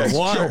flavor. Yes,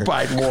 water. Joe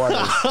Biden water.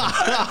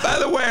 By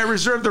the way, I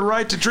reserve the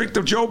right to drink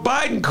the Joe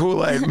Biden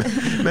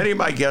Kool-Aid. Many of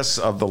my guests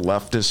of the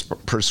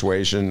leftist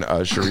persuasion,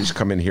 Charise,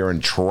 come in here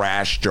and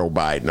trash Joe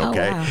Biden,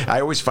 okay? Oh, wow.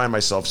 I always find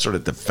myself sort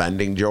of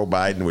defending Joe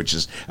Biden, which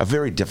is a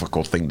very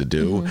difficult thing to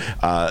do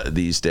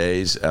these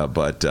days.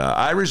 But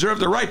I reserve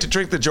the right to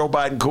drink the Joe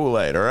Biden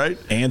Kool-Aid, all right?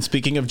 And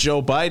speaking of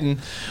Joe Biden,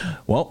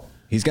 well,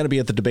 he's going to be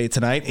at the debate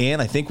tonight,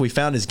 and I think we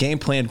found his game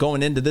plan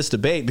going into this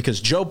debate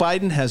because Joe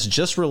Biden has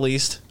just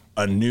released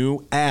a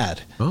new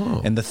ad.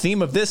 Oh. And the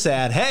theme of this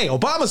ad, hey,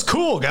 Obama's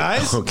cool,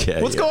 guys.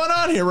 Okay. What's going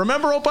on here?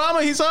 Remember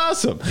Obama? He's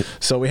awesome.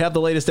 So we have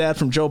the latest ad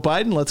from Joe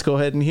Biden. Let's go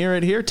ahead and hear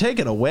it here. Take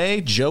it away,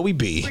 Joey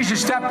B. We should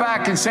step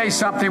back and say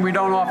something we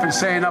don't often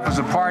say enough as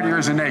a party or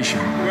as a nation.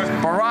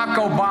 Barack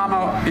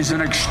Obama is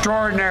an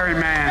extraordinary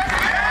man.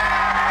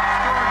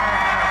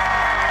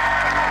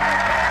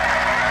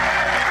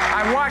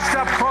 I watched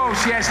up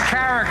close. He has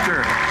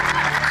character,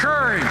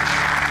 courage,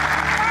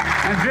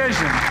 and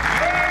vision.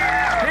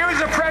 He was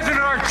the president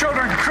our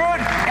children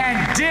could and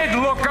did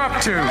look up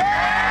to. He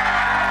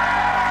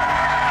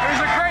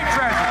was a great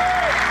president.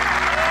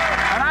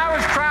 And I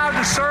was proud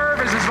to serve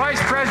as his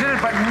vice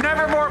president, but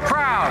never more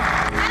proud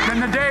than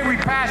the day we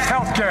passed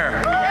health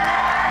care.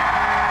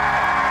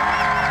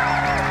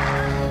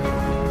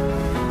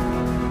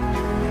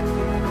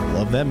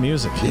 That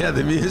music. Yeah,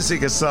 the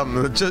music is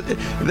something.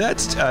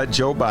 That's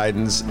Joe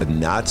Biden's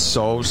not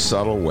so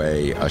subtle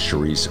way,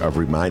 Charise, of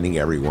reminding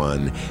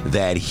everyone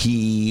that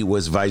he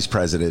was vice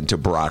president to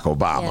Barack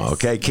Obama. Yes.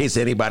 Okay, in case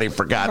anybody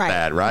forgot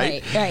that,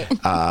 right? Right.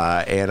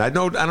 And I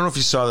don't know if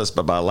you saw this,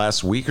 but about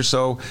last week or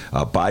so,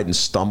 Biden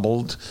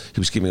stumbled. He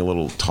was giving a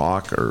little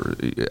talk, or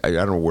I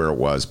don't know where it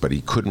was, but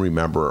he couldn't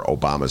remember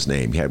Obama's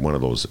name. He had one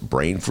of those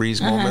brain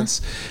freeze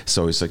moments.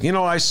 So he's like,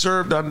 I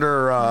served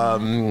under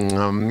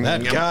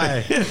that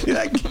guy.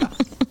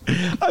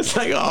 I was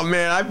like, oh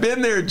man, I've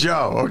been there,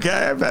 Joe. Okay,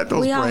 I've had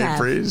those brain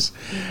freeze.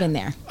 We've been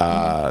there.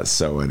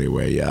 So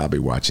anyway, I'll be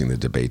watching the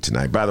debate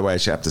tonight. By the way, I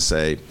should have to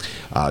say,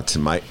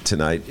 tonight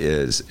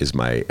is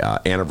my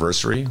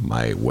anniversary,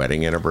 my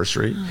wedding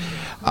anniversary.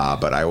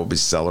 But I will be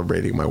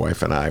celebrating. My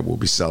wife and I will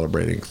be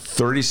celebrating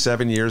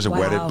 37 years of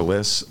wedded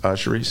bliss,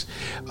 Charise,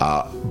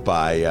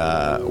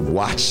 by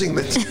watching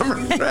the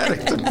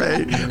Democratic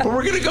debate. But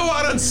we're going to go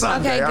out on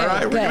Sunday. Okay, all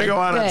right, we're going to go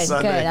out on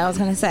Sunday. Good. I was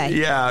going to say.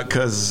 Yeah,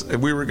 because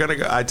we were going to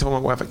go. I told my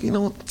wife, I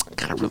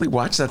got to really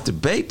watch that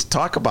debate to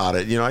talk about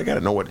it. I got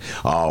to know what.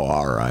 Oh,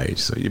 all right.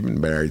 So you've been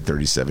married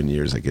 37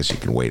 years. I guess you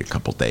can wait a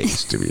couple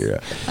days to be.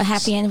 A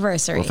happy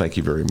anniversary. Well, thank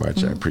you very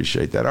much. I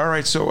appreciate that. All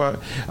right. So,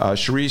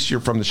 Charise, you're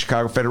from the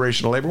Chicago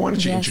Federation of Labor. Why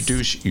don't you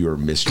introduce your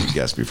mystery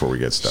guest before we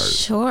get started?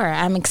 Sure.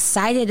 I'm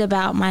excited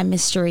about my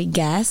mystery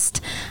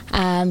guest.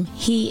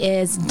 He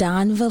is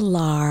Don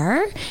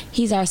Villar.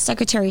 He's our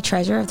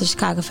Secretary-Treasurer of the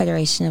Chicago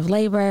Federation of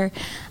Labor.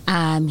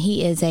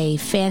 He is a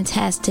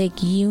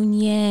fantastic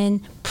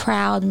union,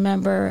 proud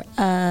member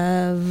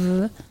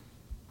of...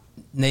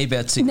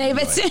 Betsy.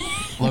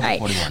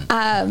 Right.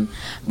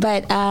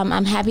 But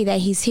I'm happy that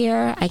he's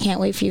here. I can't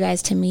wait for you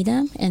guys to meet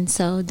him. And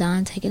so,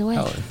 Don, take it away.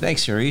 Oh,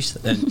 thanks,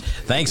 Charise. And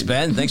thanks,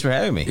 Ben. Thanks for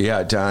having me.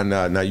 Yeah, Don,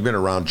 now you've been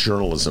around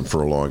journalism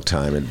for a long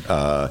time. And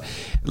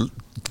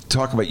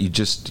talk about, you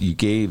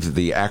gave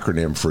the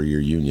acronym for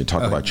your union.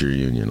 Talk about your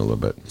union a little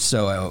bit.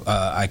 So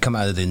I come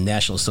out of the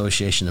National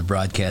Association of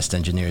Broadcast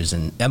Engineers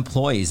and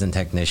Employees and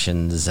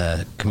Technicians,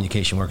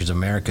 Communication Workers of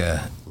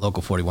America,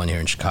 Local 41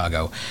 here in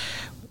Chicago.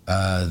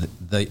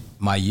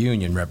 My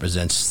union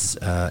represents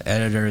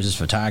editors,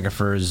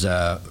 photographers,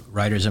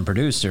 writers, and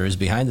producers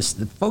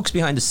the folks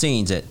behind the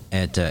scenes at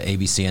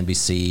ABC,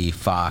 NBC,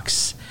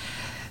 Fox,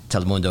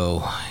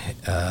 Telemundo,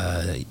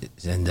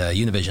 and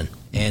Univision,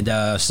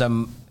 and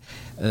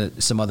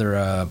some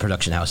other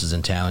production houses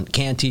in town.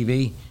 Can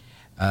TV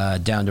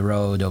down the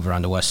road over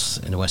on the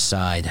west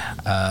side,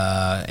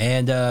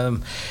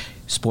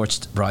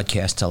 sports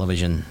broadcast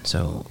television.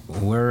 So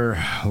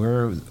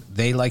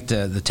they like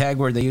the tag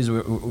word they use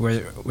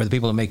we're the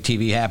people that make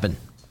TV happen,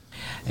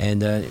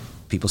 and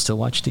people still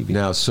watch TV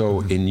now.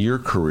 So in your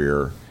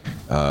career,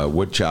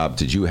 what job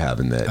did you have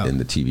in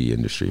the TV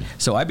industry?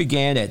 So I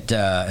began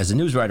as a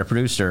news writer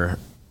producer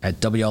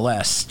at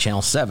WLS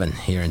Channel 7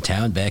 here in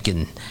town back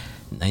in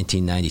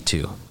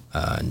 1992,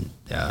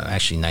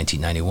 actually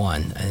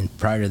 1991, and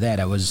prior to that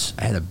I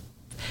had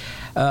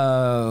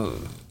a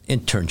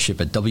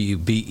internship at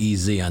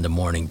WBEZ on the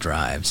morning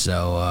drive.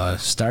 So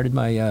started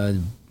my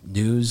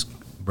news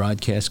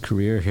broadcast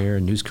career here,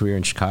 news career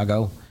in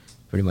Chicago.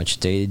 Pretty much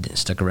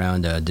stuck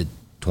around, did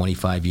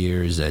 25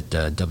 years at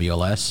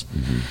WLS.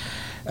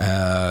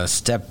 Mm-hmm.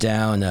 Stepped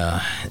down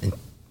in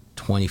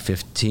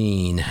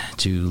 2015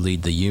 to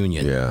lead the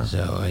union. Yeah.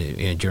 So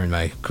during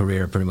my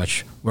career, pretty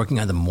much working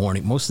on the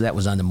morning. Most of that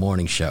was on the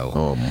morning show.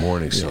 Oh,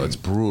 morning show. It's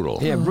brutal.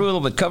 Yeah,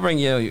 brutal, but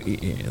covering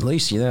at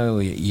least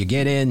you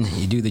get in,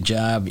 you do the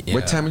job.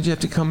 What time did you have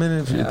to come in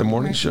at the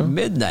morning show?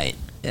 Midnight.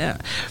 Yeah,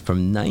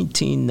 from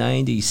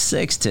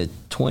 1996 to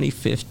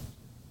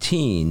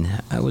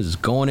 2015, I was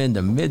going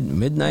into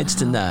midnights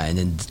to 9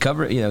 and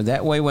cover.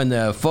 That way when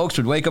the folks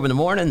would wake up in the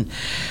morning,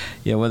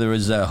 whether it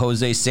was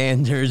Jose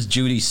Sanders,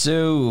 Judy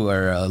Sue,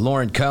 or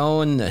Lauren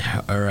Cohn,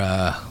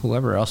 or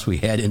whoever else we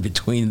had in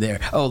between there.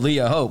 Oh,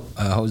 Leah Hope,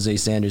 Jose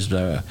Sanders'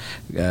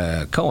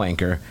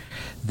 co-anchor.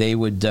 They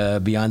would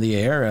be on the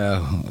air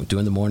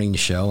doing the morning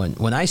show. And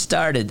when I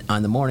started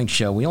on the morning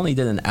show, we only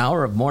did an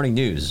hour of morning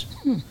news.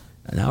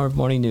 An hour of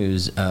morning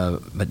news,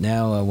 but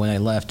now when I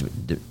left,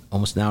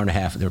 almost an hour and a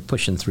half. They're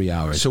pushing 3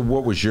 hours. So,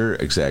 what was your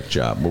exact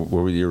job? What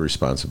were your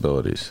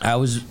responsibilities? I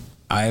was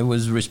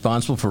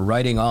responsible for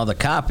writing all the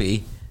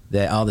copy,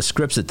 all the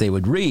scripts that they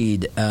would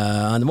read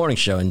on the morning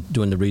show, and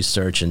doing the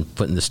research and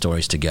putting the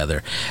stories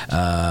together.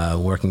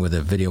 Working with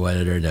a video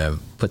editor to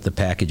put the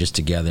packages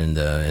together, and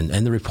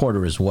the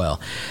reporter as well.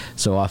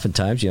 So,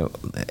 oftentimes,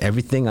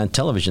 everything on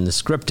television is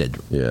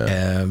scripted.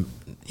 Yeah.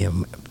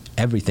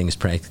 Everything is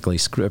practically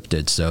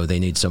scripted, so they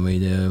need somebody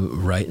to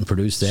write and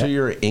produce that. So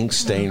you're an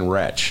ink-stained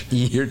wretch.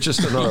 You're just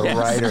another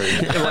writer.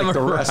 You're like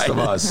the rest of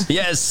us.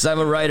 Yes, I'm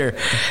a writer.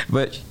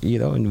 But,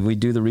 and we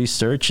do the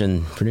research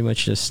and pretty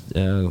much just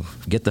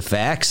get the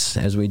facts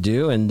as we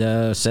do and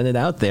send it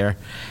out there.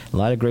 A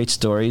lot of great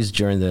stories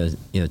during the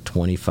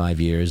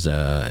 25 years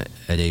at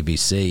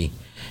ABC.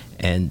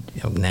 And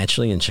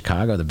naturally in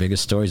Chicago, the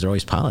biggest stories are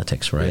always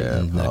politics, right?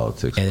 Yeah,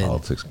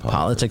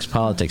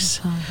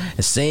 politics. The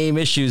same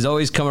issues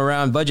always come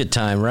around budget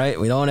time, right?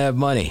 We don't have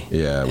money.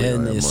 Yeah,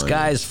 and the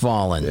sky's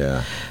falling.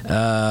 Yeah.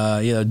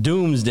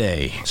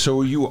 Doomsday. So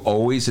were you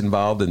always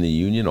involved in the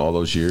union all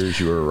those years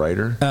you were a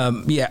writer?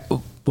 Yeah.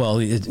 Well,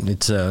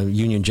 it's a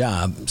union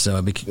job, so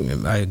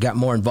I got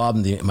more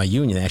involved in my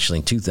union actually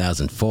in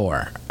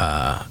 2004.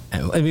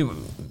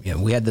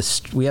 We had a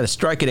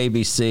strike at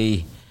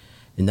ABC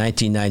in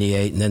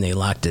 1998, and then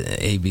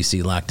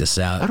ABC locked us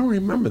out. I don't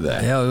remember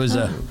that. Yeah, it was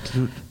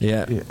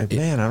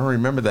man, I don't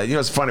remember that.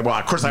 It's funny. Well,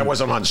 of course, I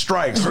wasn't on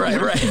strikes.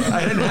 Right.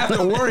 I didn't have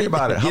to worry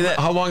about it.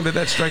 How long did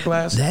that strike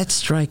last? That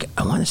strike,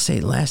 I want to say,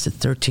 it lasted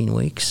 13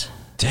 weeks.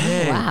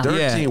 Dang, wow.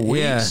 13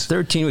 weeks. Yeah,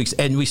 13 weeks,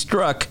 and we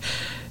struck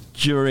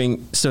during.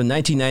 So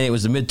 1998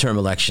 was the midterm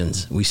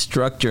elections. We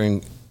struck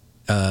during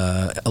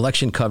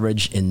election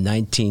coverage in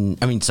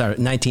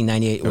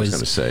 1998 was. I was going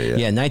to say,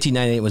 yeah.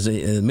 1998 was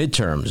the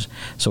midterms.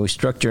 So we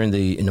struck during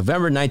in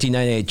November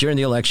 1998 during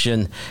the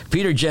election.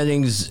 Peter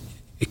Jennings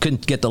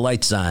couldn't get the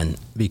lights on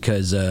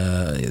because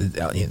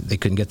they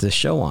couldn't get the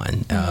show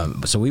on.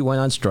 So we went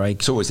on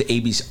strike. So it was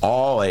ABC,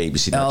 all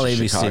ABC, not all just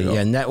ABC, Chicago.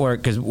 Yeah,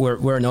 network, because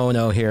we're an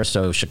O&O here.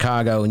 So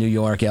Chicago, New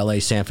York, LA,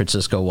 San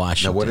Francisco,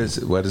 Washington. Now,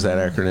 what does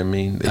that acronym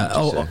mean?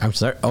 I'm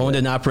sorry, owned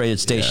and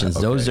operated stations.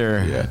 Yeah,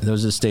 okay.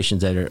 Those are the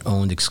stations that are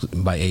owned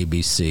by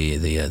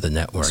ABC, the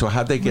network. So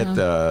how'd they get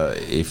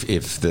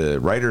if the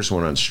writers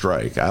went on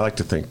strike? I like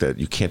to think that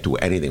you can't do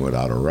anything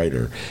without a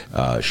writer,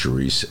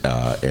 Charise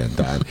and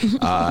Don.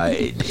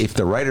 If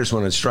the writers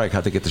went on strike,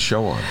 how'd they get the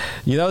show on?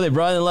 They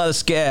brought in a lot of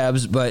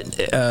scabs, but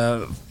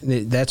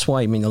that's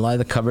why. I mean, a lot of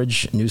the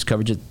coverage, news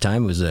coverage at the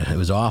time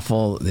was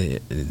awful. They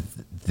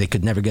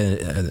could never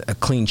get a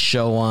clean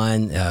show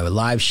on.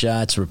 Live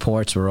shots,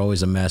 reports were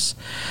always a mess,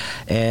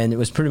 and it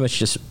was pretty much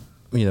just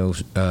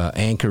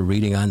anchor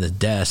reading on the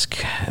desk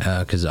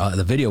because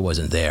the video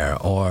wasn't there,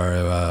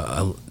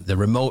 or the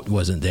remote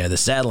wasn't there, the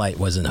satellite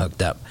wasn't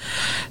hooked up.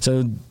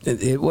 So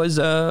it was,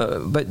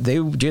 but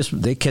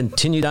they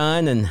continued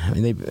on, and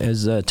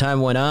as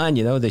time went on,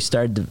 they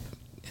started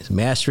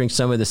mastering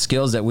some of the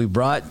skills that we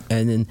brought,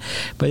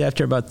 but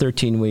after about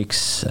 13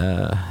 weeks,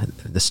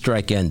 the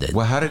strike ended.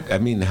 Well, how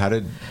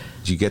did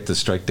you get the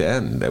strike to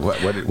end?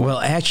 What? Well,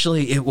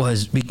 actually, it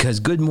was because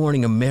Good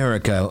Morning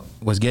America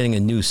was getting a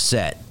new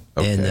set.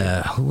 Okay.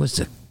 And who was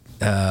it?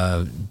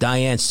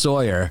 Diane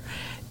Sawyer,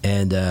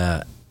 and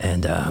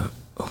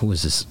who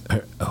was this?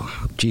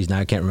 Now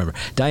I can't remember.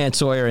 Diane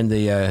Sawyer and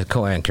the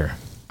co-anchor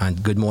on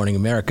Good Morning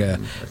America.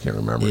 I can't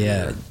remember.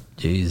 Yeah,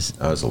 Jeez.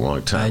 That was a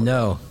long time. I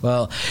know.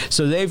 Well,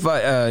 so they've,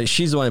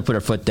 she's the one who put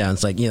her foot down.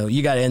 It's like,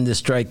 you got to end this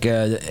strike,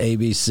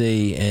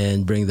 ABC,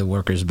 and bring the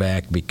workers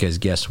back, because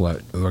guess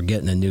what? We're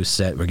getting a new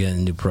set. We're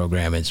getting a new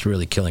program. And it's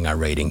really killing our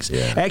ratings.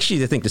 Yeah.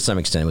 Actually, I think to some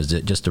extent it was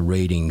just the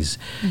ratings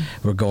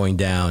were going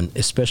down,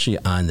 especially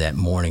on that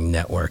morning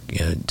network.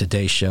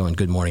 Today Show and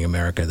Good Morning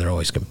America, they're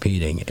always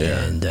competing.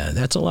 Yeah. And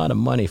that's a lot of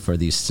money for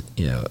these,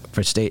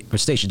 for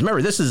stations.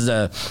 Remember, this is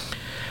the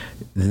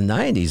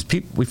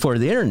 90s, before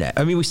the internet.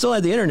 I mean, we still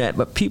had the internet,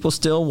 but people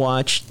still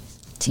watched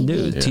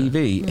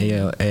TV.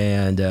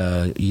 And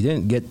you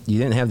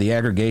didn't have the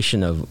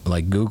aggregation of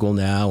like Google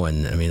now,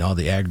 and I mean all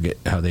the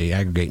how they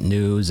aggregate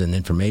news and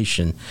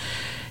information,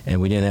 and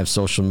we didn't have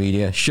social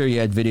media. Sure, you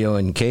had video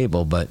and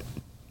cable, but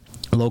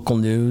local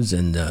news,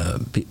 and I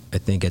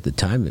think at the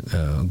time,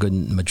 a good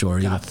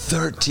majority.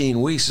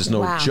 13 weeks is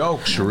no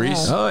joke,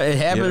 Charise. Oh, it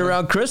happened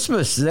around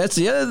Christmas. That's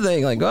the other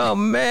thing. Like, oh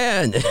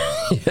man,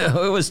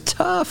 it was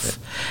tough.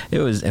 It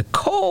was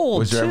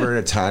cold. Was there ever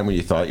a time when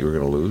you thought you were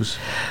going to lose?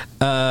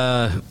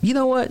 You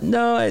know what?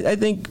 No, I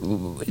think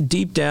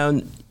deep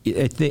down,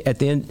 at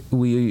the end,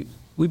 we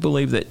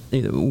believe that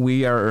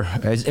we are.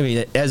 As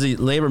a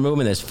labor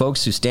movement, as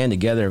folks who stand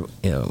together,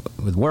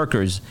 with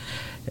workers.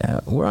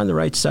 We're on the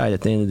right side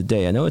at the end of the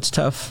day. I know it's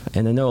tough,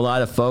 and I know a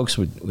lot of folks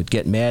would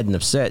get mad and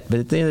upset, but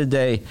at the end of the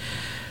day,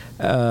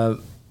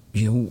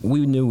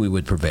 we knew we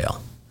would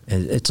prevail.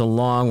 It's a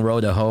long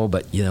road to hoe,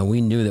 but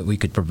we knew that we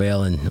could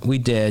prevail, and we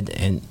did.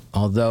 And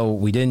although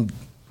we didn't,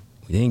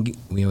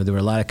 there were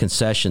a lot of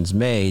concessions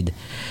made.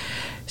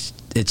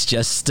 It's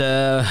just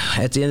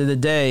at the end of the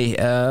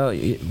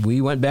day, we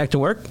went back to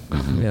work.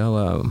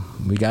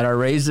 We got our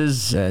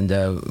raises, and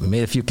we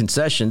made a few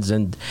concessions,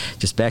 and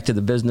just back to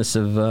the business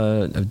of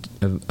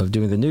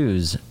doing the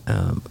news.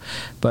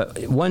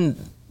 But one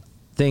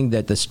thing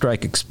that the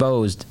strike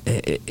exposed,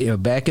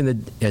 back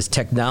as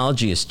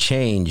technology has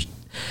changed,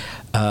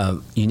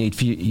 you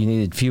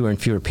needed fewer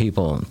and fewer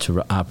people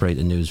to operate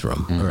a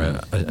newsroom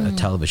or a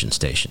television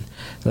station.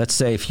 Let's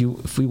say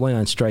if we went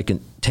on strike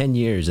in 10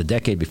 years, a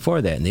decade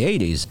before that, in the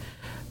 80s,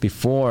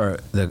 before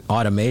the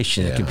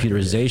automation, the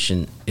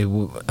computerization,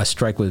 a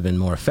strike would have been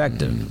more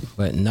effective.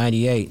 But in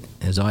 98,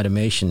 as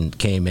automation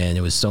came in,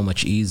 it was so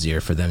much easier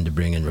for them to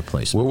bring in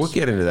replacements. Well, we'll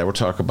get into that. We'll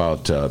talk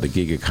about the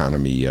gig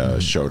economy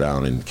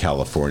showdown in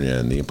California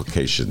and the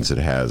implications it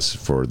has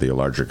for the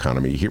larger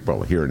economy here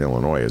in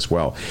Illinois as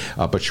well.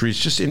 But Charise,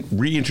 just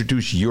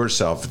reintroduce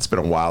yourself. It's been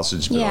a while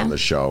since you've been on the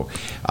show.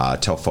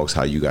 Tell folks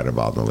how you got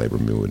involved in the labor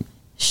movement.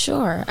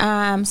 Sure.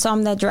 So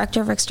I'm the director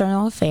of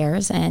external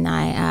affairs, and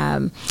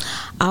I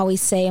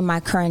always say in my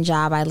current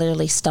job, I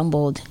literally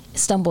stumbled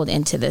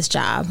into this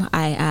job.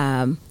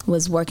 I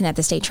was working at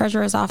the state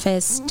treasurer's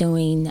office,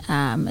 doing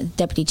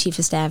deputy chief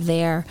of staff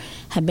there.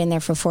 Had been there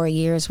for 4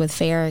 years with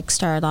FAIR.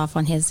 Started off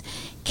on his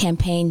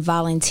campaign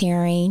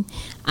volunteering,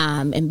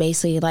 and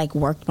basically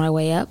worked my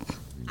way up.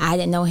 I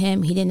didn't know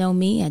him. He didn't know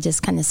me. I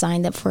just kind of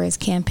signed up for his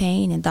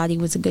campaign and thought he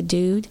was a good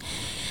dude.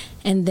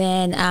 And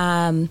then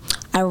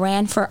I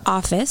ran for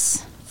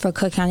office for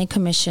Cook County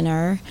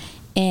Commissioner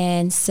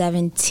in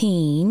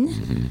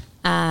 2017.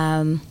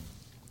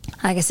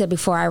 Like I said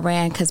before, I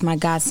ran because my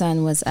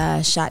godson was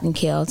shot and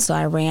killed. So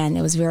I ran.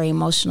 It was a very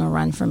emotional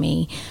run for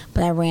me.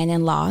 But I ran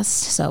and lost.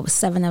 So it was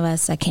 7 of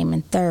us. I came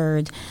in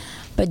third.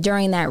 But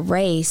during that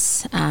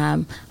race,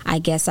 I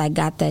guess I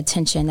got the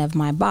attention of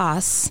my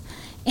boss.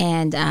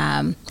 And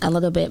a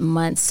little bit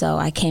months, so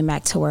I came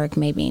back to work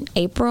maybe in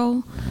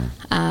April.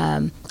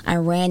 I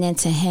ran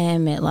into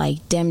him at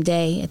Dem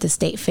Day at the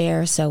state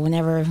fair, so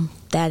whenever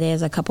that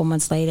is, a couple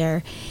months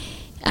later,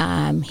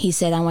 he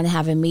said, I want to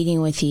have a meeting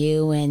with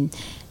you, and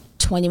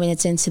 20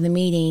 minutes into the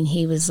meeting,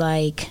 he was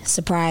like,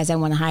 surprise, I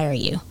want to hire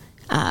you.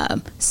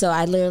 So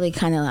I literally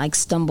kind of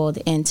stumbled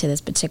into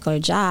this particular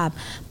job,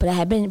 but I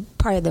had been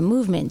part of the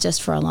movement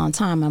just for a long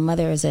time. My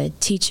mother is a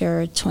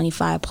teacher,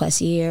 25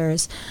 plus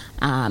years.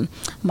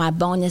 My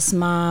bonus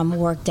mom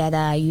worked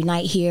at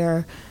Unite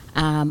Here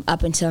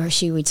up until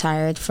she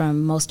retired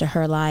from most of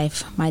her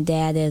life. My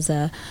dad is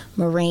a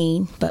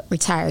Marine, but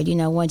retired.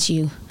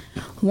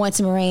 Once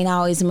a Marine,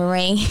 always a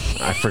Marine.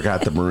 I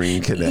forgot the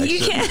Marine connection. You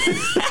can't.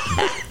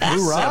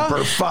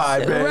 Semper Fi,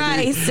 baby.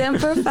 Right,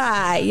 Semper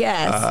Fi,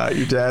 yes.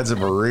 Your dad's a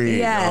Marine.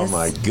 Yes. Oh,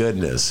 my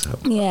goodness.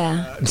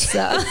 Yeah.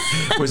 So.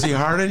 Was he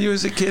hard on you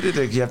as a kid?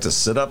 Did you have to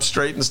sit up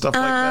straight and stuff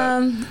like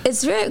that?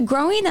 It's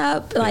growing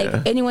up,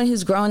 anyone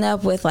who's grown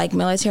up with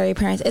military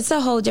parents, it's a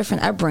whole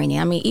different upbringing.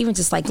 I mean, even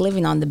just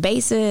living on the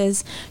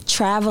bases,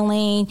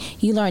 traveling,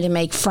 you learn to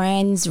make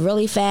friends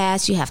really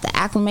fast. You have to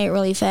acclimate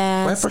really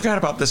fast. Well, I forgot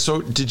about this.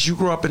 So did you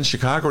grow up in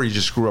Chicago, or you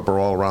just grew up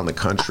all around the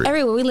country?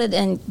 Everywhere. We lived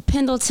in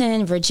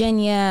Pendleton,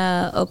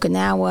 Virginia,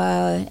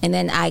 Okinawa, and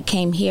then I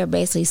came here,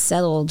 basically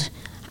settled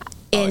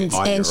in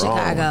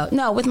Chicago. Own.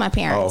 No, with my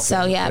parents.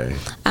 Oh, okay,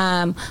 so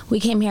yeah, we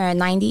came here in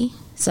 '90,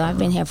 so I've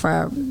been here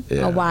for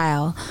a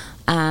while.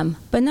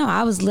 But no,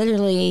 I was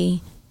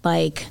literally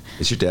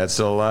Is your dad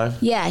still alive?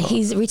 Yeah,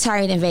 he's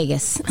retired in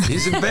Vegas.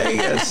 He's in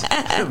Vegas.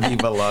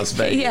 Viva Las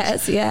Vegas.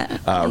 Yes,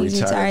 yeah.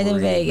 He's retired in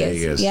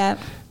Vegas. Yep.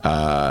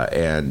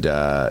 It's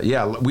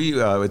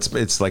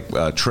like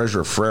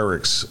Treasurer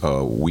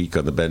Frericks week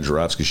on the Ben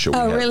Joravsky Show.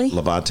 Oh, really?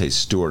 Levante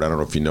Stewart. I don't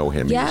know if you know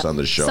him. Yeah. He was on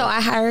the show. So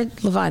I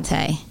hired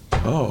Levante.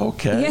 Oh,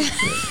 okay. Yeah.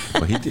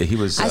 Well, he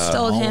was. I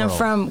stole him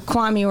from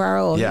Kwame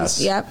Raoul. Yes.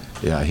 Yep.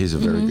 Yeah, he's a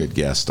very good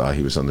guest.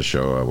 He was on the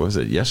show. What was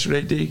it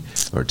yesterday, D,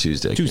 or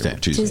Tuesday?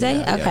 Tuesday.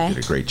 Yeah, okay.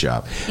 Did a great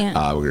job. Yeah.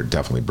 We're going to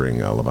definitely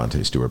bring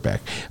Levante Stewart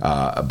back.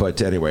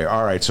 But anyway,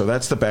 all right. So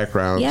that's the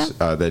background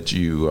that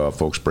you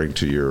folks bring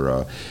to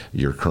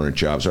your current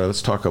jobs. All right,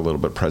 let's talk a little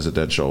bit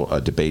presidential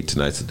debate.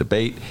 Tonight's the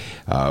debate.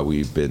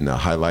 We've been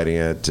highlighting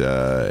it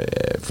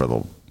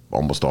for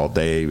almost all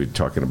day. We're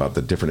talking about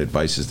the different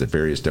advices that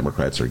various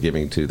Democrats are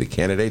giving to the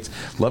candidates.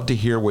 Love to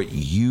hear what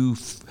you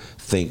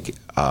think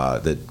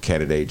that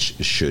candidates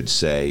should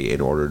say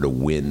in order to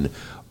win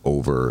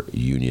over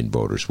union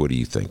voters. What do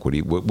you think?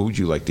 What would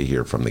you like to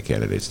hear from the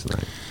candidates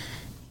tonight?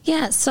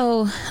 Yeah,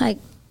 so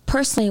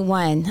personally,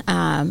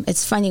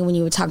 it's funny when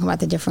you were talking about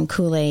the different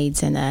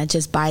Kool-Aids and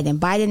just Biden.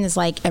 Biden is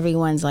like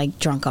everyone's like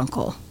drunk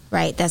uncle,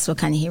 right? That's what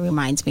kind of he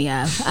reminds me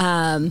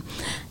of.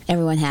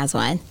 Everyone has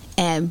one.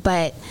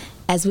 But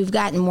as we've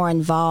gotten more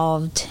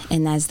involved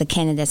and as the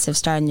candidates have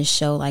started to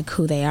show like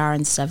who they are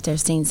and stuff, they're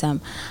seeing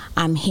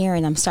I'm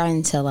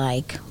starting to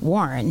like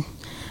warn,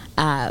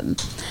 for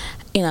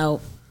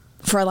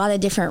a lot of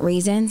different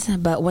reasons.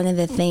 But one of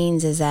the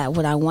things is that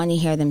what I want to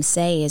hear them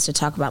say is to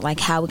talk about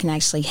like how we can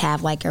actually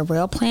have like a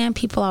real plan.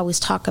 People always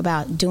talk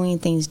about doing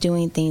things,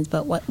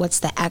 but what's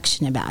the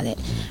action about it,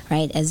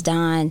 right? As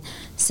Don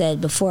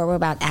said before, we're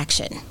about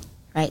action.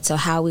 Right, so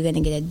how are we going to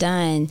get it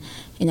done?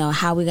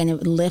 How are we going to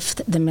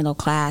lift the middle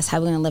class? How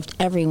are we going to lift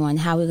everyone?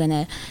 How are we going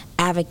to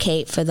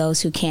advocate for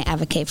those who can't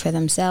advocate for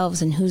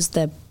themselves? And who's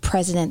the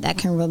president that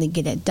can really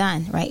get it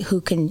done, right?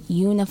 Who can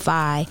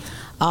unify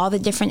all the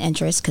different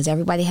interests, because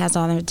everybody has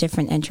all their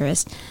different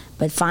interests,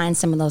 but find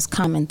some of those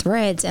common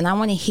threads. And I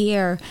want to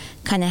hear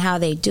kind of how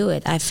they do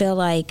it. I feel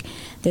like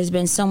there's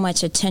been so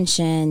much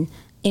attention,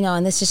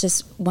 and this is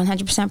just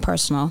 100%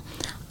 personal,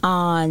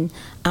 on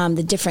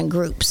the different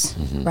groups,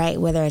 right?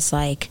 Whether it's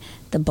like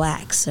the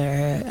blacks or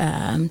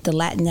the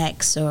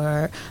Latinx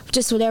or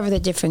just whatever the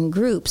different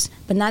groups,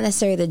 but not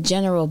necessarily the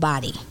general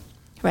body,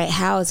 right?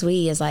 How as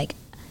we as like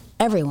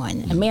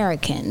everyone,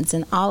 Americans,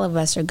 and all of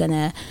us are going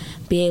to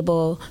be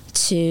able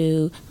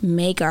to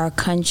make our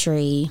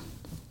country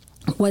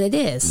what it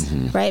is,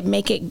 right?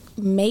 Make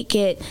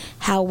it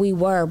how we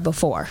were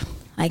before.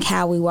 Like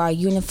how we were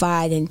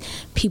unified and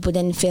people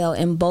didn't feel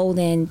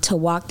emboldened to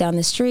walk down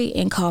the street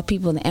and call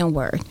people the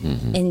N-word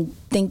and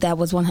think that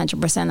was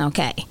 100%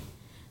 okay.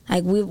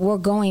 Like we're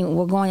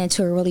going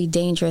into a really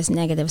dangerous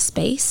negative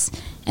space,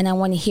 and I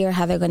want to hear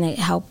how they're going to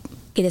help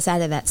get us out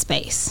of that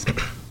space.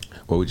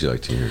 What would you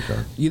like to hear,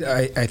 Don?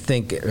 I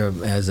think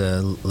as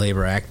a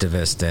labor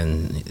activist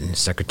and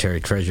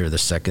Secretary Treasurer,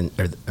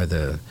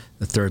 the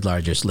third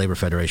largest labor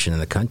federation in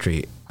the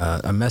country,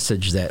 a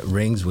message that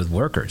rings with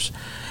workers.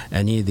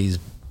 Any of these,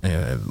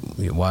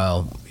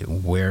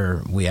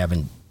 where we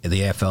haven't,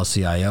 the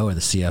AFL-CIO or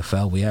the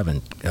CFL, we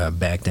haven't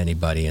backed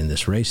anybody in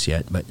this race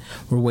yet, but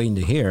we're waiting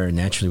to hear. And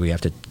naturally,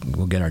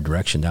 we'll get our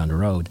direction down the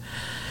road.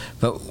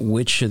 But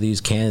which of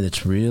these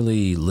candidates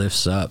really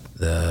lifts up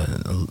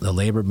the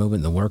labor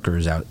movement, the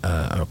workers out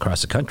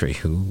across the country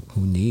who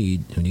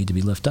need to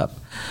be lifted up?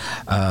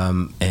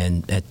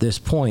 And at this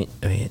point,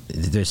 I mean,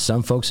 there's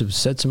some folks who've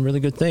said some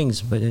really good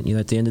things, but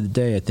at the end of the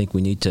day, I think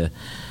we need to.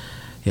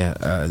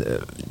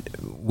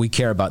 We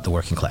care about the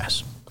working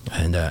class,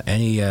 and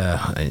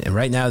and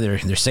right now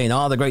they're saying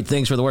all the great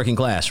things for the working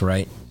class,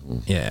 right?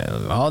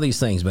 Yeah, all these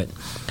things, but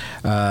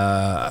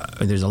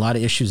there's a lot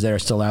of issues that are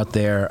still out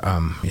there.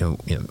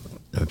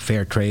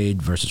 Fair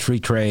trade versus free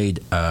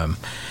trade,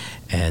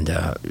 and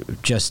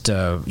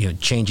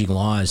changing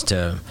laws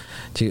to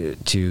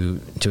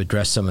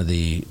address some of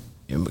the,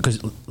 because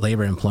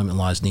labor and employment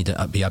laws need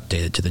to be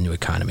updated to the new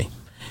economy.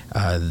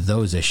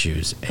 Those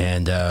issues,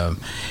 and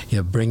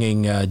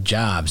bringing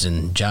jobs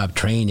and job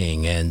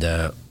training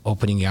and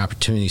opening the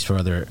opportunities for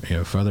other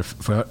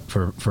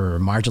for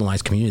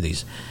marginalized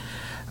communities.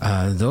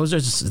 Those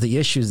are the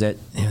issues that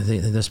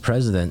this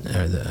president,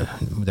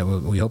 that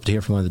we hope to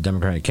hear from one of the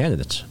Democratic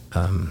candidates.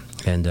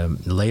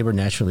 And labor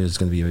naturally is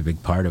going to be a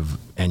big part of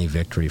any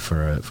victory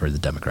for the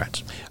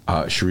Democrats.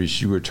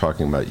 Charise, you were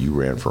talking about you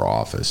ran for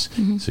office,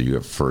 so you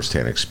have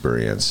firsthand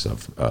experience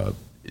of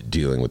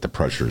dealing with the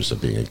pressures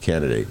of being a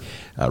candidate.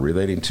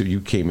 Relating to,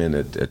 you came in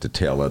at the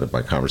tail end of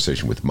my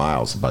conversation with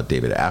Miles about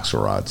David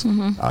Axelrod's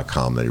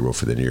column that he wrote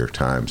for the New York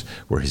Times,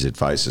 where his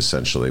advice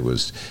essentially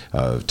was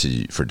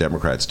for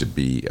Democrats to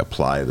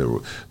apply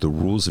the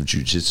rules of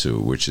jiu-jitsu,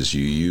 which is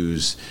you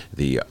use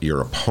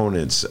your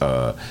opponent's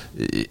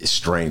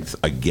strength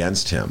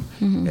against him.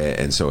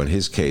 And so in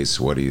his case,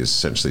 what he is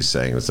essentially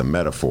saying is a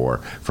metaphor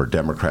for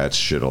Democrats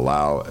should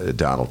allow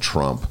Donald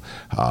Trump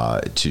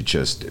to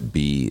just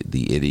be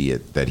the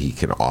idiot that he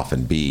can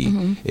often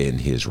be in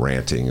his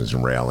rantings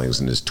and railings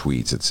and his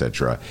tweets,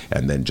 etc.,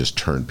 and then just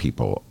turn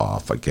people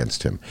off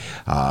against him.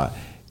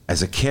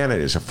 as a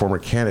candidate, as a former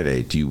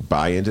candidate, do you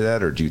buy into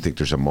that, or do you think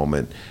there's a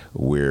moment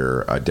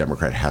where a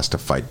Democrat has to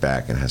fight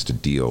back and has to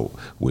deal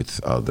with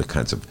the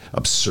kinds of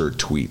absurd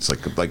tweets?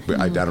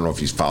 I don't know if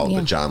you followed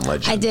the John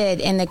Legend. I did,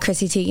 in the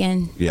Chrissy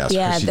Teigen. Yes,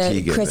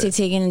 Chrissy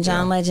Teigen and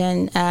John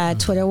Legend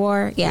Twitter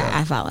war. Yeah,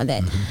 I followed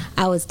it.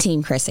 I was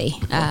Team Chrissy.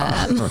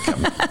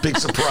 Big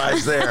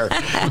surprise there.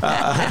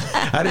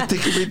 I didn't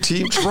think you'd be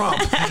Team Trump.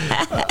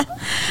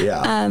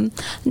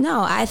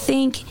 No, I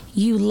think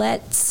you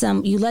let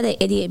an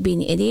idiot be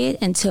an idiot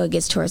until it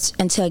gets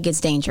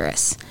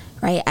dangerous,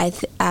 right?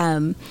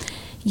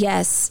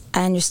 Yes,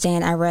 I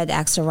understand. I read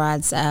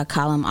Axelrod's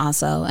column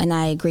also, and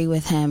I agree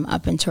with him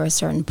up until a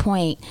certain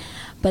point.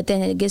 But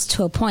then it gets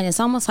to a point, it's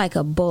almost like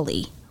a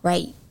bully,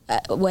 right?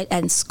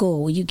 At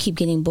school, you keep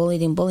getting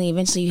bullied and bullied.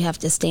 Eventually, you have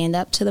to stand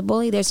up to the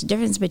bully. There's a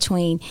difference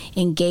between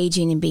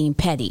engaging and being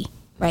petty,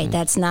 right?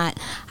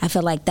 I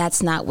feel like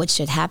that's not what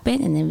should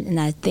happen. And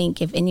I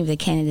think if any of the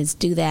candidates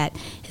do that,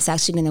 it's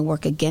actually going to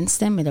work against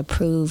them. It'll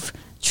prove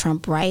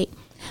Trump right.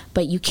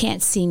 But you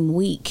can't seem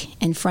weak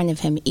in front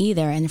of him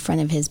either, in front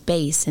of his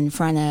base, in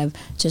front of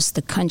just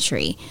the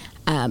country.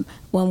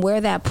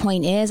 Where that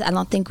point is, I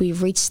don't think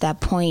we've reached that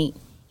point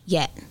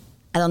yet.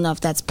 I don't know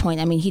if that's point.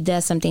 I mean, he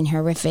does something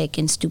horrific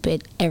and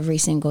stupid every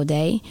single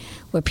day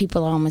where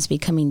people are almost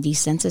becoming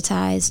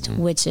desensitized,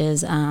 which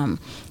is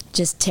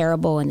just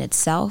terrible in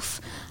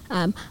itself.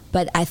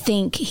 But I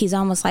think he's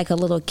almost like a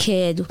little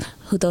kid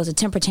who throws a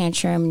temper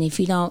tantrum, and if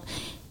you don't,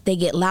 they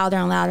get louder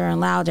and louder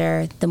and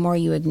louder the more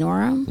you ignore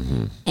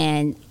them.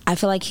 And I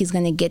feel like he's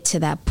going to get to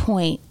that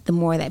point the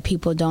more that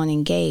people don't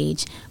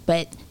engage.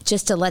 But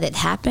just to let it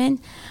happen,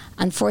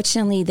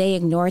 unfortunately, they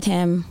ignored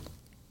him,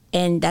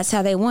 and that's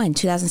how they won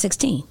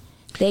 2016.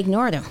 They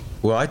ignored him.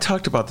 Well, I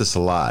talked about this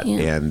a lot,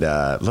 and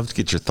I'd love to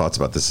get your thoughts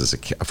about this as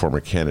a former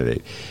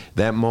candidate.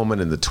 That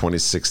moment in the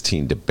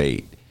 2016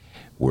 debate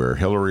where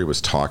Hillary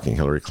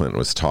Clinton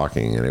was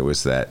talking, and it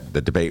was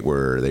the debate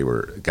where they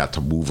got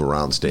to move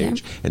around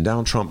stage, and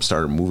Donald Trump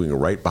started moving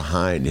right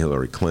behind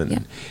Hillary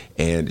Clinton,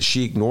 and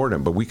she ignored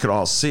him, but we could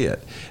all see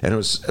it, and it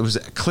was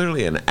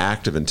clearly an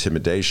act of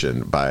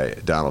intimidation by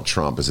Donald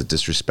Trump, as a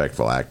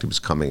disrespectful act. He was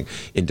coming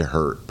into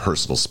her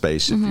personal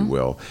space, if you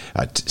will,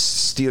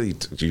 stealing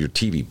your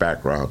TV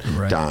background,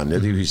 Don.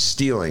 He was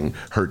stealing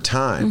her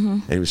time,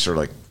 and he was sort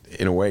of like,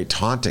 in a way,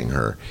 taunting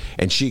her,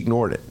 and she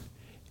ignored it.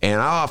 And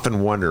I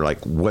often wonder,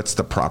 what's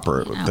the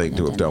proper thing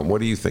to have done?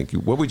 What do you think?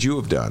 What would you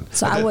have done?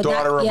 So as the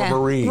daughter of a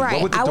Marine. Right.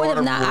 What would the daughter of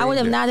a Marine I would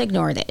have not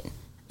ignored it.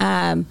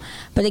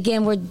 But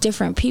again, we're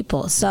different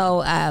people.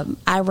 So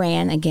I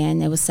ran,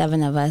 again, it was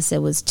 7 of us.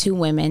 It was 2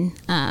 women.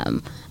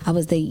 I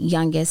was the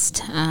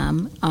youngest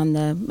of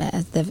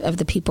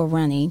the people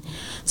running.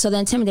 So the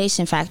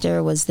intimidation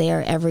factor was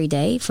there every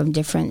day from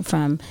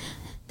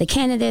the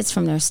candidates,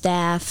 from their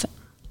staff,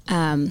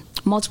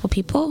 multiple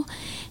people,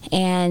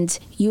 and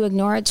you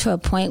ignore it to a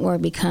point where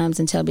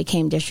until it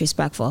became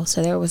disrespectful.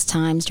 So there was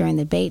times during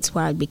the debates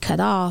where I'd be cut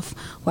off,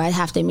 where I'd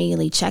have to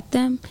immediately check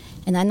them,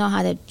 and I know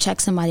how to check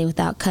somebody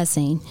without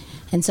cussing,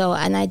 and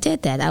I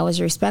did that. I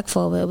was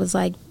respectful, but it was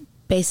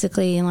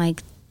basically in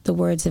the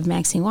words of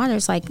Maxine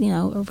Waters,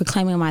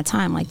 reclaiming my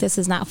time. This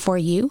is not for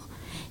you,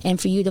 and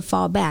for you to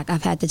fall back.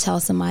 I've had to tell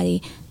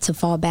somebody to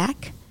fall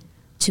back,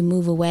 to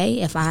move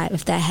away. If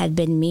that had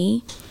been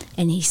me,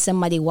 and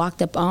somebody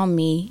walked up on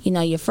me,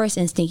 your first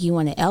instinct, you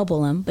want to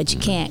elbow him, but you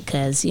can't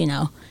because, you're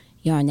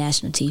on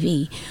national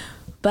TV.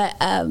 But,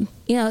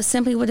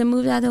 simply would have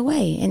moved out of the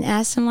way and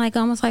asked him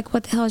almost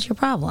what the hell is your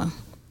problem?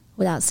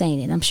 Without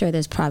saying it. I'm sure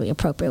there's probably an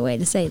appropriate way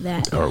to say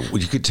that. Or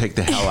you could take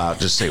the hell out,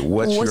 just say,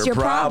 what's your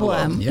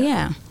problem?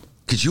 Yeah.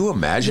 Could you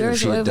imagine if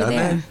she had done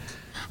that?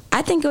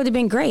 I think it would have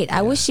been great.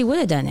 I wish she would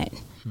have done it.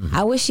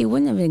 I wish she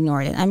wouldn't have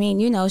ignored it. I mean,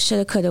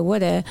 shoulda, coulda,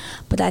 woulda.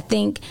 But I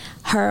think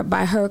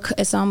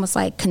it's almost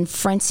like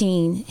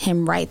confronting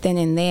him right then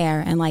and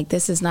there, and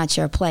this is not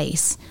your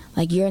place.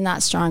 You're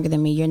not stronger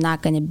than me. You're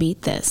not going to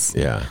beat this.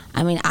 Yeah.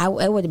 I mean,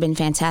 it would have been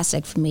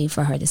fantastic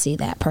for her to see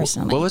that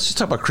personally. Well, let's just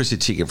talk about Chrissy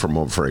Teigen for a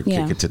moment before I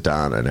kick it to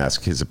Don and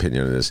ask his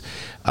opinion on this.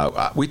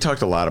 We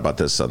talked a lot about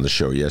this on the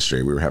show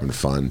yesterday. We were having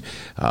fun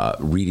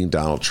reading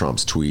Donald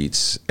Trump's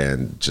tweets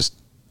and just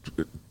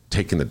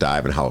taking the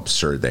dive and how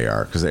absurd they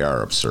are, because they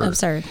are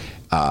absurd.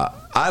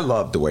 I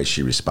love the way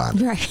she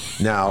responded. Right.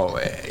 Now,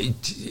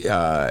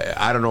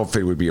 I don't know if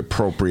it would be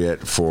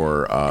appropriate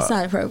for... it's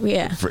not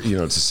appropriate,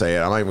 to say it.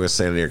 I'm not even going to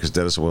say it on the air because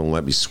Dennis won't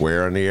let me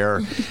swear on the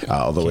air,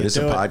 although it is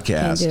a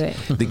podcast.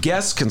 Can't do it. The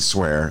guests can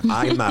swear.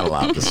 I'm not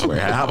allowed to swear.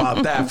 How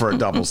about that for a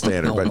double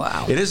standard?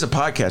 It is a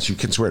podcast. You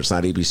can swear. It's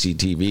not ABC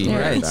TV.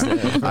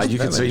 Right. You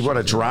can say you want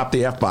to drop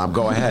the F-bomb.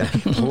 Go ahead.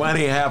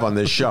 Plenty have on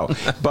this show.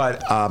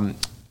 But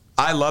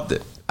I loved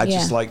it. I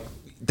just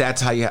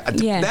that's how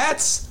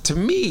that's to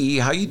me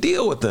how you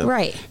deal with them.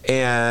 Right.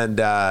 And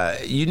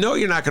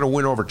you're not going to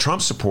win over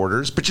Trump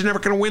supporters, but you're never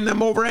going to win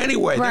them over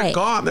anyway. Right. They're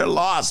gone. They're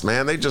lost,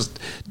 man. They just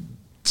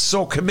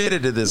so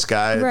committed to this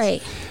guy.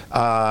 Right.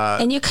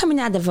 And you're coming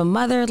out of a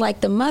mother,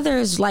 like the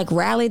mother's like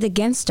rallied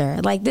against her.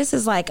 Like this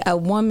is like a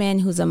woman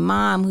who's a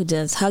mom who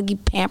does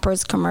Huggy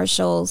Pampers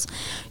commercials.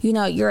 You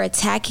know, you're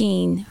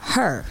attacking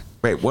her.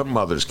 Wait, what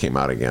mothers came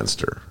out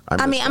against her?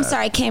 I'm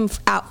sorry, came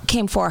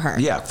for her.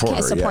 Yeah, for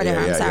her. Supported her.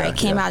 I'm sorry,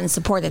 came out and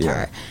supported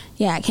her.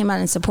 Yeah, came out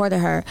and supported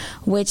her,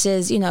 which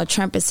is, you know,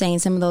 Trump is saying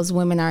some of those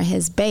women are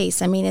his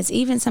base. I mean, it's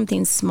even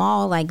something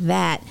small like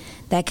that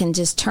can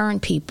just turn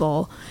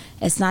people.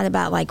 It's not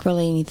about like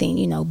really anything,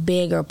 you know,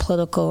 big or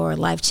political or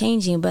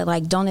life-changing, but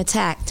like don't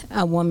attack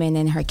a woman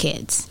and her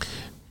kids.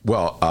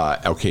 Well,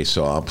 okay,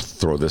 so I'll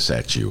throw this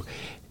at you.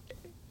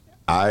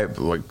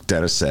 Like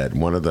Dennis said,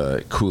 one of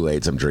the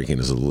Kool-Aids I'm drinking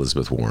is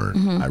Elizabeth Warren.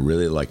 Mm-hmm. I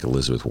really like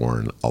Elizabeth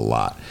Warren a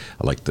lot.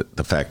 I like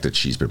the fact that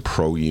she's been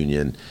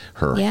pro-union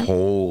her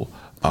whole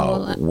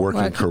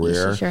working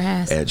career, she sure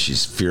has. And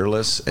she's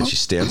fearless, and she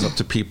stands up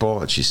to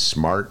people, and she's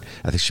smart.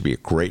 I think she'd be a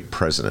great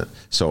president.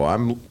 So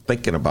I'm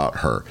thinking about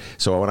her.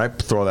 So when I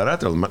throw that out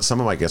there,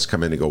 some of my guests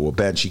come in and go, well,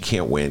 Ben, she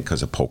can't win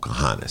because of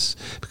Pocahontas,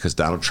 because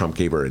Donald Trump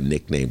gave her a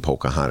nickname,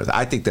 Pocahontas.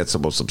 I think that's the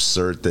most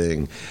absurd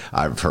thing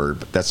I've heard,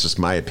 but that's just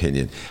my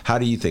opinion. How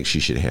do you think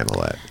she should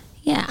handle that?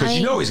 Yeah, because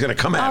you know he's going to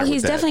come at her. Oh,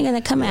 he's definitely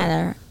going to come at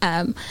her.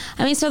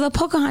 I mean, so the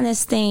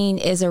Pocahontas thing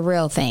is a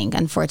real thing.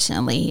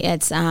 Unfortunately,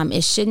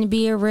 it shouldn't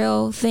be a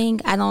real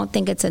thing. I don't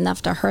think it's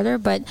enough to hurt her,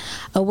 but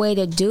a way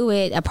to do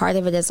it, a part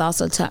of it is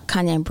also to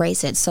kind of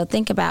embrace it. So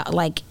think about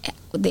like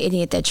the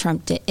idiot that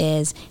Trump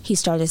is. He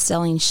started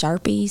selling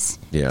Sharpies.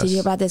 Yes. Did you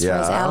hear about this for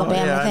his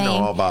Alabama thing? I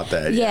know all about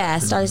that. Yeah,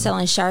 started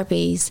selling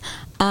Sharpies.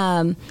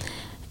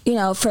 You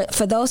know, for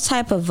those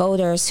type of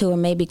voters who are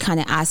maybe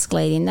kind of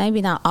oscillating,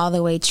 maybe not all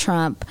the way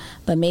Trump,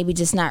 but maybe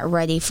just not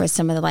ready for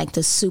some of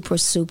the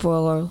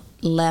super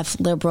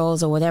left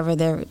liberals or whatever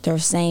they're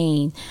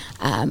saying,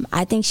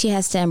 I think she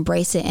has to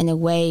embrace it in a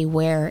way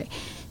where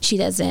she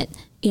doesn't,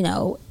 you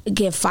know,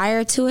 give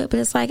fire to it, but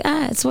it's like,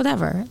 it's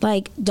whatever.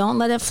 Like, don't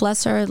let it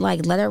fluster.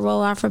 Like, let it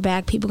roll off her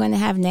back. People are going to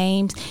have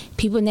names.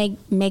 People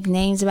make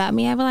names about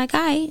me. I'll be like,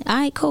 all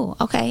right, cool,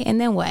 okay,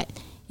 and then what?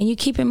 And you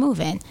keep it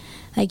moving.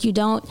 Like you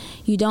don't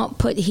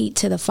put heat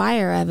to the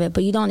fire of it,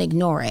 but you don't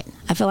ignore it.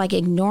 I feel like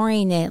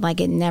ignoring it like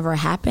it never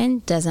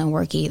happened doesn't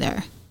work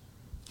either.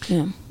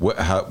 Yeah.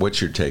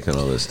 What's your take on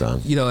all this,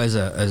 Don? You know, as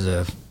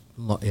a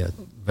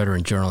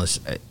veteran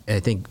journalist,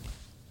 I think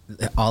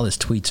all his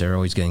tweets are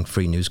always getting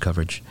free news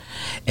coverage,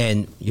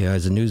 and you know,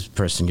 as a news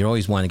person, you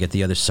always want to get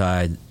the other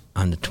side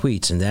on the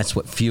tweets, and that's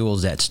what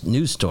fuels that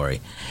news story.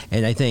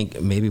 And I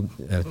think maybe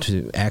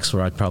to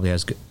Axelrod probably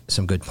has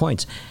some good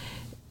points.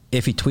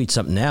 If he tweets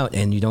something out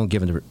and you don't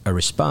give him a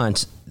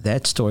response,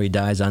 that story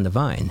dies on the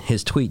vine.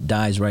 His tweet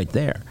dies right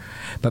there.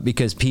 But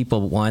because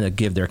people want to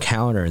give their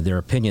counter, their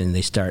opinion, and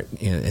they start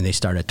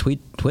a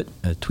Twitter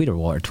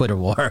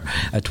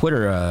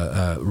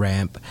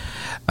ramp,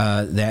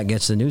 that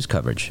gets the news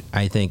coverage.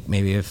 I think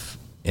maybe if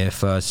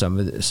some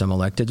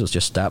electeds will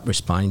just stop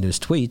responding to his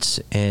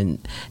tweets and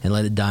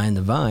let it die in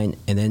the vine,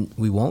 and then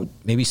we won't.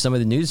 Maybe some of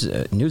the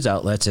news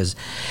outlets, as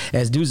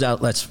news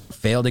outlets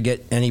fail to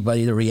get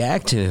anybody to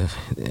react to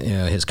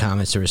his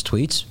comments or his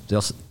tweets,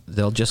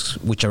 they'll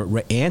just, which are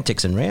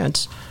antics and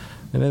rants,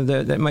 and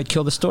that might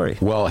kill the story.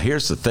 Well,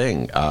 here's the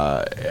thing.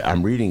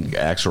 I'm reading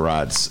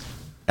Axelrod's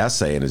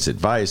essay and his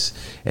advice,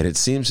 and it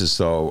seems as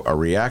though a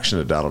reaction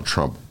to Donald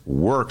Trump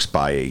works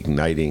by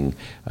igniting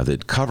the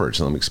coverage.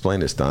 Let me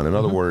explain this, Don. In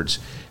other words,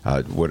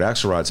 what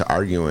Axelrod's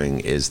arguing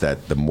is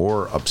that the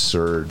more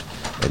absurd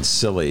and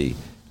silly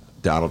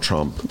Donald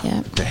Trump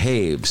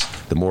behaves,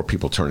 the more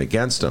people turn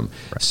against him.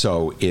 Right.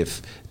 So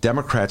if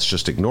Democrats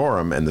just ignore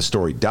him and the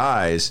story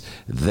dies,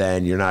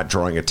 then you're not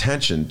drawing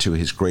attention to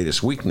his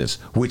greatest weakness,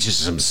 which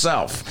is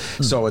himself.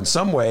 Mm-hmm. So in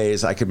some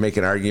ways, I could make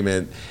an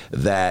argument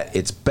that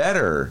it's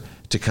better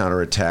to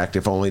counterattack,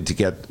 if only to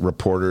get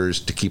reporters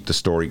to keep the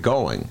story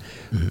going.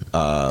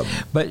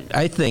 Mm-hmm. But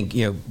I think,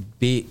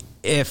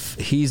 if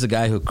he's a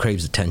guy who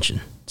craves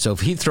attention, so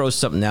if he throws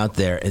something out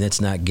there and it's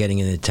not getting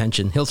any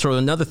attention, he'll throw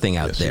another thing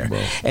out there.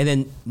 And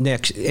then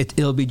next,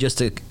 it'll be just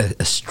a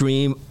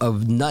stream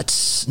of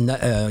rants and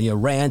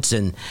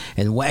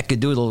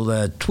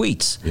wackadoodle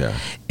tweets. Yeah.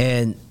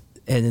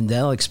 And then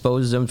that'll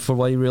expose him for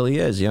what he really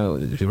is.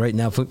 Right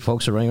now,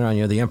 folks are running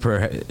around, the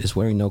emperor is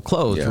wearing no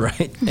clothes,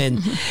 right? And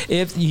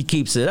if he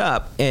keeps it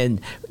up, and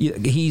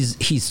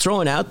he's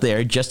throwing out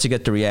there just to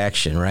get the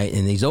reaction, right?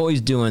 And he's always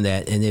doing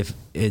that. And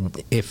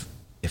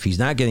if he's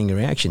not getting the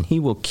reaction, he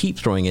will keep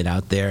throwing it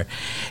out there.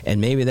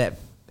 And maybe that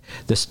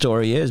the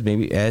story is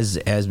maybe as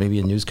maybe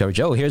a news coverage.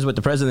 Oh, here's what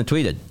the president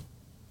tweeted.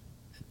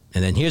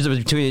 And then here's what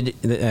he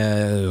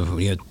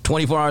tweeted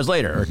 24 hours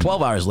later or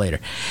 12 hours later.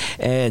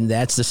 And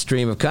that's the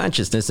stream of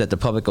consciousness that the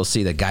public will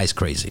see that guy's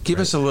crazy. Give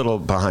us a little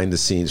behind the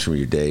scenes from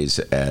your days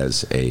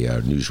as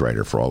a news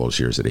writer for all those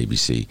years at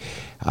ABC.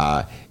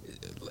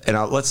 And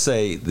let's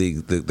say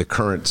the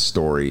current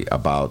story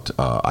about,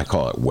 I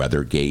call it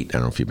Weathergate. I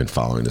don't know if you've been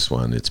following this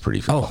one. It's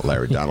pretty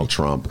hilarious. Donald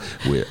Trump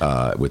with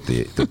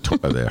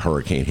the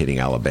hurricane hitting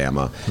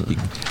Alabama.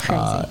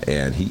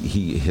 And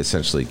he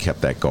essentially kept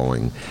that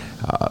going.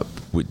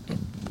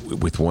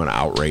 with one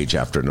outrage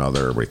after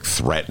another, like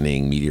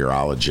threatening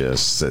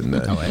meteorologists and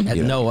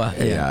NOAA.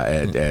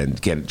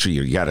 And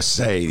you got to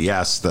say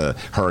yes, the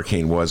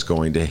hurricane was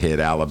going to hit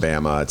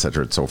Alabama, et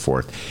cetera, and so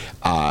forth.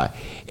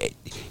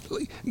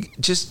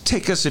 Just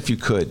take us, if you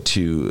could,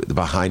 to the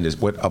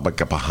what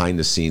a behind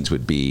the scenes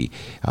would be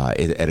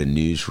at a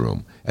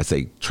newsroom as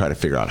they try to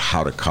figure out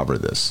how to cover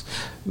this.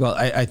 Well,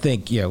 I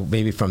think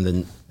maybe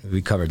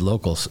we covered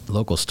local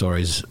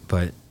stories,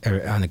 but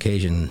on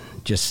occasion,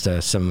 just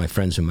some of my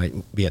friends who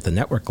might be at the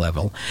network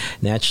level.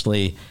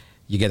 Naturally,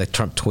 you get a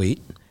Trump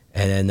tweet.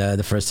 And then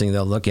the first thing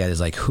they'll look at is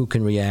like, who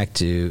can react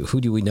to,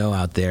 who do we know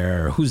out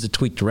there, or who's the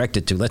tweet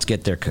directed to? Let's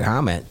get their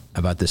comment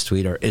about this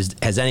tweet. Or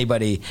has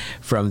anybody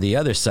from the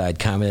other side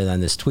commented on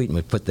this tweet? And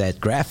we put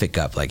that graphic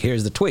up, like,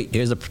 here's the tweet,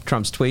 here's the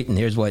Trump's tweet, and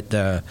here's what,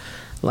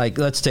 like,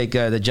 let's take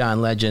the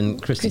John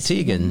Legend, Christy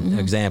Teigen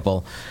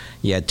example.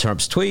 You had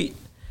Trump's tweet,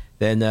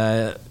 then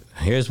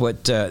here's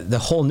what the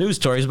whole news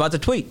story is about the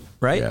tweet.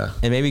 Right,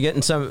 and maybe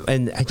getting some,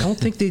 and I don't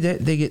think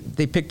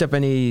they picked up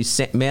any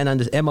man on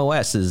the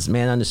MOS's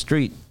man on the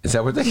street. Is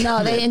that what they?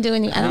 No, they didn't do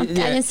any. I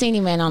didn't see any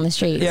man on the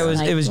street. Yeah,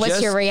 it was. What's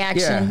just, your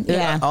reaction?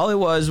 Yeah. All it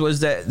was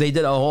that they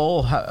did a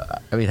whole.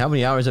 I mean, how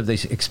many hours have they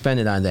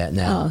expended on that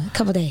now? Oh, a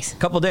couple days.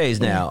 Couple days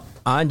now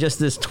on just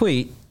this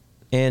tweet,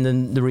 and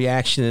then the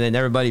reaction, and then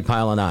everybody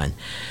piling on,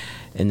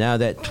 and now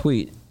that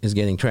tweet is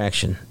getting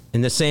traction.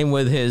 And the same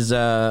with his,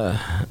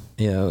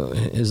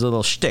 his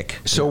little shtick.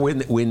 So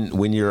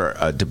when you're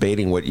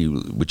debating what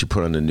you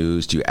put on the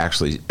news, do you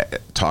actually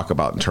talk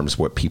about in terms of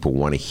what people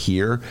want to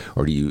hear,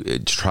 or do you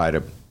try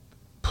to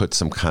put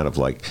some kind of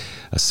like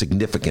a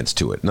significance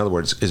to it? In other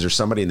words, is there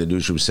somebody in the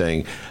newsroom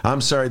saying,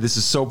 "I'm sorry, this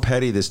is so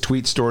petty, this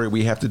tweet story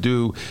we have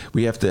to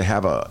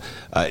have a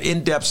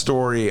in-depth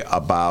story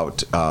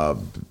about."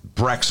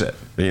 Brexit,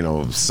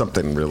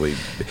 something really,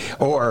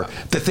 or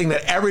the thing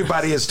that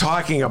everybody is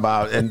talking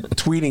about and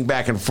tweeting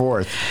back and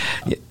forth.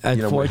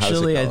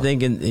 Unfortunately, I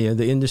think in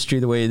the industry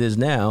the way it is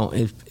now,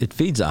 it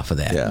feeds off of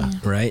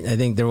that. Right. I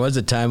think there was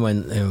a time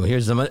when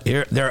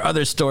there are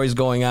other stories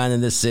going on in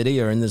this city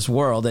or in this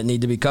world that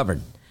need to be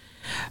covered.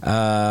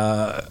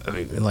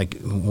 Like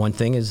one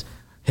thing is,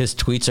 his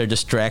tweets are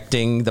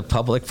distracting the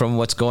public from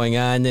what's going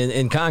on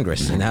in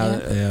Congress, and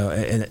how,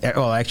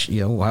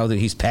 how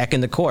he's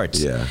packing the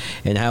courts,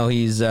 and how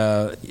he's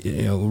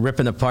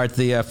ripping apart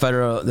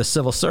the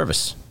civil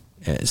service.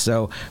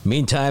 So,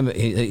 meantime,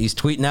 he's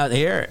tweeting out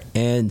here,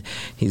 and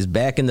he's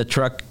back in the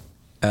truck,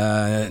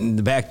 in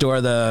the back door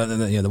of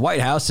the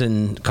White House,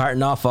 and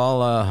carting off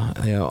all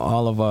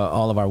of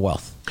our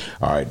wealth.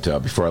 All right,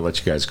 before I let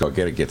you guys go, I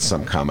got to get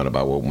some comment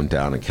about what went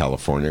down in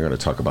California. I'm going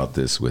to talk about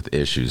this with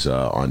issues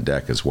on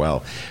deck as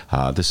well.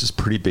 This is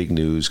pretty big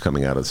news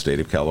coming out of the state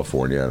of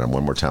California, and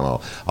one more time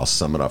I'll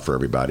sum it up for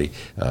everybody.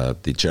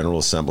 The General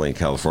Assembly in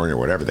California, or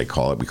whatever they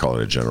call it, we call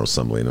it a General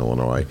Assembly in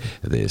Illinois,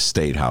 the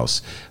State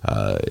House,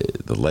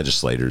 the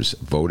legislators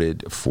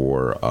voted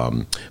for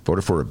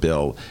a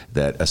bill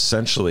that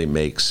essentially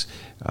makes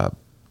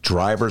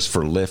drivers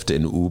for Lyft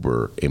and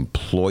Uber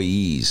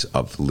employees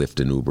of Lyft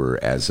and Uber,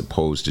 as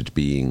opposed to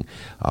being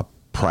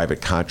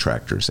private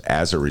contractors.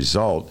 As a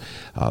result,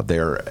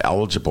 they're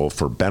eligible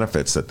for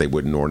benefits that they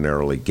wouldn't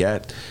ordinarily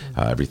get,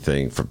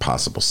 everything from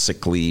possible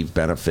sick leave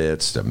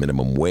benefits to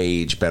minimum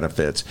wage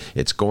benefits.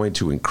 It's going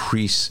to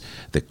increase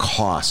the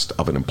cost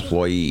of an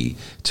employee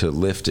to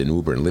Lyft and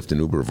Uber. And Lyft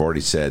and Uber have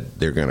already said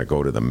they're going to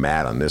go to the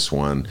mat on this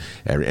one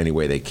any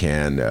way they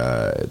can.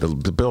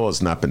 The bill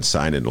has not been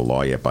signed into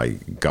law yet by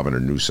Governor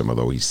Newsom,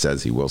 although he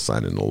says he will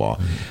sign it into law.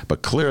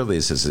 But clearly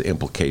this has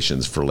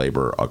implications for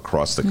labor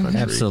across the country.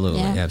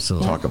 Absolutely.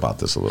 Talk about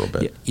this a little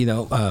bit.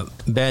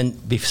 Ben,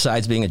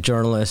 besides being a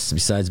journalist,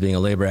 besides being a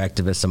labor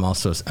activist, I'm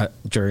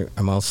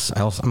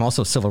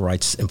also a civil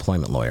rights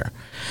employment lawyer.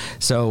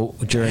 So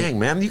dang,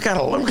 man, you got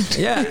a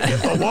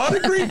law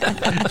degree.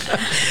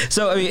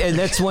 So and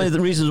that's one of the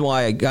reasons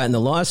why I got into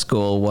law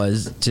school,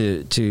 was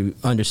to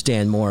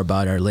understand more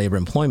about our labor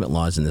employment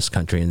laws in this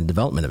country and the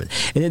development of it.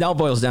 And it all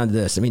boils down to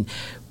this.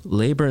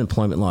 Labor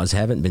employment laws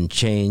haven't been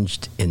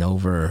changed in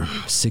over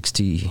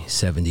 60,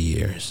 70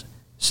 years.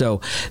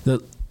 So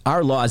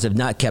our laws have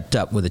not kept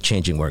up with a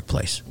changing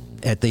workplace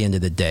at the end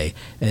of the day.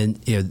 And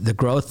the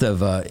growth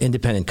of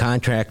independent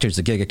contractors,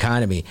 the gig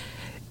economy,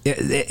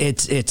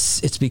 that's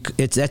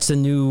the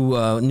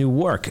new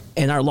work,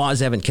 and our laws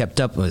haven't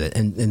kept up with it,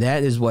 and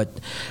that is what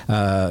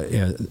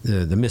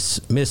the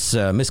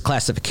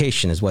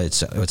misclassification is what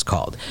it's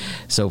called.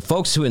 So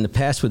folks who in the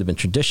past would have been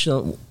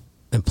traditional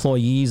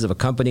employees of a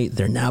company,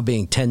 they're now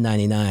being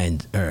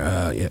 1099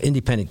 or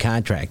independent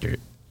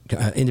contracted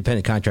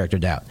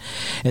out,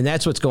 and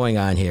that's what's going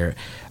on here.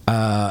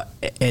 And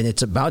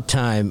it's about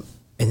time,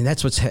 and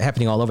that's what's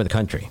happening all over the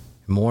country.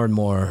 More and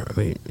more,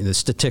 the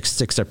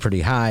statistics are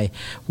pretty high.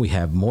 We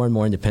have more and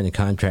more independent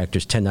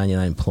contractors,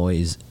 1099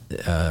 employees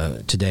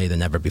today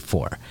than ever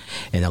before.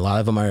 And a lot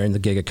of them are in the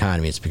gig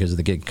economy. It's because of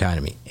the gig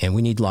economy. And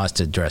we need laws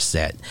to address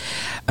that.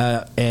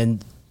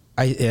 And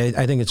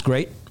I think it's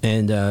great.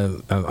 And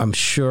I'm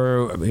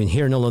sure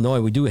here in Illinois,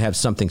 we do have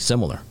something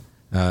similar,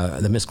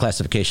 the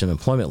misclassification of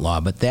employment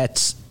law, but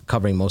that's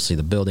covering mostly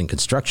the building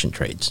construction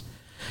trades.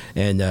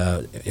 And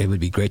it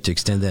would be great to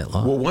extend that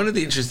law. Well, one of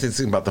the interesting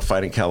things about the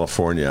fight in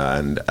California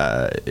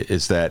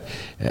is that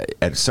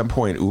at some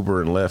point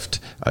Uber and Lyft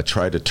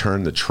tried to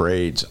turn the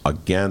trades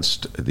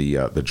against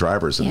the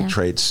drivers, and the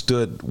trades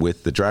stood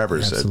with the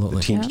drivers. The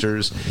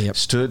Teamsters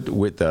stood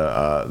with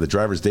the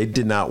drivers. They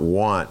did not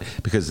want,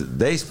 because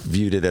they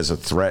viewed it as a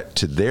threat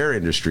to their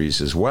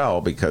industries as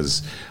well,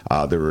 because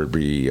there would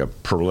be a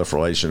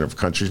proliferation of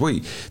countries.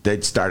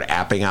 They'd start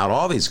apping out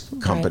all these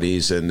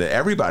companies, and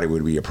everybody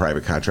would be a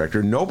private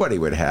contractor. Nobody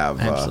would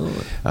have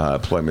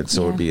employment,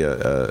 so it would be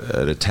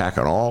an attack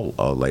on all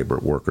labor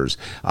workers.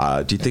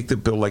 Do you think that a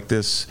bill like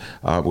this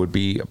would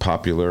be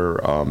popular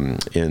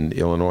in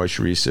Illinois,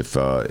 Charise, if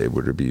it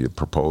were to be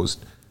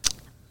proposed?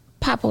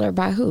 Popular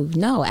by who?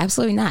 No,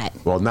 absolutely not.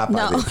 Well, not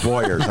by the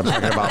employers. I'm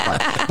talking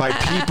about by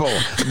people,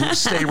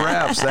 state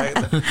reps.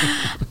 There'd be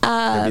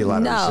a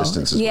lot of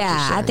resistance.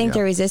 Yeah, I think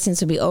the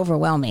resistance would be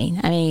overwhelming.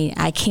 I mean,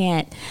 I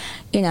can't,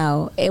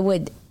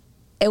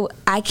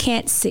 I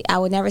can't see. I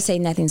would never say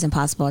nothing's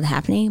impossible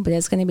happening, but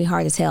it's going to be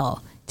hard as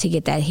hell to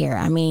get that here.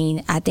 I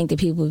mean, I think that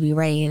people would be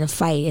ready to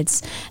fight.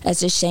 It's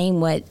a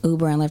shame what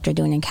Uber and Lyft are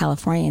doing in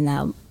California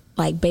now,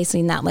 like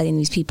basically not letting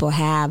these people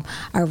have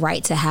a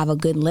right to have a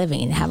good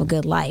living and have a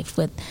good life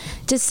with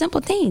just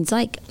simple things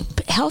like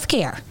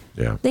healthcare,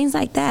 things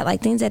like that,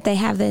 like things that they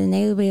have that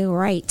they would be a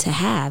right to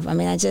have. I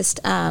mean,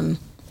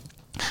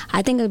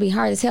 I think it would be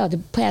hard as hell to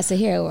pass it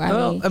here.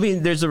 I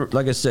mean, there's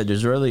like I said,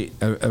 there's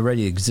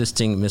already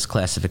existing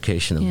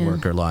misclassification of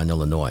worker law in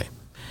Illinois,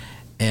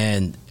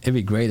 and it'd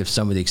be great if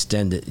somebody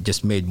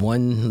just made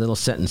one little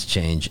sentence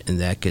change,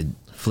 and that could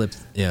flip.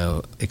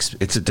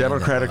 It's a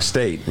Democratic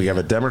state. We have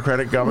a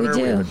Democratic governor.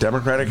 We have a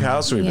Democratic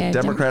House. We have a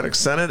Democratic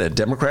Senate. A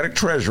Democratic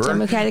treasurer.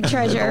 Democratic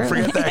treasurer. Don't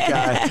forget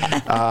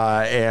that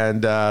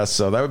guy.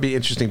 So that would be an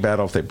interesting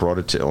battle if they brought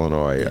it to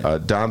Illinois.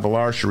 Don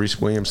Villar,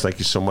 Charise Williams, thank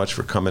you so much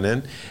for coming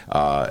in.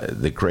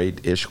 The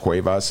great Ish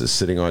Cuevas is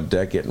sitting on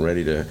deck, getting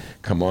ready to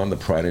come on. The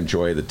pride and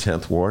joy of the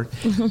 10th Ward.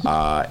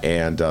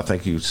 And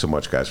thank you so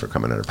much, guys, for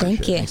coming in. I appreciate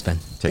Thank you. it. Thanks, Ben.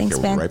 Take care.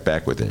 We'll be right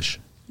back with Ish.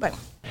 Bye.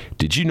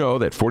 Did you know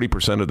that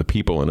 40% of the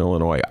people in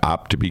Illinois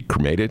opt to be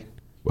cremated?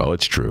 Well,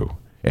 it's true.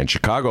 And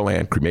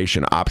Chicagoland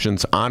Cremation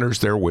Options honors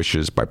their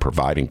wishes by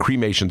providing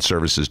cremation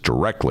services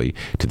directly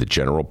to the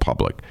general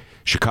public.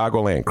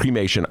 Chicagoland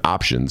Cremation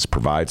Options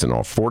provides an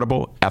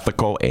affordable,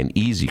 ethical, and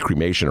easy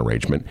cremation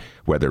arrangement,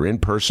 whether in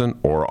person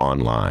or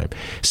online.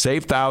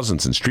 Save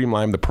thousands and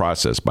streamline the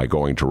process by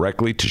going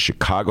directly to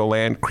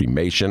Chicagoland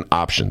Cremation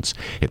Options.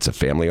 It's a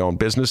family-owned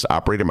business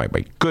operated by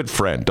my good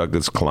friend,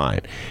 Douglas Klein.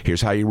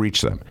 Here's how you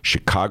reach them.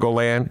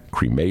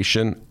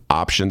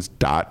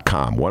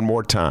 ChicagolandCremationOptions.com. One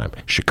more time,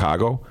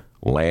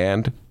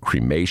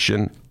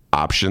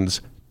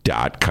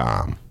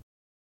 ChicagolandCremationOptions.com.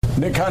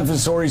 Nick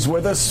Confessori's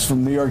with us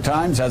from New York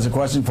Times. Has a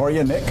question for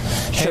you, Nick.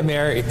 Hey,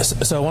 Mayor.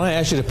 So I want to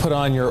ask you to put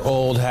on your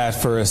old hat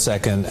for a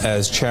second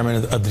as chairman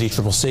of the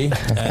DCCC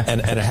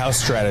and a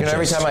House strategist.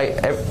 Every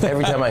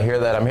time I hear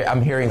that,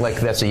 I'm hearing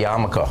like that's a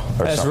yarmulke or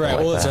that's something. That's right.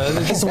 Like well,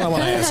 that's what I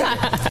want to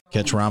ask.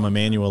 Catch Rahm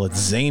Emanuel at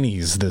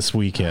Zany's this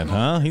weekend,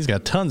 huh? He's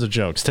got tons of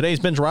jokes. Today's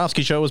Ben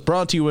Joravsky Show is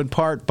brought to you in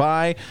part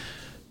by,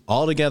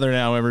 all together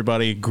now,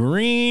 everybody,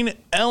 Green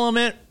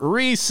Element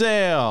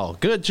Resale.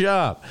 Good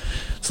job.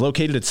 It's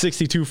located at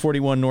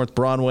 6241 North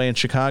Broadway in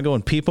Chicago,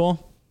 and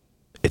people,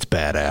 it's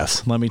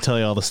badass. Let me tell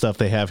you all the stuff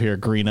they have here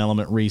at Green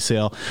Element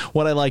Resale.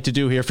 What I like to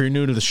do here, if you're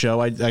new to the show,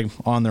 I'm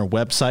on their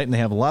website, and they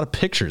have a lot of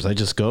pictures. I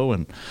just go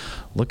and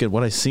look at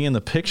what I see in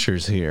the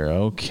pictures here.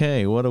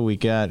 Okay, what do we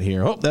got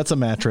here? Oh, that's a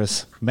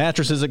mattress.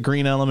 Mattresses at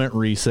Green Element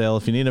Resale.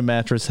 If you need a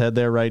mattress, head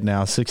there right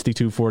now,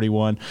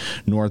 6241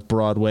 North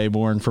Broadway.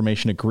 More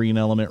information at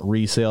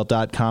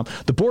greenelementresale.com.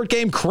 The board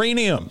game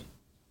Cranium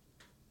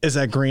is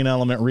at Green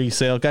Element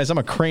Resale. Guys, I'm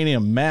a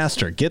Cranium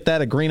master. Get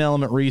that at Green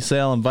Element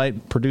Resale.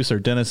 Invite producer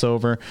Dennis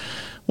over.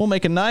 We'll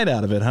make a night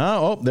out of it, huh?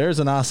 Oh, there's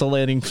an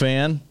oscillating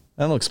fan.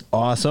 That looks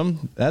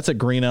awesome. That's a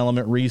Green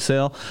Element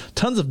Resale.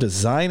 Tons of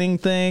designing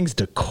things,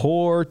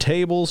 decor,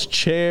 tables,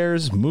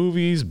 chairs,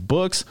 movies,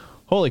 books.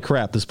 Holy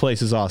crap, this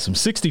place is awesome.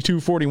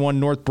 6241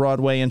 North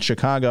Broadway in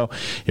Chicago.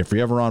 If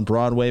you're ever on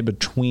Broadway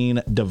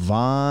between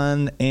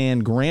Devon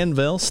and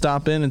Granville,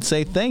 stop in and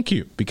say thank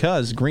you,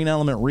 because Green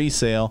Element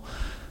Resale,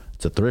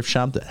 it's a thrift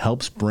shop that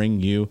helps bring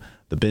you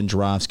the Ben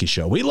Joravsky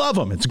Show. We love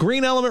them. It's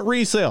Green Element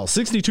Resale,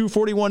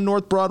 6241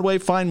 North Broadway.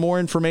 Find more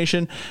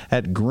information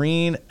at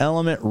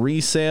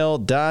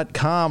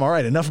greenelementresale.com. All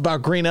right, enough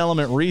about Green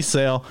Element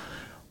Resale.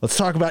 Let's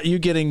talk about you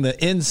getting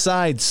the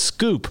inside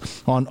scoop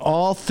on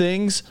all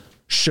things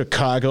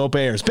Chicago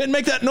Bears. Ben,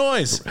 make that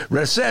noise.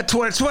 Reset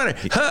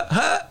 2020. Huh,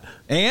 huh.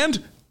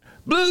 And?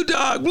 Blue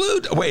dog,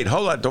 blue dog. Wait,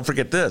 hold on. Don't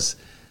forget this.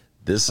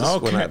 This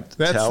is when I'm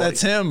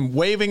that's him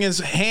waving his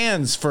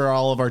hands for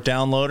all of our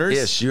downloaders.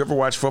 Yes, you ever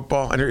watch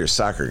football? I know you're a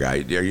soccer guy.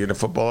 Are you into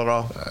football at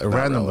all?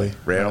 Randomly.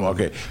 Random.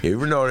 Okay. You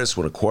ever notice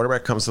when a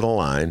quarterback comes to the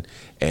line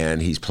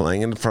and he's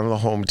playing in front of the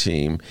home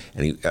team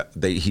and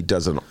he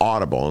does an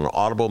audible. And an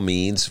audible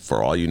means,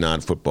 for all you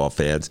non-football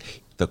fans,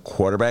 the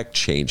quarterback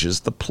changes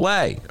the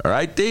play. All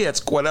right, D,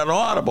 that's what an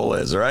audible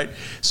is, all right?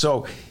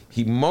 So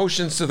he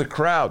motions to the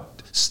crowd,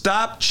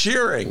 stop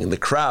cheering, and the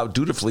crowd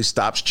dutifully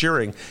stops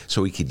cheering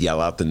so he could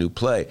yell out the new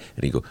play.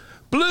 And he'd go,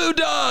 blue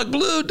dog,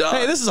 blue dog.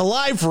 Hey, this is a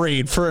live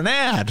read for an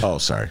ad. Oh,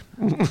 sorry.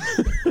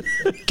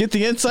 Get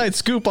the inside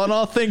scoop on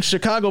all things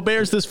Chicago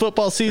Bears this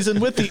football season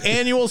with the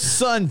annual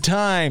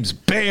Sun-Times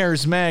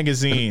Bears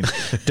magazine.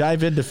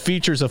 Dive into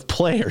features of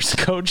players,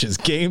 coaches,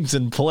 games,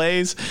 and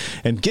plays,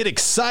 and get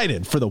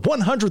excited for the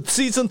 100th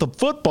season of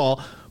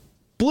football.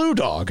 Blue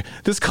Dog,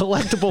 this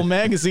collectible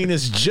magazine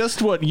is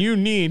just what you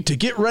need to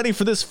get ready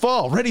for this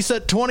fall. Ready,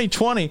 Set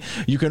 2020.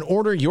 You can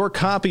order your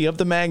copy of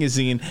the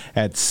magazine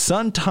at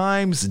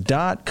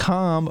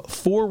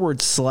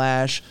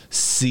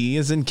suntimes.com/C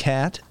as in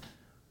cat,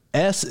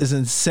 S as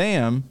in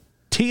Sam,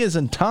 T as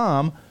in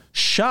Tom,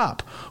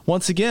 shop.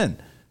 Once again,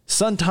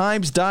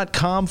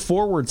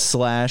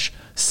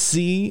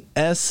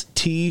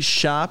 suntimes.com/CST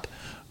shop.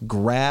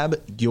 Grab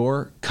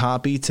your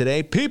copy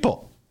today.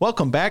 People,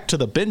 welcome back to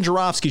the Ben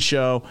Joravsky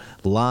Show,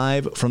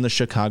 live from the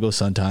Chicago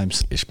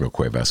Sun-Times. Ismael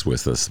Cuevas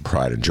with us, the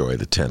pride and joy of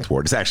the 10th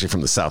Ward. He's actually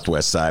from the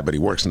Southwest side, but he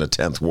works in the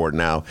 10th Ward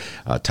now,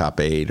 top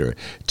aide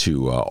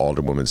to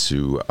Alderwoman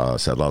Sue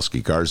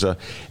Sadlowski-Garza.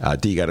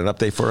 D, you got an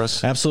update for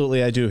us?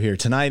 Absolutely, I do here.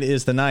 Tonight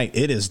is the night.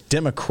 It is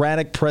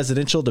Democratic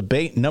presidential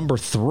debate number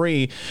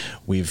 3.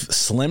 We've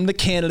slimmed the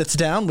candidates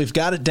down. We've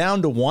got it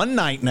down to one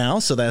night now,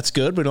 so that's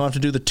good. We don't have to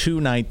do the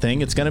 2-night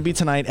thing. It's going to be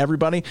tonight,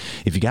 everybody.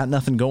 If you got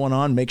nothing going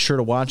on, make sure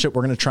to watch it.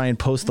 We're going to try and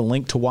post the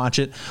link to watch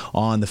it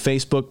on the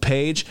Facebook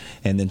page,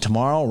 and then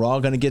tomorrow we're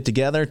all going to get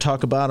together,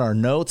 talk about our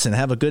notes, and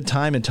have a good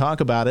time and talk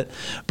about it.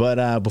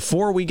 But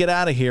before we get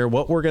out of here,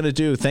 what we're going to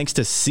do, thanks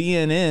to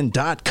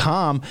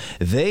CNN.com,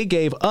 they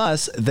gave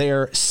us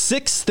their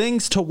 6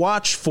 things to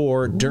watch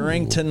for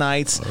during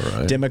tonight's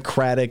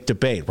Democratic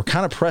debate. We're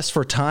kind of pressed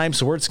for time,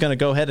 so we're just going to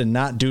go ahead and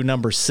not do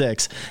number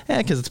 6,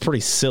 because it's pretty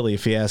silly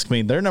if you ask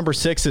me. Their number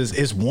 6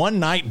 is one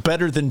night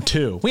better than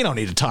 2. We don't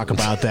need to talk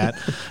about that.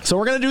 So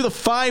we're going to do the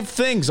 5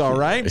 things, all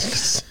right?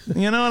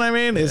 You know what I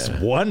mean? Is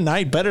one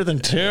night better than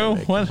 2?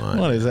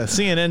 What is that?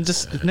 CNN,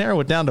 just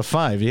narrow it down to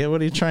 5. Yeah, what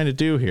are you trying to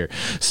do here?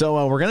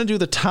 So we're going to do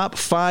the top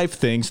 5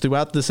 things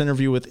throughout this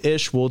interview with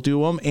Ish. We'll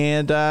do them.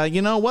 And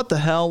you know what the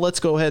hell?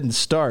 Let's go ahead and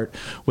start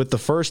with the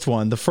first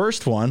one. The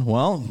first one,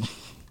 well,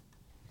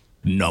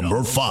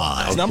 number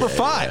 5. It's number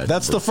 5. Yeah,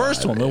 that's the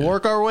first one. We'll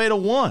work our way to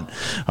 1.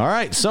 All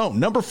right. So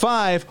number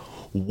 5,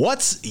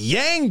 what's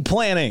Yang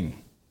planning?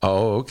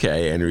 Oh,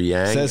 okay. Andrew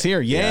Yang. It says here,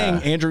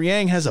 Andrew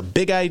Yang has a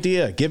big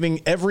idea, giving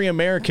every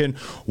American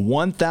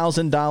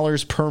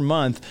 $1,000 per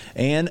month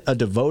and a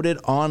devoted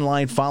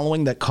online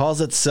following that calls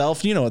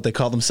itself, you know what they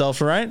call themselves,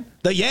 right?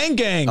 The Yang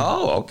Gang.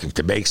 Oh, okay.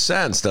 It makes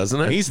sense, doesn't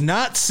it? He's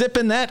not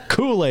sipping that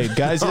Kool-Aid,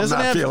 guys. He doesn't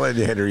I'm not feeling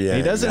Andrew Yang.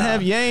 He doesn't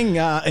have Yang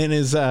in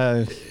his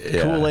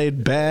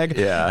Kool-Aid bag.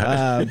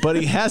 Yeah. But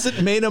he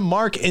hasn't made a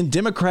mark in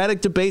Democratic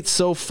debates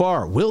so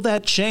far. Will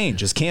that change?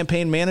 His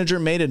campaign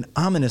manager made an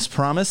ominous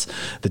promise.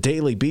 The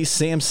Daily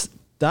Beast,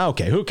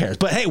 okay, who cares?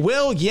 But hey,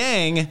 will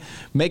Yang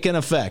make an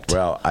effect?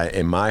 Well,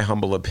 in my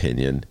humble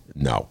opinion,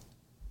 no.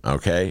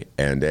 Okay,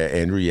 and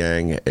Andrew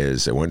Yang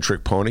is a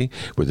one-trick pony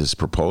with his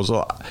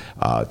proposal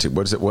to,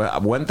 what is it,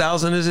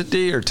 1,000 is it,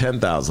 D, or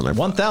 10,000?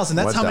 1,000,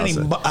 that's 1, how many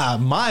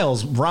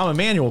miles Rahm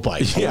Emanuel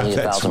bikes. Yeah,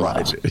 that's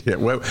right. Yeah,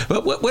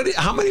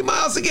 how many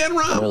miles again,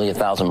 Rahm? Nearly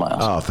 1,000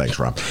 miles. Oh, thanks,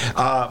 Rahm.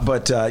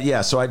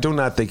 So I do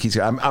not think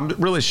I'm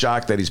really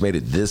shocked that he's made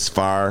it this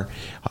far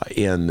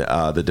in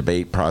the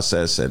debate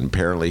process, and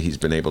apparently he's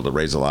been able to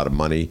raise a lot of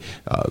money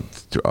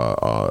through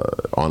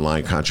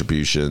online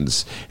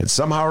contributions, and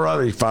somehow or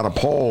other he found a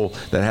poll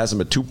that has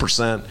him at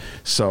 2%.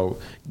 So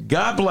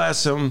God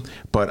bless him,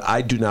 but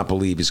I do not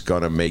believe he's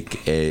going to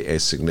make a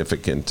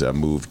significant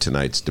move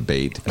tonight's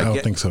debate. I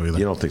don't think so either.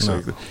 You don't think so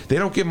either? They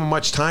don't give him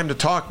much time to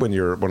talk when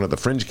you're one of the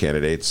fringe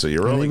candidates, so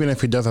you're even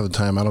if he does have the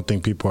time, I don't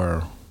think people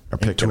are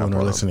picking up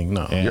or listening.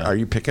 No. Yeah. Are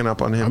you picking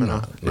up on him? I'm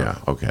not. No. Yeah,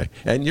 okay.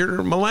 And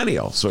you're a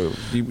millennial, so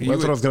that's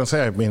what I was going to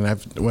say. I mean,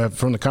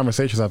 from the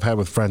conversations I've had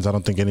with friends, I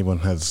don't think anyone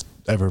has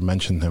ever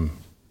mentioned him.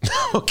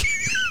 Okay.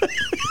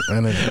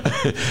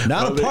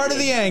 Not a part of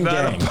the Yang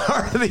Gang.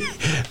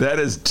 That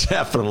is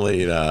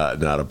definitely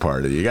not a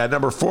part of it. You got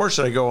number 4.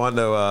 Should I go on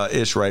to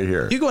Ish right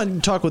here? You go ahead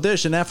and talk with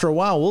Ish, and after a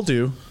while, we'll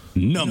do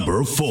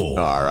number 4.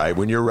 All right.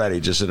 When you're ready,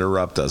 just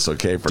interrupt us,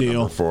 okay, for Deal.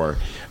 number 4.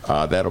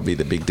 That'll be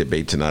the big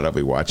debate tonight. I'll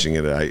be watching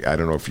it. I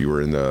don't know if you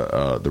were in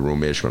the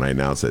room, Ish, when I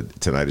announced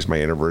that tonight is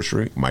my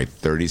anniversary, my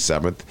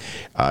 37th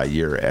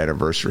year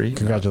anniversary.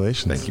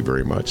 Congratulations. Thank you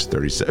very much.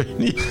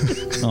 37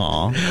 years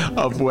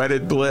of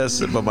wedded bliss.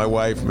 But my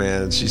wife,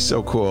 man, she's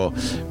so cool.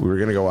 We were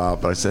going to go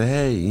out, but I said,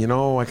 hey, I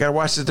got to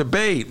watch the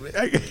debate.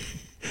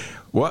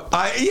 What?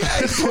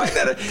 He's pointing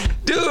at it.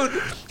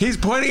 Dude, he's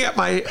pointing at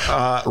my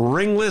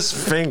ringless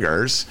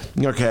fingers.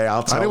 Okay,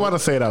 I'll tell you. I didn't want to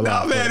say it out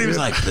loud. No, man, he was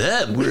like,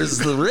 where's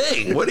the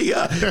ring? What are you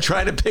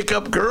trying to pick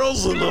up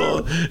girls in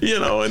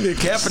the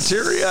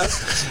cafeteria?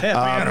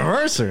 Happy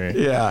anniversary.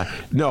 Yeah.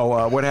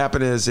 No, what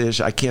happened is, Ish,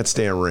 I can't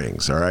stand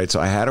rings, all right? So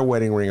I had a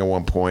wedding ring at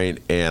one point,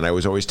 and I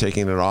was always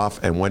taking it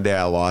off, and one day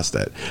I lost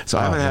it. So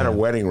I haven't had a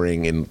wedding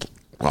ring in...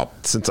 Well,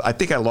 since I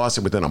think I lost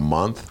it within a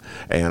month,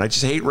 and I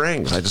just hate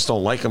rings. I just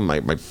don't like them.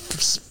 My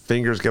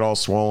fingers get all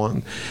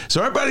swollen.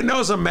 So everybody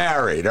knows I'm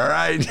married, all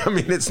right? I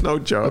mean, it's no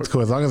joke. That's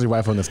cool, as long as your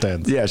wife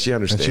understands. Yeah, she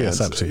understands. And she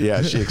accepts it.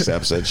 Yeah, she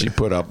accepts it. She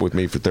put up with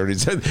me for 30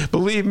 seconds.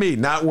 Believe me,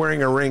 not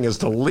wearing a ring is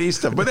the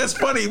least of. But that's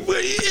funny.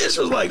 Ish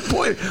was like,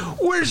 boy,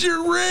 where's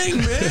your ring,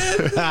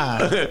 man?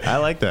 I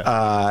like that.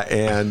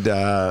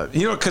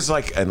 Because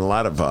and a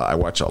lot of,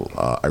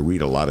 I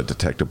read a lot of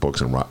detective books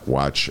and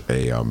watch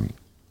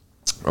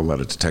a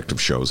lot of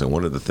detective shows, and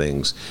one of the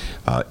things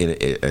in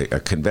a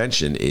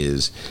convention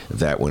is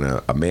that when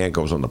a man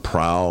goes on the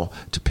prowl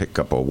to pick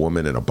up a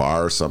woman in a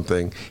bar or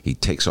something, he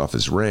takes off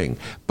his ring,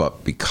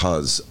 but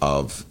because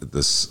of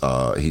this,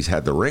 he's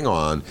had the ring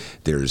on,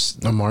 there's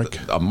a mark.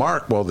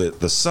 Well,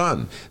 the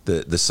sun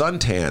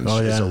tan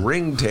is a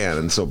ring tan,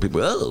 and so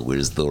people,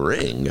 where's the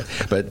ring?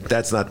 But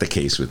that's not the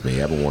case with me. I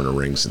haven't worn a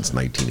ring since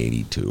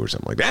 1982 or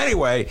something like that.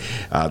 Anyway,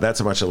 that's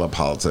how much I love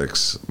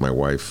politics. My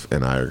wife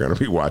and I are going to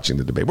be watching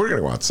the debate. We're going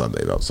to go on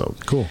Sunday, though, so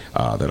cool.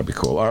 That'll be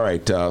cool. All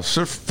right.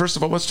 So first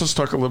of all, let's just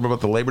talk a little bit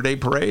about the Labor Day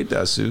parade.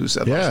 Sue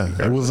said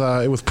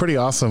it was pretty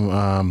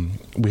awesome.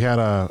 We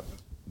had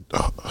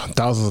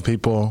thousands of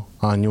people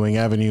on Ewing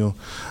Avenue.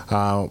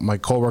 My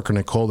coworker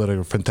Nicole did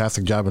a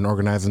fantastic job in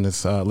organizing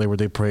this Labor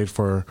Day parade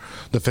for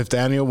the 5th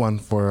annual one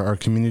for our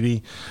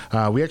community.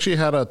 We actually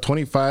had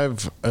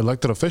 25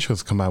 elected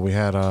officials come out. We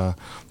had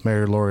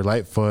Mayor Lori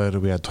Lightfoot,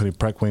 we had Tony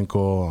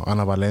Preckwinkle,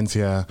 Ana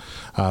Valencia,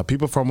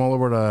 people from all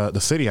over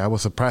the city. I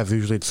was surprised.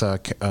 Usually it's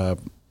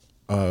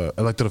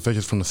elected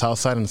officials from the south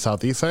side and the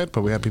southeast side,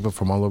 but we had people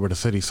from all over the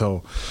city.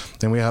 So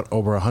then we had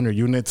over 100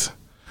 units.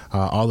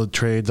 All the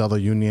trades, all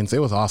the unions.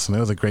 It was awesome. It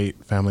was a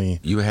great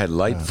family. You had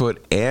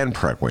Lightfoot and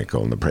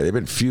Preckwinkle in the parade. They've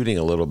been feuding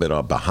a little bit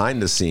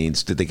behind the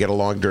scenes. Did they get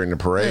along during the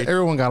parade? Yeah,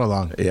 everyone got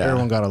along. Yeah.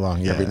 Everyone got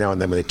along. Yeah. Every now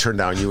and then when they turned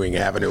down Ewing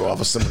Avenue, all of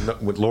a sudden,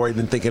 Lori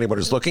didn't think anybody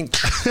was looking.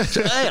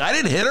 Hey, I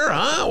didn't hit her,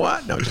 huh?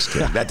 What? No, just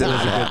kidding. That didn't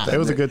happen. It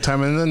was a good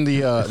time. And then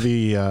the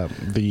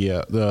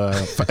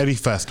Eddie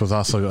Fest was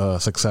also a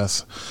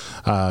success.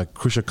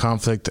 Crucial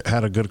Conflict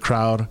had a good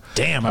crowd.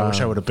 Damn, I wish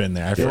I would have been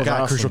there. I forgot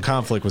awesome. Crucial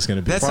Conflict was going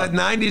to be. That's a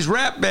 90s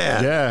rap band.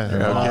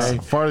 Yeah. Awesome.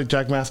 Farley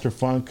Jackmaster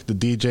Funk, the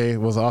DJ,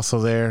 was also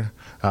there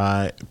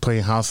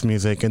playing house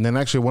music. And then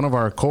actually one of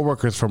our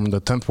co-workers from the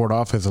 10th Ward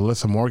office,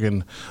 Alyssa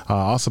Morgan,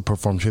 also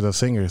performed. She's a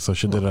singer, so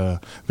she did a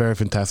very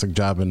fantastic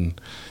job in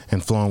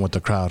flowing with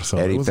the crowd. So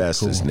Eddie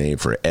Fest is named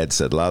for Ed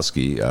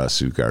Sedlowski,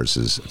 Sue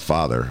Garza's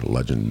father,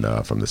 legend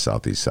from the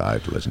southeast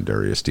side,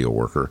 legendary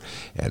steelworker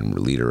and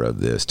leader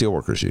of the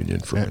Steelworkers Union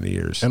for many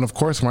years. And of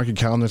course, mark your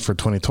calendars for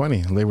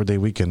 2020. Labor Day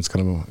weekend is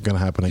going to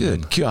happen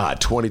again. Good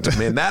God,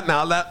 2020. Man,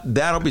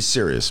 that'll be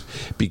serious,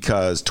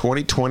 because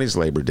 2020's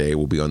Labor Day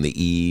will be on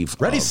the eve.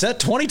 Ready, set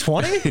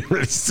 2020?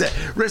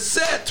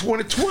 Reset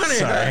 2020.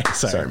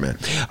 Sorry, man.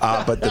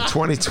 But the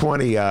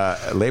 2020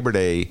 Labor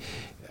Day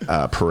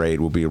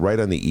parade will be right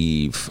on the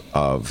eve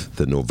of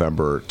the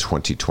November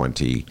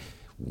 2020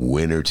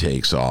 winner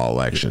takes all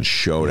election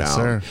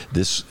showdown.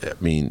 Yes,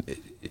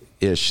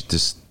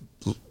 This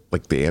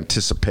like the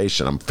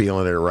anticipation, I'm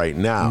feeling it right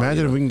now.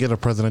 Imagine if we can get a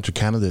presidential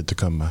candidate to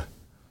come by.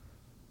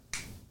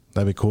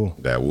 That'd be cool.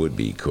 That would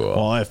be cool.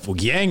 Well, if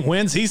Yang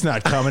wins, he's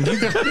not coming.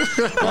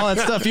 All that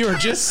stuff you were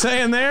just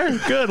saying there?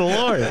 Good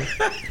Lord.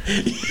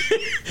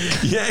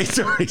 Yang,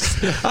 sorry.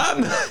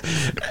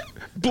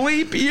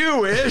 Bleep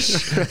you,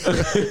 Ish.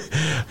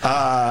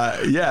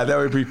 That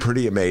would be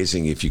pretty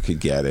amazing if you could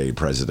get a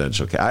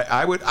presidential.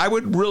 I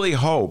would really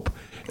hope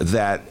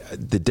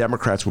that the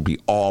Democrats would be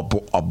all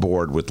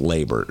aboard with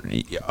labor.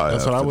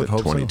 That's what I would hope.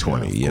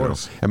 2020. So. Yeah, you know,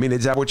 I mean,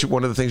 is that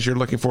one of the things you're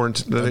looking for?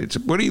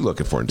 What are you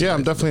looking for? Yeah,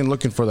 I'm definitely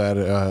looking for that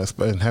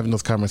and having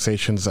those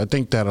conversations. I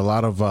think that a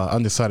lot of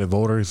undecided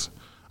voters,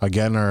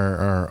 again,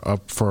 are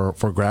up for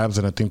grabs,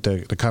 and I think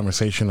the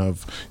conversation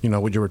of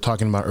what you were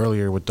talking about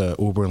earlier with the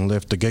Uber and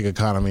Lyft, the gig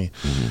economy,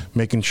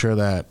 making sure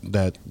that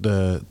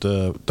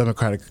the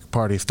Democratic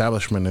Party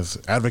establishment is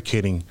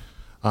advocating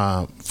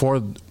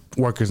for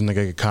workers in the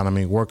gig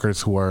economy,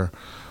 workers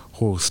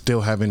who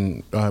still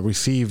haven't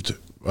received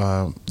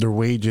their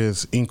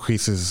wages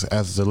increases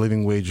as the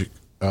living wage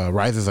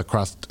rises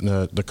across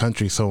the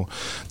country. So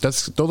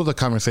those are the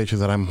conversations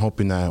that I'm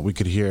hoping that we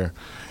could hear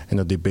in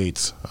the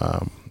debates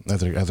as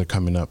they're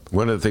coming up.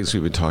 One of the things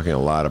we've been talking a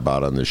lot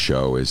about on this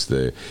show is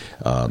the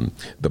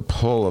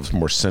pull of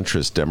more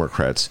centrist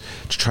Democrats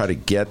to try to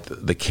get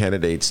the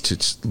candidates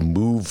to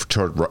move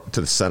to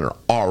the center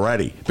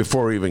already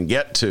before we even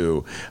get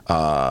to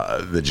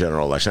the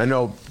general election. I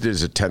know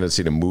there's a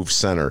tendency to move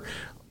center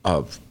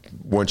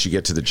once you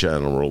get to the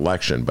general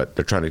election, but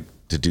they're trying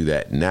to do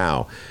that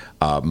now.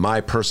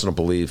 My personal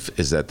belief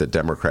is that the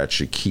Democrats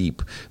should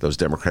keep those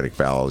Democratic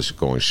values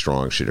going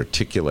strong, should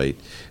articulate,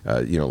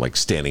 like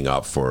standing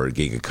up for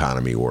gig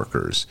economy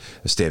workers,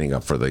 standing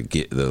up for the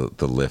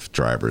Lyft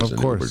drivers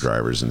and Uber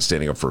drivers, and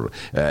standing up for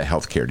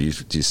healthcare. Do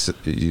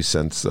you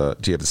sense? Do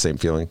you have the same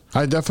feeling?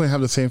 I definitely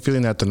have the same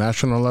feeling at the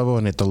national level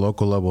and at the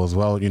local level as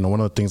well. One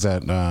of the things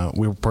that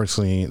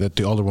that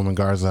the Alderwoman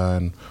Garza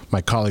and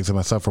my colleagues and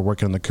myself are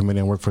working on the Committee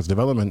on Workforce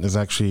Development is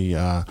actually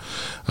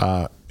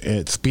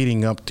it's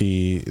speeding up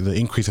the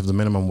increase of the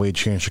minimum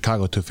wage here in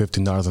Chicago to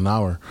 $15 an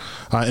hour,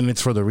 and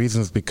it's for the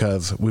reasons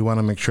because we want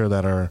to make sure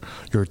that our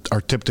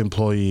tipped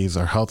employees,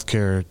 our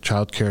healthcare,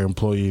 childcare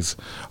employees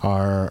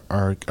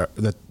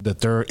that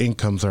their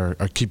incomes are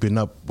keeping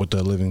up with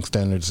the living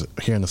standards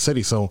here in the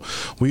city. So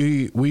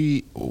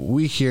we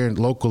here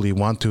locally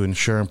want to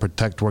ensure and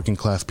protect working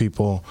class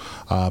people,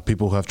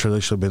 people who have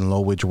traditionally been low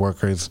wage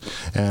workers,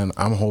 and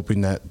I'm hoping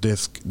that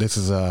this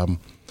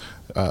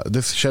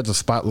sheds a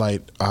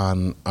spotlight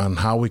on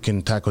how we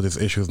can tackle these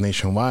issues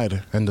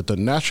nationwide, and that the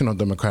National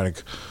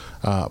Democratic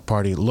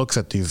Party looks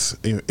at these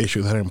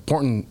issues that are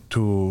important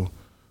to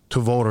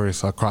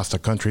voters across the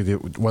country,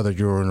 whether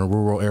you're in a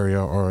rural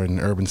area or in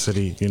an urban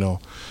city.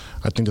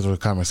 I think those are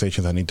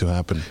conversations that need to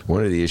happen.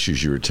 One of the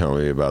issues you were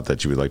telling me about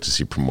that you would like to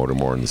see promoted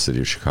more in the city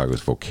of Chicago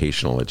is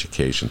vocational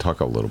education.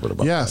 Talk a little bit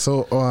about that. Yeah,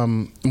 so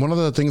one of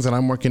the things that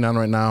I'm working on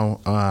right now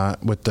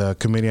with the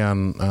Committee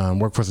on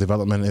Workforce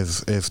Development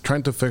is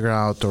trying to figure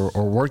out or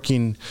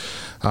working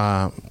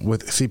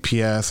with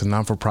CPS and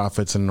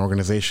non-for-profits and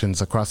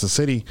organizations across the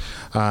city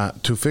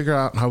to figure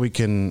out how we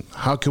can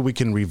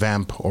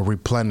revamp or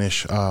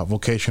replenish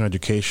vocational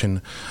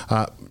education.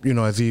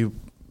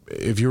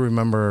 If you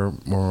remember,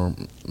 or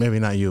maybe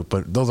not you,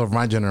 but those of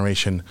my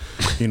generation,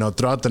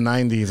 throughout the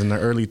 90s and the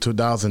early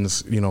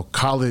 2000s,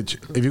 college,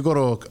 if you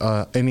go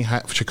to any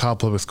Chicago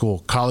public school,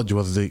 college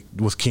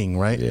was king,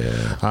 right?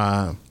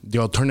 Yeah. The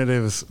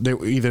alternatives,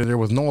 either there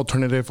was no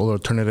alternative or the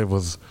alternative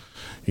was,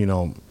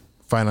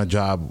 find a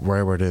job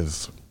wherever it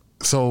is.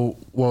 So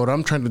what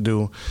I'm trying to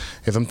do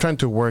is I'm trying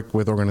to work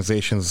with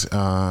organizations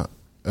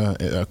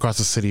across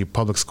the city,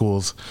 public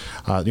schools.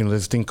 There's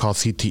this thing called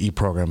CTE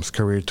programs,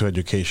 Career to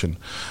Education.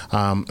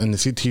 And the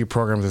CTE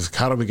programs is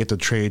how do we get the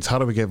trades, how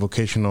do we get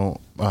vocational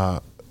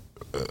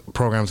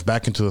programs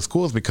back into the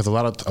schools, because a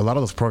lot of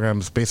those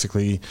programs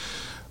basically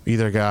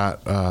either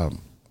got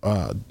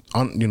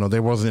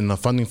there wasn't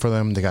enough funding for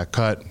them, they got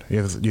cut.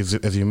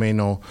 As you may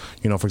know,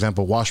 for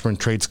example, Washburn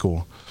Trade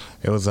School.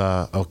 It was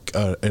an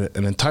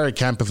entire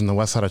campus in the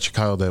west side of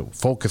Chicago that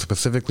focused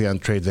specifically on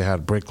trades. They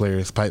had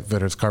bricklayers, pipe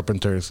fitters,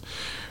 carpenters,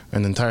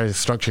 and the entire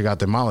structure got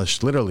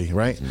demolished, literally,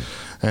 right?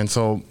 Mm-hmm. And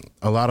so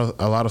a lot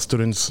of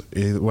students,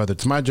 whether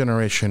it's my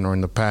generation or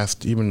in the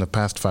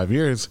past 5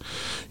 years,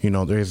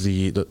 there's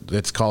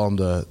let's call them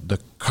the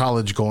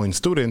college-going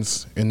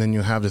students, and then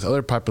you have this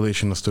other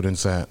population of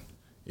students that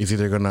is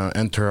either going to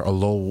enter a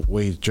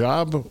low-wage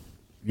job,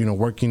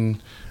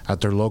 working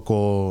at their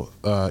local,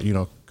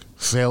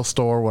 sales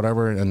store,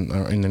 whatever, in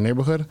the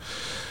neighborhood,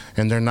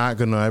 and they're not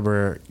going to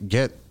ever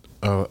get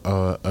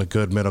a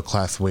good middle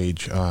class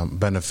wage,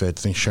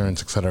 benefits,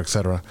 insurance, et cetera, et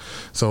cetera.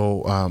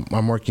 So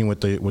I'm working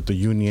with the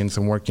unions.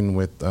 I'm working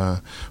with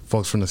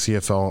folks from the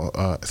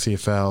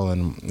CFL,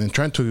 and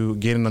trying to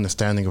get an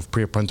understanding of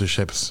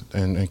pre-apprenticeships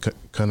and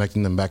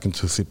connecting them back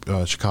into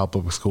Chicago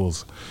public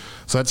schools.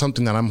 So that's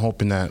something that I'm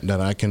hoping that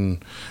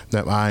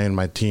I and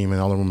my team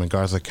and Alderwoman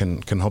Garza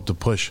can hope to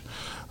push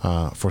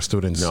for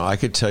students. No, I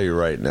could tell you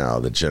right now,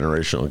 the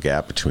generational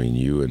gap between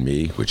you and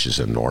me, which is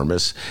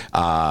enormous,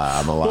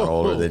 I'm a lot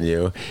older than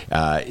you,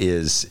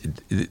 it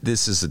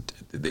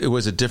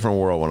was a different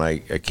world when I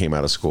came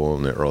out of school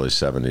in the early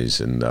 70s,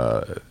 and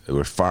there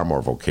were far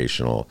more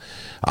vocational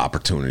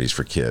opportunities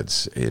for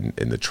kids in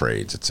the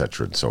trades, et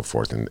cetera, and so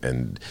forth.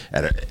 And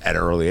at an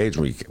early age,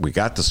 when we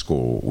got to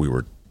school, we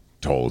were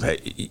told, hey,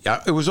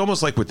 it was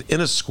almost like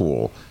within a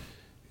school,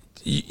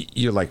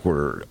 you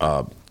were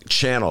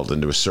channeled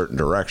into a certain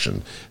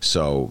direction.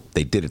 So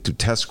they did it through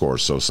test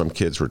scores. So some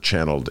kids were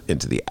channeled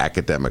into the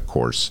academic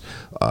course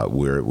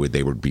where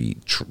they would be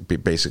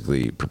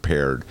basically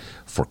prepared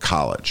for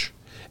college.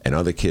 And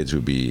other kids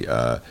would be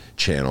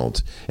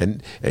channeled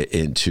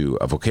into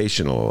a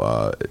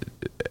vocational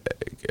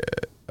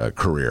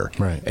career,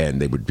 right?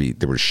 And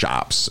there were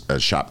shops,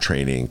 shop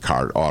training,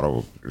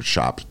 auto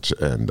shops,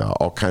 and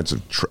all kinds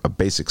of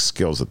basic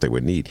skills that they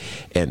would need.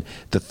 And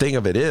the thing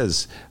of it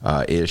is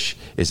that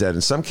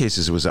in some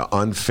cases it was an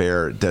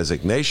unfair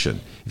designation.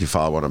 If you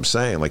follow what I'm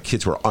saying, like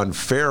kids were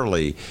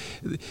unfairly.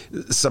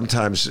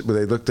 Sometimes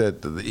they looked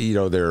at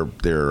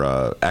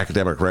their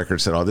academic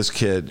records, said, "Oh, this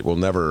kid will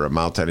never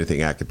amount to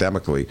anything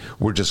academically.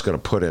 We're just going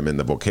to put him in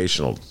the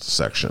vocational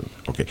section."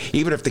 Okay,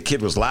 even if the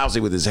kid was lousy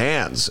with his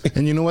hands.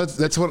 And you know what?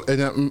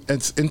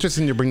 It's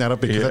interesting you bring that up,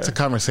 because that's a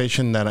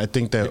conversation that I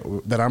think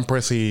that I'm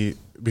personally,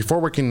 before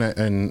working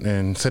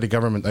in city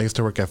government, I used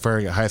to work at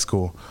Farragut High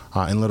School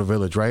in Little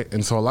Village, right?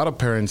 And so a lot of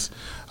parents,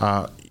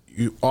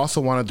 you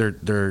also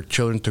wanted their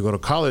children to go to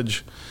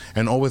college,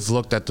 and always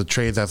looked at the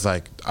trades as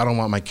like, I don't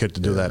want my kid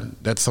to do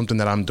that. That's something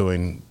that I'm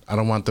doing. I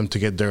don't want them to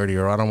get dirty,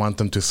 or I don't want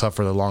them to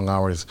suffer the long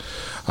hours.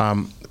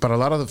 But a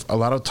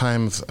lot of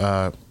times,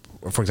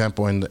 for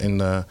example, in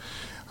the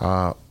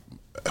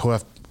who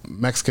have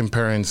Mexican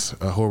parents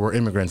who were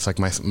immigrants, like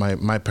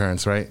my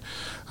parents, right?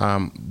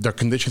 Their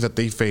conditions that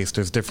they faced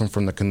is different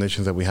from the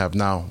conditions that we have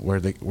now, where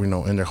they,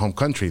 in their home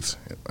countries.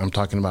 I'm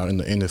talking about in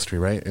the industry,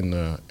 right? In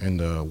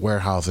the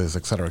warehouses,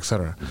 et cetera, et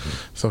cetera.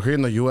 Mm-hmm. So here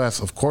in the U.S.,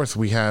 of course,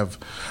 we have,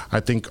 I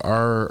think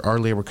our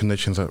labor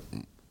conditions are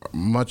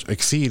much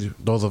exceed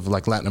those of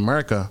like Latin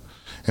America.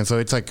 And so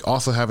it's like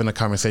also having a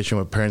conversation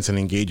with parents and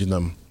engaging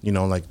them,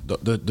 like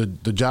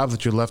the jobs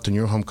that you left in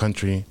your home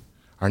country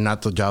are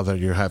not the jobs that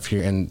you have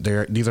here, and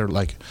these are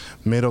like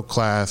middle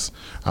class,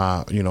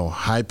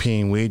 high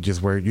paying wages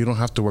where you don't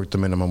have to work the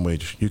minimum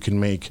wage. You can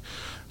make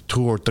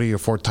 2 or 3 or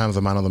 4 times the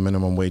amount of the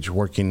minimum wage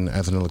working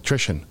as an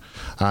electrician.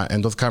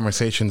 And those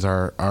conversations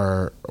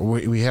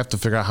we have to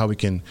figure out how we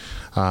can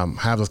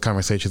have those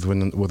conversations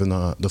within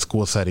the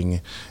school setting,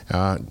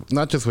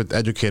 not just with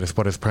educators,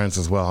 but as parents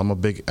as well. I'm a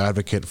big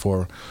advocate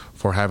for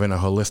having a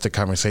holistic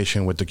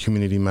conversation with the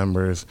community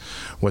members,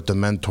 with the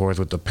mentors,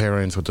 with the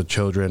parents, with the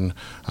children,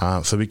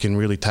 so we can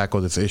really tackle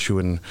this issue.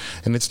 And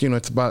it's,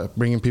 it's about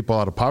bringing people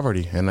out of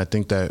poverty. And I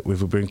think that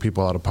if we bring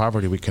people out of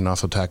poverty, we can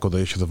also tackle the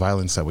issues of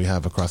violence that we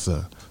have across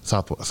the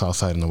south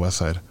side and the west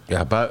side.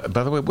 Yeah. By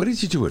the way, what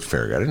did you do at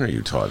Farragut? I didn't know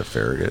you taught at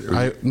Farragut.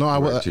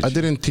 I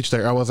didn't teach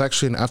there. I was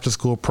actually an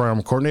after-school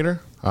program coordinator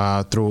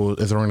through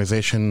an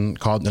organization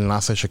called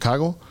Enlace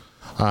Chicago.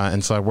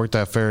 And so I worked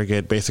at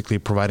Farragut, basically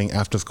providing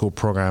after-school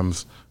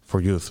programs for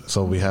youth.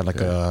 So we had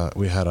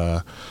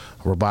a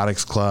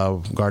robotics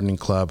club, gardening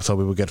club. So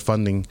we would get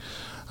funding,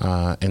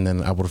 and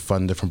then I would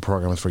fund different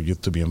programs for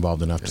youth to be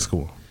involved in after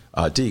school.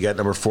 D, you got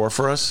number 4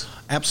 for us?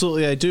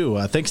 Absolutely, I do.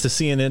 Thanks to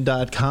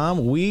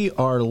CNN.com, we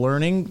are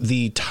learning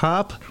the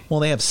top,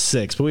 they have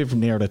 6, but we've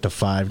narrowed it to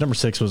 5. Number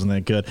 6 wasn't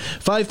that good.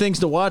 5 things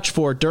to watch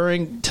for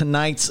during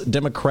tonight's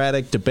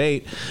Democratic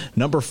debate.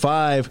 Number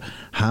 5,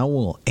 how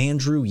will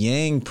Andrew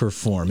Yang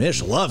perform?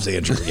 Ish loves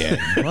Andrew Yang.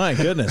 My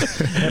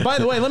goodness. And by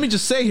the way, let me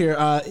just say here,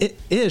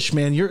 Ish,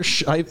 man,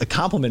 I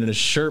complimented his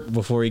shirt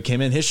before he came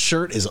in. His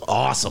shirt is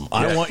awesome. Yeah.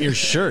 I want your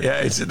shirt. Yeah,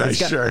 it's a nice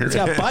shirt. It's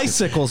got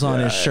bicycles on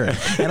his shirt.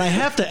 And I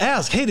have to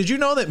ask, hey, did you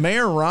know that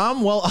Mayor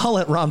Rahm, well, I'll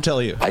let Rahm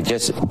tell you. I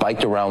just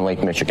biked around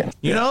Lake Michigan.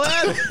 You know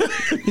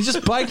that? He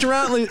just biked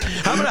around.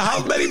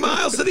 How many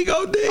miles did he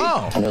go, D?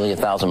 Nearly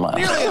 1,000 miles.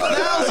 Nearly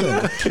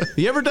 1,000.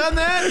 You ever done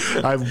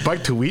that? I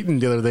biked to Wheaton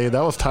the other day.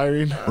 That was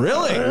tiring.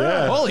 Really?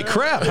 Yeah. Holy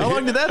crap. How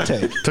long did that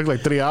take? It took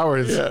like 3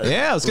 hours.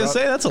 Yeah, I was going to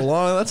say, that's a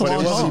long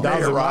haul.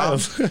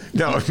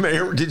 No,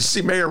 did you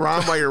see Mayor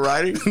Rahm while you're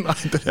riding?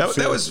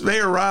 That was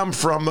Mayor Rahm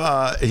from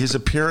his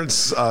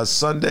appearance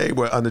Sunday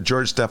on the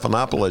George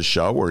Stephanopoulos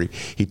show, where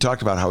he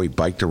talked about how he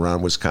biked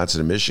around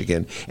Wisconsin and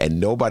Michigan, and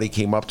nobody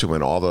came up to him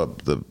in all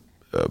the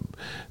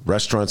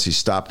restaurants he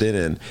stopped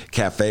in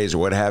cafes or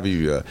what have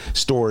you,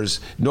 stores.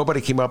 Nobody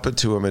came up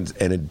to him and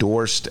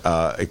endorsed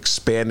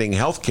expanding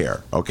health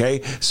care.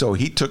 Okay, so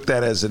he took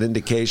that as an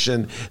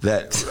indication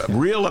that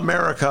real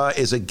America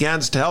is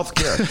against health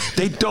care.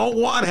 They don't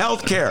want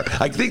health care.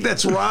 I think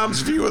that's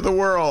Rahm's view of the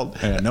world.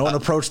 Yeah, no one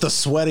approached the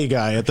sweaty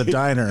guy at the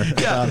diner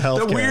about health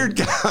care. The weird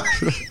guy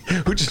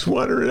who just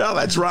wanted it out.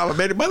 That's Rahm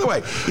Emanuel. By the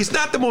way, he's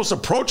not the most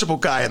approachable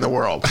guy in the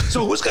world.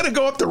 So who's going to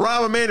go up to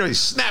Rahm Emanuel and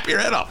snap your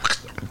head off?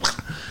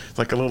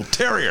 Like a little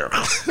terrier.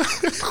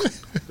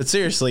 But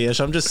seriously,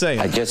 Ish, I'm just saying.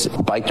 I just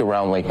biked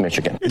around Lake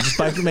Michigan.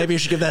 Maybe you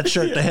should give that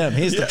shirt to him.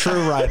 He's the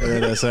true rider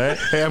of this, all right?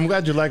 Hey, I'm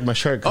glad you like my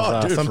shirt,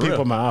 because some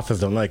people in my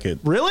office don't like it.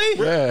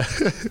 Really? Yeah.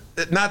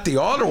 Not the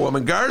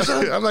Alderwoman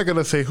Garza? I'm not going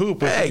to say who,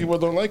 but some people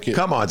don't like it.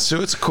 Come on,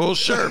 Sue. It's a cool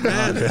shirt,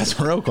 man. That's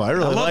Morocco. I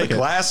really love the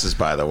glasses,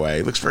 by the way.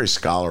 He looks very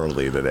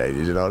scholarly today.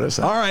 Did you notice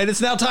that? All right,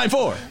 it's now time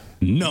for...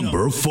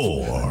 Number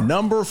 4.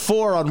 Number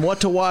 4 on what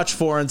to watch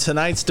for in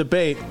tonight's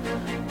debate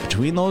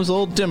between those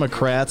old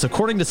Democrats.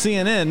 According to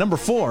CNN, number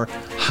 4,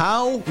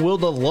 how will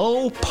the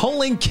low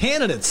polling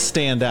candidates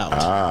stand out?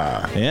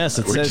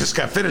 Yes, we just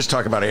got finished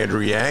talking about Andrew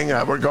Yang.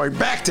 We're going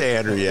back to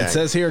Andrew Yang. It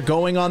says here,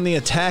 going on the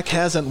attack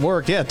hasn't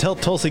worked. Yeah, tell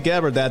Tulsi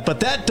Gabbard that.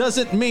 But that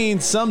doesn't mean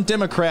some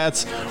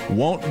Democrats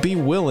won't be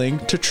willing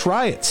to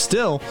try it.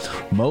 Still,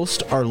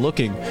 most are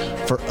looking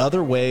for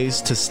other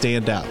ways to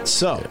stand out.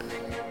 So...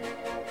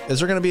 is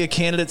there going to be a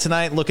candidate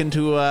tonight looking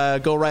to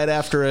go right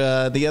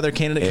after the other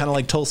candidate, kind of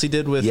like Tulsi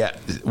did with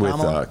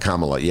Kamala?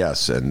 Kamala,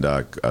 yes, and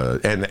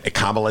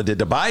Kamala did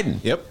to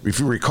Biden. Yep. If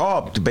you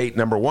recall, debate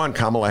number 1,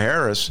 Kamala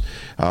Harris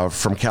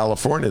from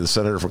California, the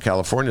senator from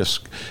California,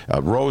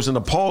 rose in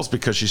the polls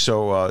because she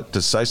so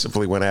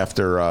decisively went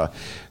after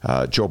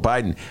Joe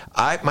Biden.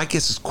 My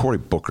guess is Cory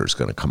Booker's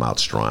going to come out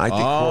strong. I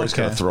think Cory's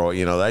going to throw.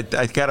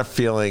 I got a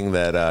feeling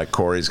that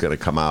Cory's going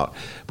to come out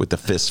with the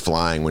fist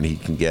flying when he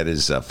can get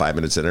his 5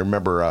 minutes in. I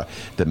remember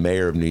the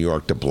mayor of New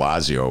York, de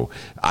Blasio.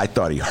 I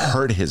thought he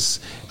hurt his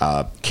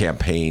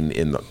campaign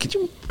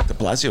de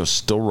Blasio's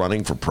still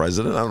running for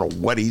president. I don't know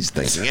what he's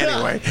thinking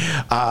anyway.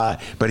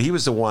 But he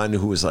was the one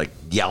who was like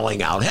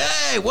yelling out,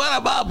 "Hey, what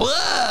about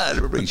blood?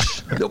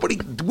 Nobody,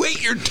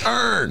 wait your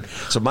turn."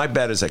 So my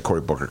bet is that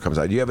Cory Booker comes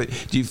out. Do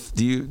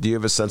you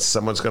have a sense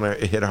someone's going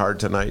to hit hard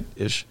tonight,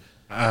 Ish?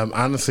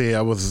 Honestly,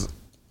 I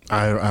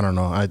don't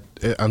know.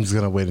 I'm just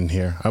gonna wait in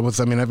here. I've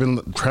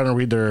been trying to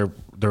read their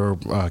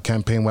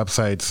campaign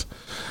websites.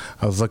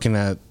 I was looking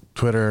at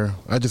Twitter.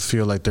 I just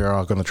feel like they're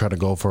all gonna try to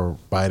go for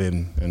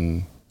Biden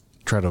and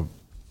try to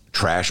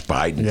trash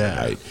Biden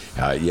tonight.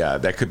 Yeah,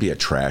 that could be a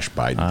trash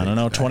Biden. I don't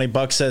know. Tonight.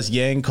 $20 says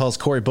Yang calls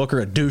Cory Booker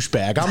a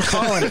douchebag. I'm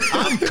calling it.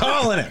 I'm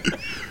calling it.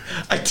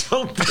 I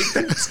don't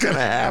think that's going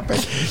to happen.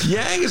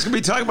 Yang is going to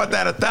be talking about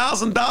that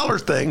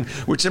 $1,000 thing,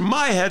 which in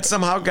my head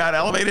somehow got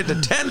elevated to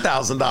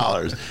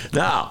 $10,000.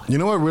 Now, you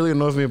know what really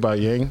annoys me about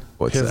Yang?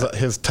 What's that?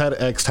 His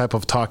TEDx type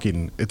of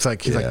talking. It's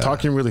like he's like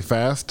talking really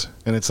fast,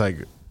 and it's like,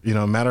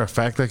 matter of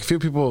fact, like a few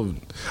people,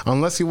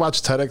 unless you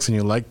watch TEDx and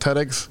you like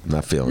TEDx,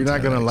 you're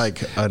not going to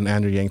like an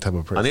Andrew Yang type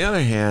of person. On the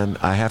other hand,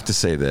 I have to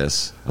say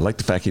this. I like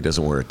the fact he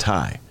doesn't wear a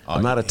tie.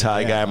 I'm not a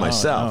tie guy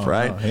myself,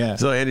 right?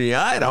 So, Andrew,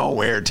 I don't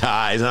wear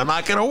ties. I'm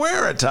not going to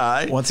wear a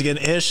tie. Once again,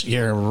 Ish,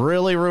 you're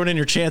really ruining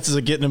your chances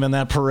of getting him in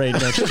that parade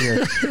next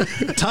year.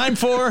 Time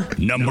for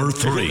number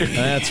 3.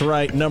 That's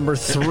right, number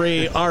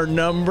 3. Our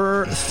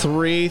number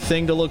 3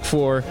 thing to look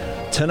for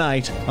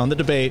tonight on the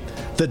debate: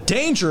 the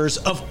dangers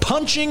of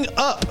punching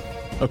up.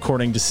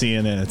 According to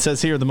CNN. It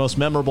says here the most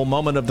memorable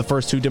moment of the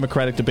first 2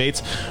 Democratic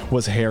debates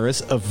was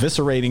Harris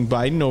eviscerating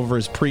Biden over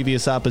his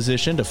previous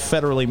opposition to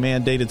federally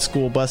mandated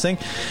school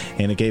busing,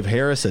 and it gave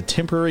Harris a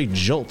temporary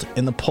jolt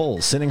in the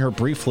polls, sending her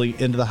briefly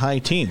into the high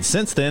teens.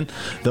 Since then,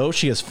 though,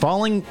 she has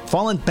fallen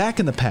back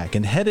in the pack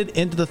and headed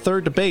into the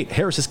 3rd debate.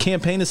 Harris's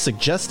campaign is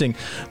suggesting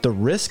the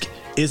risk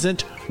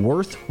isn't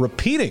worth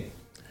repeating.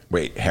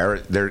 Wait,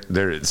 Harris?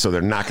 So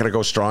they're not going to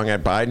go strong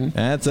at Biden?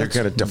 They're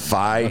going to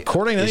defy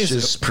according to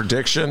his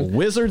prediction.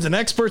 Wizards and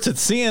experts at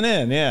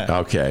CNN. Yeah.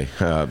 Okay.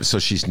 So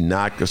she's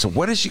not. So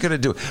what is she going to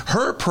do?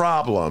 Her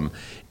problem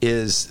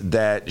is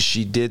that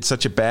she did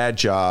such a bad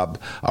job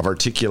of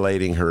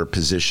articulating her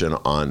position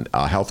on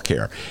health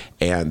care.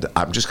 And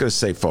I'm just going to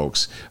say,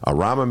 folks,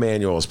 Rahm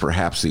Emanuel is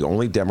perhaps the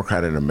only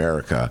Democrat in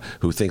America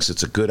who thinks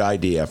it's a good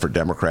idea for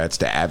Democrats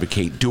to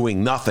advocate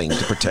doing nothing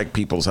to protect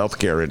people's health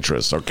care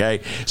interests,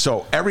 okay?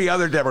 So every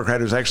other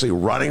Democrat who's actually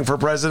running for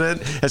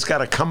president has got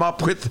to come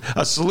up with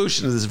a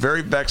solution to this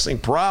very vexing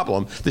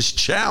problem, this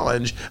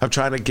challenge of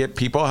trying to get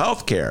people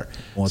health care.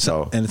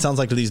 And it sounds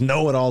like to these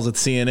know-it-alls at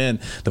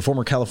CNN, the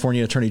former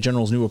California Attorney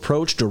General's new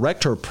approach: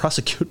 direct her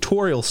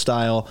prosecutorial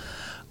style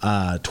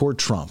toward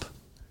Trump.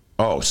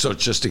 Oh, so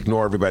just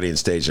ignore everybody on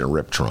stage and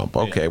rip Trump.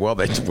 Okay, well,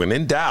 when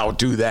in doubt,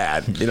 do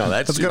that.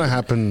 That's going to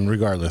happen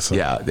regardless.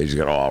 Yeah, they just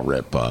got to all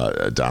rip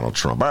Donald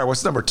Trump. All right,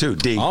 what's number 2,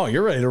 D? Oh,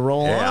 you're ready to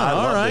roll on. I all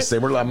love right. this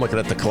thing. I'm looking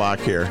at the clock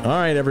here. All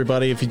right,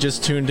 everybody, if you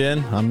just tuned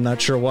in, I'm not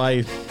sure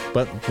why,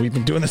 but we've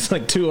been doing this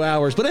like 2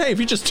 hours. But hey, if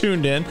you just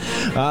tuned in,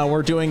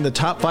 we're doing the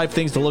top 5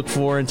 things to look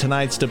for in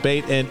tonight's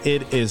debate, and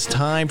it is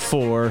time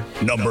for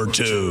number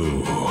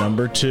 2.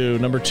 Number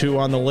 2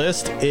 on the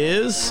list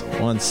is,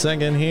 one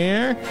second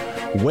here,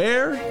 where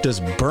does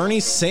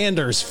Bernie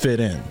Sanders fit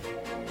in?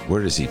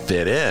 Where does he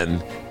fit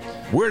in?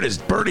 Where does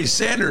Bernie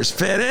Sanders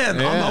fit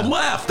in? Yeah. On the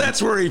left.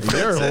 That's where he fits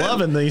They're in.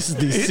 loving these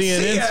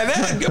CNN.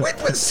 CNN. With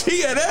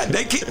CNN.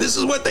 This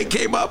is what they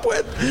came up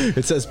with.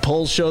 It says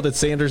polls show that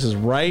Sanders is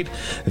right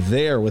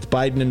there with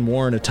Biden and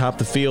Warren atop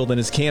the field, and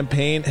his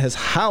campaign has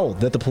howled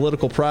that the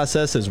political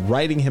process is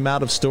writing him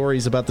out of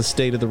stories about the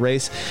state of the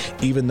race,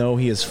 even though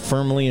he is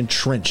firmly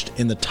entrenched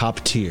in the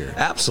top tier.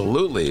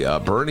 Absolutely.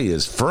 Bernie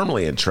is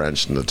firmly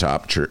entrenched in the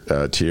top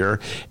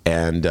tier,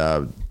 and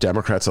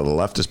Democrats of the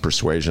leftist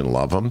persuasion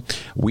love him.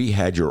 We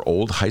had your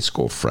old high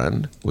school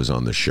friend was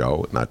on the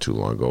show not too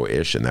long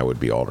ago-ish, and that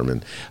would be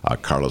Alderman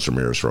Carlos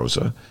Ramirez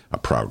Rosa, a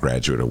proud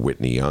graduate of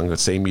Whitney Young. The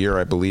same year,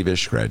 I believe,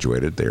 Ish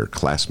graduated. They were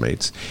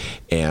classmates.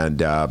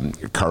 And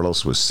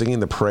Carlos was singing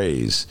the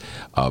praise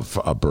of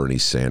Bernie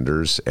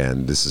Sanders,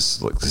 and this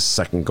is like the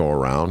second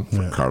go-around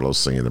for Carlos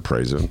singing the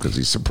praise of him because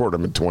he supported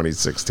him in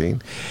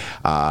 2016.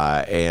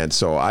 And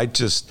so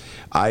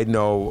I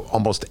know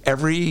almost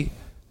every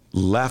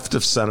left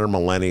of center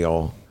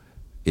millennial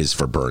is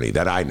for Bernie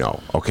that I know.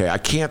 Okay, I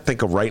can't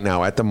think of right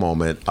now at the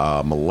moment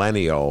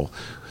millennial.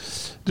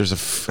 There's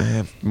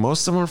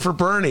most of them are for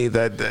Bernie.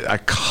 That a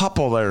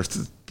couple that are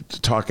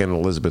talking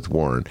Elizabeth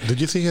Warren. Did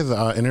you see his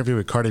interview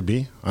with Cardi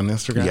B on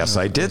Instagram? Yes,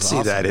 I did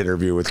see that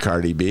interview with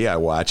Cardi B. I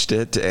watched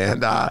it,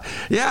 and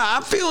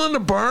I'm feeling the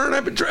burn.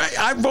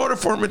 I voted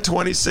for him in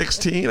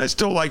 2016. I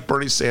still like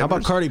Bernie Sanders. How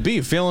about Cardi B?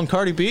 You feeling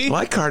Cardi B? I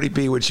like Cardi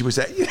B when she was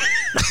at.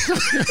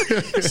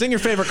 Sing your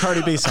favorite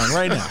Cardi B song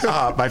right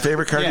now. My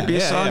favorite Cardi B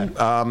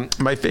song?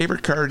 My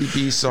favorite Cardi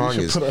B song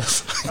is,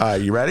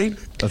 you ready?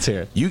 Let's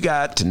hear it. You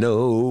got to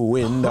know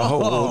when to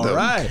hold them.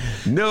 Right.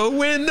 Know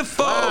when to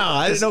fold. Wow,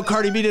 I didn't know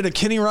Cardi B did a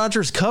Kenny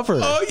Rogers cover.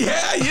 Oh,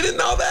 yeah. You didn't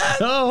know that?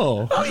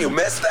 No. Oh, you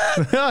missed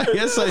that?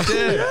 Yes, I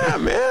did. Yeah,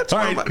 man. All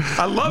right.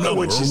 I love it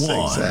when she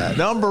sings that.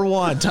 Number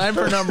one. Time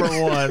for number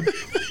one.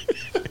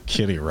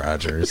 Kenny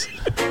Rogers.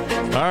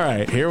 All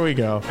right, here we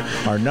go.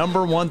 Our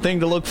number one thing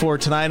to look for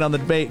tonight on the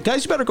debate.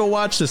 Guys, you better go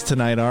watch this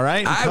tonight, all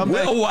right? I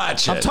will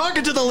watch it. I'm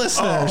talking to the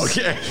listeners. Oh,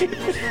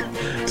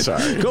 okay.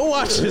 Sorry. Go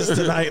watch this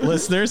tonight,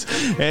 listeners,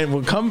 and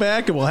we'll come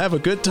back and we'll have a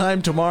good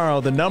time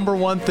tomorrow. The number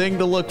one thing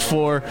to look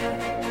for,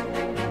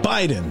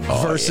 Biden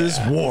versus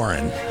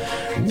Warren.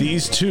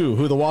 These two,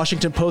 who the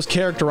Washington Post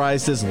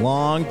characterized as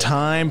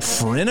longtime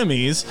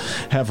frenemies,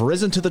 have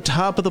risen to the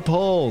top of the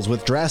polls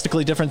with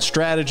drastically different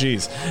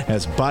strategies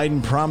as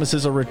Biden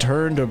promises a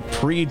return to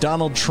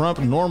pre-Donald Trump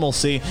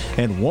normalcy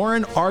and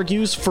Warren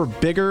argues for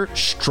bigger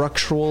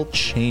structural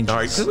changes. All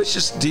right, so let's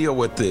just deal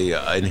with the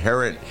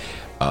inherent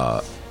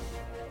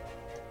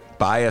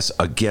bias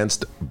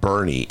against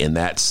Bernie in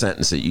that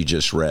sentence that you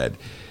just read.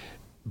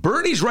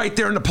 Bernie's right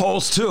there in the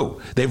polls too.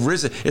 They've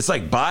risen. It's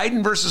like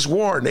Biden versus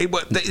Warren.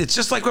 It's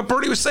just like what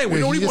Bernie was saying. We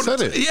don't even want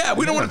to. Yeah,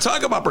 we don't want to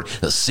talk about Bernie.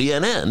 The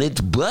CNN.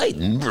 It's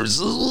Biden versus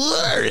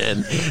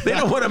Warren. They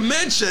don't want to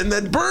mention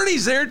that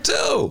Bernie's there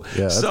too.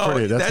 Yeah,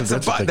 that's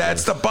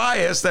the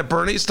bias that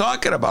Bernie's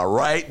talking about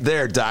right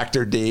there,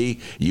 Dr. D.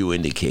 You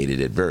indicated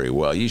it very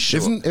well. You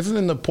should. Isn't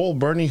in the poll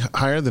Bernie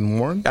higher than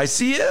Warren? I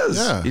see he is.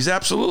 Yeah. He's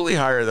absolutely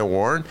higher than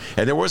Warren.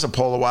 And there was a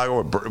poll a while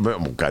ago.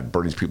 Oh God,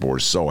 Bernie's people were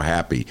so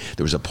happy.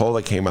 There was a poll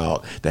that came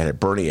out that had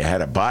Bernie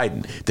ahead of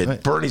Biden,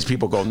 that Bernie's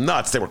people go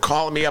nuts. They were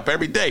calling me up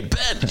every day.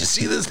 Ben, did you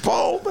see this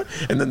poll?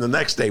 And then the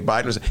next day,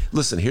 Biden was,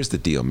 listen, here's the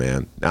deal,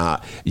 man.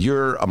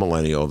 You're a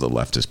millennial of the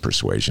leftist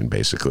persuasion,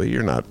 basically.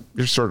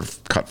 You're sort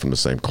of cut from the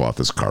same cloth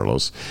as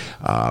Carlos.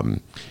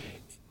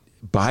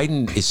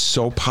 Biden is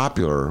so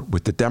popular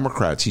with the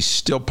Democrats. He's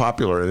still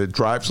popular, and it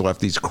drives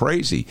lefties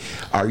crazy.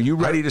 Are you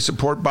ready to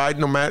support Biden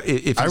no matter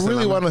if I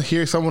really want to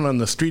hear someone on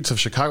the streets of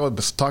Chicago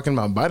talking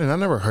about Biden. I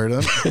never heard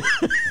of him.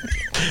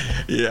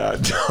 Yeah.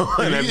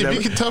 If you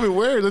can tell me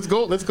where, let's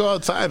go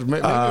outside.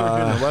 Maybe we're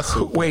here in the West.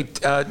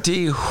 Wait,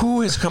 D,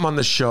 who has come on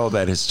the show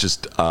that is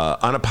just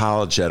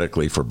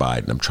unapologetically for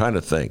Biden? I'm trying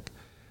to think.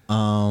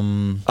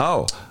 Doris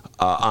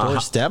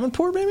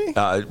Davenport, maybe?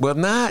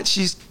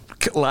 She's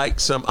like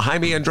some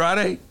Jaime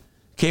Andrade.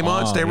 Came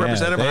on, State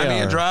Representative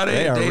Jaime Andrade.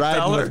 They are Dave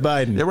riding Feller. with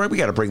Biden. We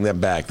got to bring them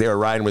back. They are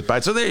riding with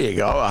Biden. So there you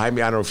go.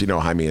 Jaime, I don't know if you know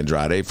Jaime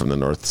Andrade from the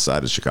north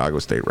side of Chicago,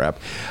 state rep.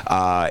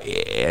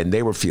 And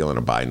they were feeling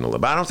a Biden a little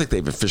bit. I don't think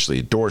they've officially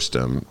endorsed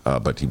him,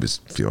 but he was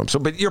feeling him. So,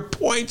 but your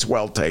point's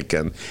well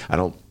taken.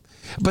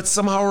 But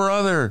somehow or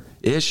other,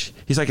 he's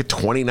like at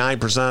 29%,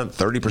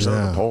 30% of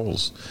the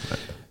polls.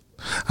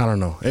 I don't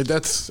know.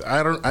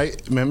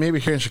 Maybe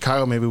here in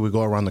Chicago, maybe we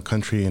go around the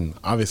country, and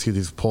obviously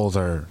these polls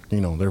are,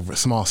 they're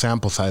small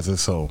sample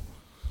sizes, so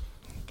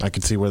I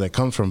can see where that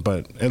comes from.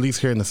 But at least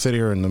here in the city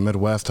or in the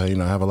Midwest, I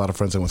have a lot of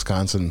friends in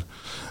Wisconsin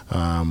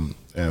and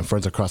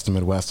friends across the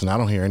Midwest, and I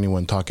don't hear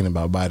anyone talking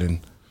about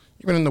Biden.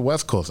 Even in the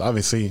West Coast,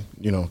 obviously,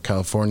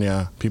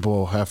 California,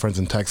 people have friends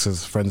in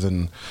Texas, friends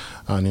in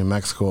New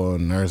Mexico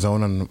and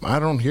Arizona, and I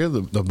don't hear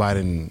the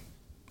Biden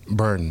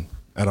burn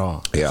at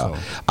all. Yeah,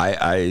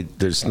 so.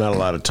 There's not a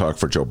lot of talk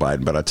for Joe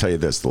Biden, but I'll tell you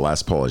this: the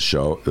last poll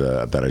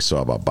that I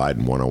saw about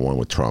Biden one-on-one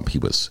with Trump, he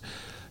was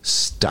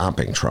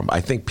stomping Trump.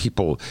 I think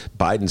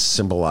Biden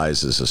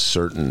symbolizes a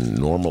certain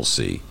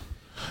normalcy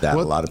that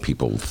a lot of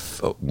people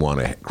want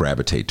to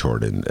gravitate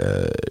toward in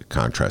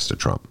contrast to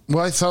Trump.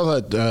 Well, I saw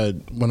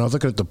that when I was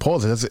looking at the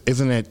polls.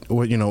 Isn't it?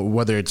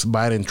 Whether it's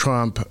Biden,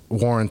 Trump,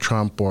 Warren,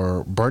 Trump,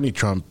 or Bernie,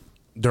 Trump.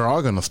 They're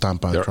all going to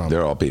stomp on Trump.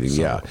 They're all beating,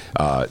 they're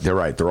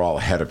right. They're all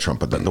ahead of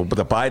Trump. But the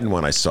Biden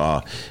one I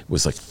saw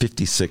was like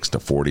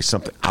 56-40,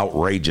 something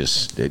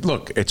outrageous.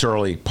 Look, it's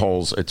early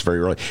polls. It's very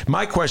early.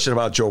 My question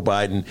about Joe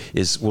Biden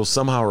is, will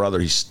somehow or other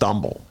he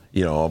stumble,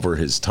 over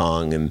his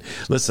tongue? And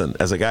listen,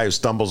 as a guy who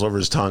stumbles over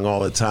his tongue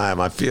all the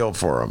time, I feel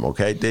for him,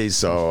 okay, D?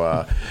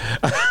 So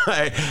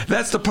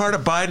that's the part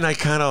of Biden I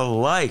kind of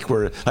like,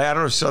 where, I don't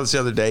know if you saw this the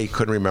other day, he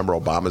couldn't remember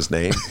Obama's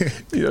name.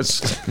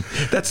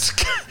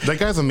 That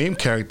guy's a meme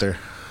character.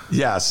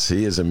 Yes,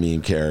 he is a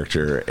meme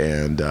character,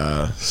 and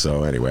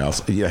so anyway, I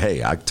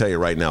can tell you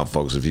right now,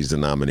 folks, if he's the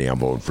nominee, I'm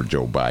voting for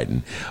Joe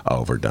Biden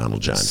over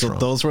Donald John Trump. So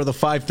those were the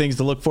 5 things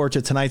to look forward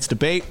to tonight's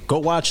debate. Go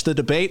watch the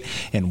debate,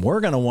 and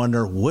we're going to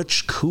wonder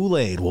which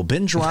Kool-Aid will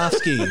Ben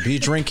Joravsky be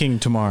drinking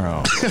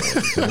tomorrow.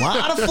 A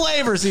lot of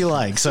flavors he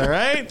likes, all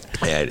right?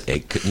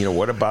 And,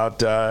 what about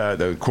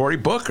the Cory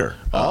Booker?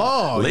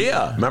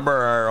 Leah. Remember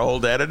our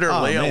old editor,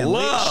 Leah? Man,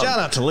 shout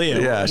out to Leah.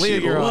 Yeah,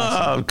 Leah, she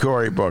loved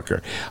Cory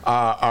Booker.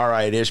 All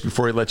right, Ish,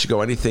 before we let you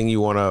go, anything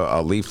you want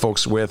to leave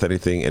folks with?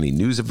 Any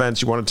news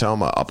events you want to tell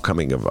them?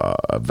 Upcoming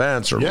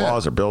events or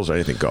laws or bills or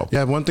anything? Go.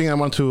 Yeah, one thing I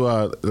want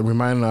to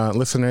remind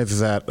listeners is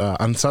that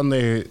on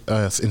Sunday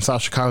in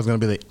South Chicago is going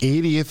to be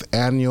the 80th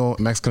annual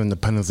Mexican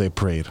Independence Day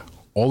Parade.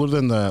 older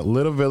than the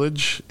Little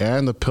Village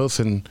and the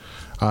Pilsen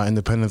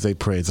Independence Day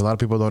parades. A lot of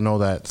people don't know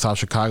that South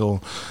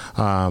Chicago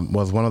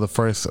was one of the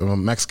first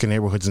Mexican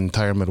neighborhoods in the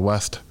entire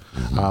Midwest.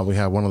 We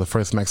have one of the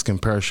first Mexican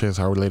parishes,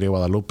 Our Lady of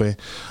Guadalupe.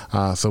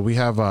 So we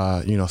have,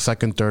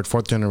 second, third,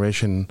 fourth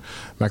generation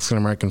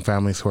Mexican-American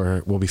families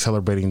who will be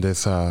celebrating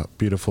this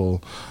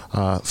beautiful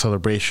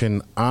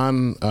celebration.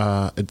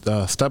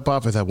 Step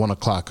off is at 1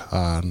 o'clock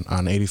on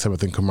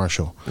 87th and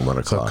Commercial. 1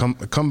 o'clock. So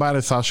come by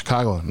to South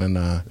Chicago.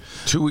 And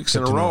 2 weeks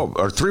in a row,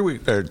 or 3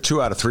 weeks, or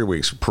 2 out of 3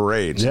 weeks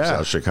parades in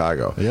South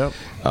Chicago. Yep.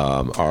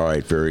 All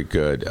right, very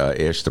good.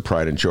 Ish, the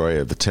pride and joy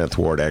of the 10th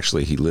Ward.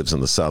 Actually, he lives on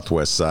the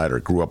southwest side,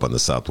 or grew up on the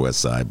southwest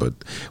side, but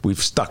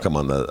we've stuck him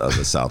on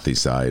the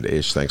southeast side.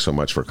 Ish, thanks so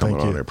much for coming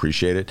on. I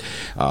appreciate it.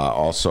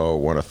 Also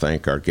want to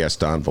thank our guest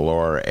Don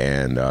Villar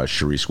and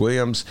Charise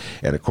Williams,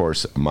 and of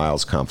course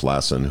Miles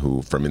Kampf-Lassin,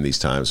 who from In These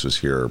Times was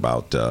here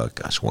about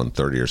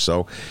 1:30 or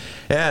so,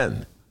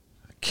 and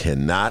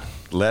cannot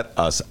let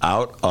us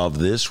out of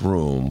this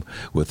room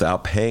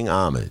without paying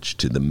homage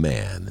to the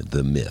man,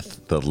 the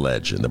myth, the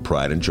legend, the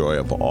pride and joy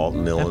of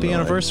Alton, Illinois. Happy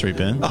anniversary,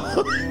 Ben.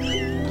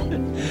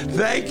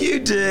 Thank you,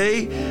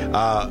 D.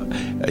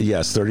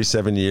 Yes,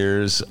 37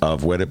 years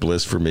of wedded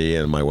bliss for me,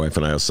 and my wife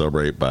and I will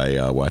celebrate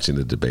by watching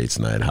the debates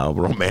tonight. How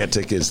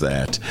romantic is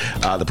that?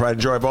 The pride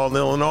and joy of Alton,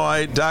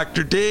 Illinois,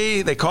 Dr.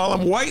 D. They call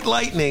him White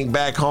Lightning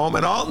back home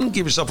at Alton.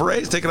 Give yourself a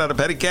raise. Take it out of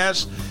petty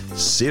cash.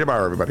 See you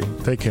tomorrow, everybody.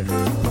 Take care.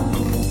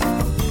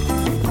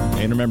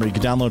 And remember, you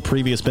can download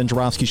previous Ben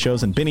Joravsky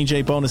shows and Benny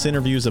J bonus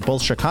interviews at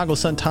both Chicago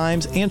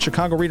Sun-Times and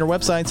Chicago Reader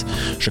websites,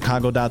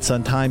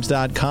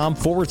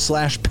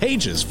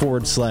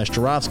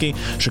 chicago.suntimes.com/pages/Joravsky,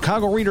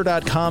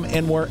 chicagoreader.com,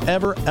 and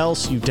wherever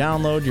else you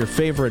download your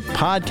favorite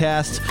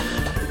podcasts.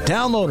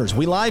 Downloaders,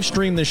 we live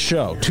stream this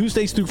show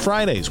Tuesdays through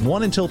Fridays,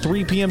 1 until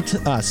 3 p.m.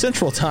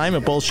 Central Time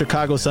at both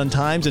Chicago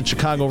Sun-Times and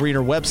Chicago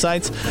Reader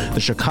websites, the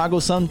Chicago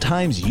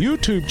Sun-Times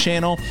YouTube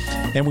channel,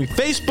 and we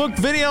Facebook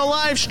video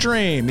live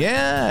stream.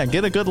 Yeah,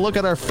 get a good look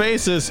at our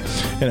faces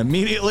and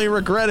immediately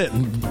regret it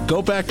and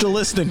go back to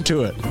listening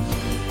to it.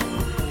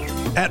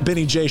 At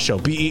Benny J Show,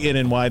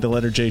 BENNY, the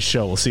letter J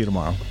Show. We'll see you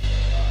tomorrow.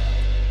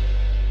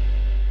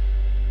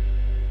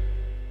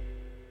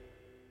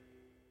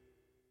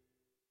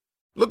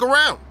 Look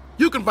around.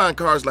 You can find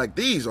cars like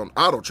these on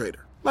AutoTrader,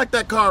 like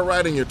that car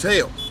riding your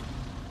tail.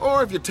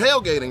 Or if you're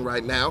tailgating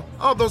right now,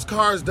 all those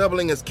cars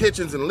doubling as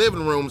kitchens and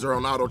living rooms are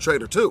on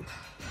AutoTrader too.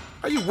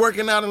 Are you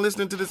working out and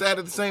listening to this ad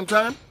at the same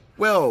time?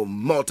 Well,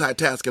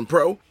 multitasking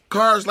pro,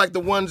 cars like the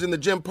ones in the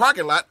gym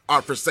parking lot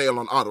are for sale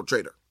on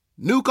AutoTrader.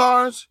 New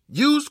cars,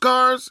 used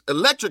cars,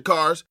 electric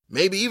cars,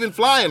 maybe even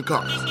flying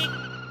cars.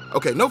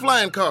 Okay, no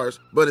flying cars,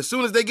 but as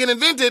soon as they get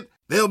invented,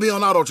 they'll be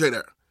on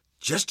AutoTrader.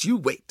 Just you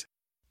wait.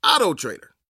 AutoTrader.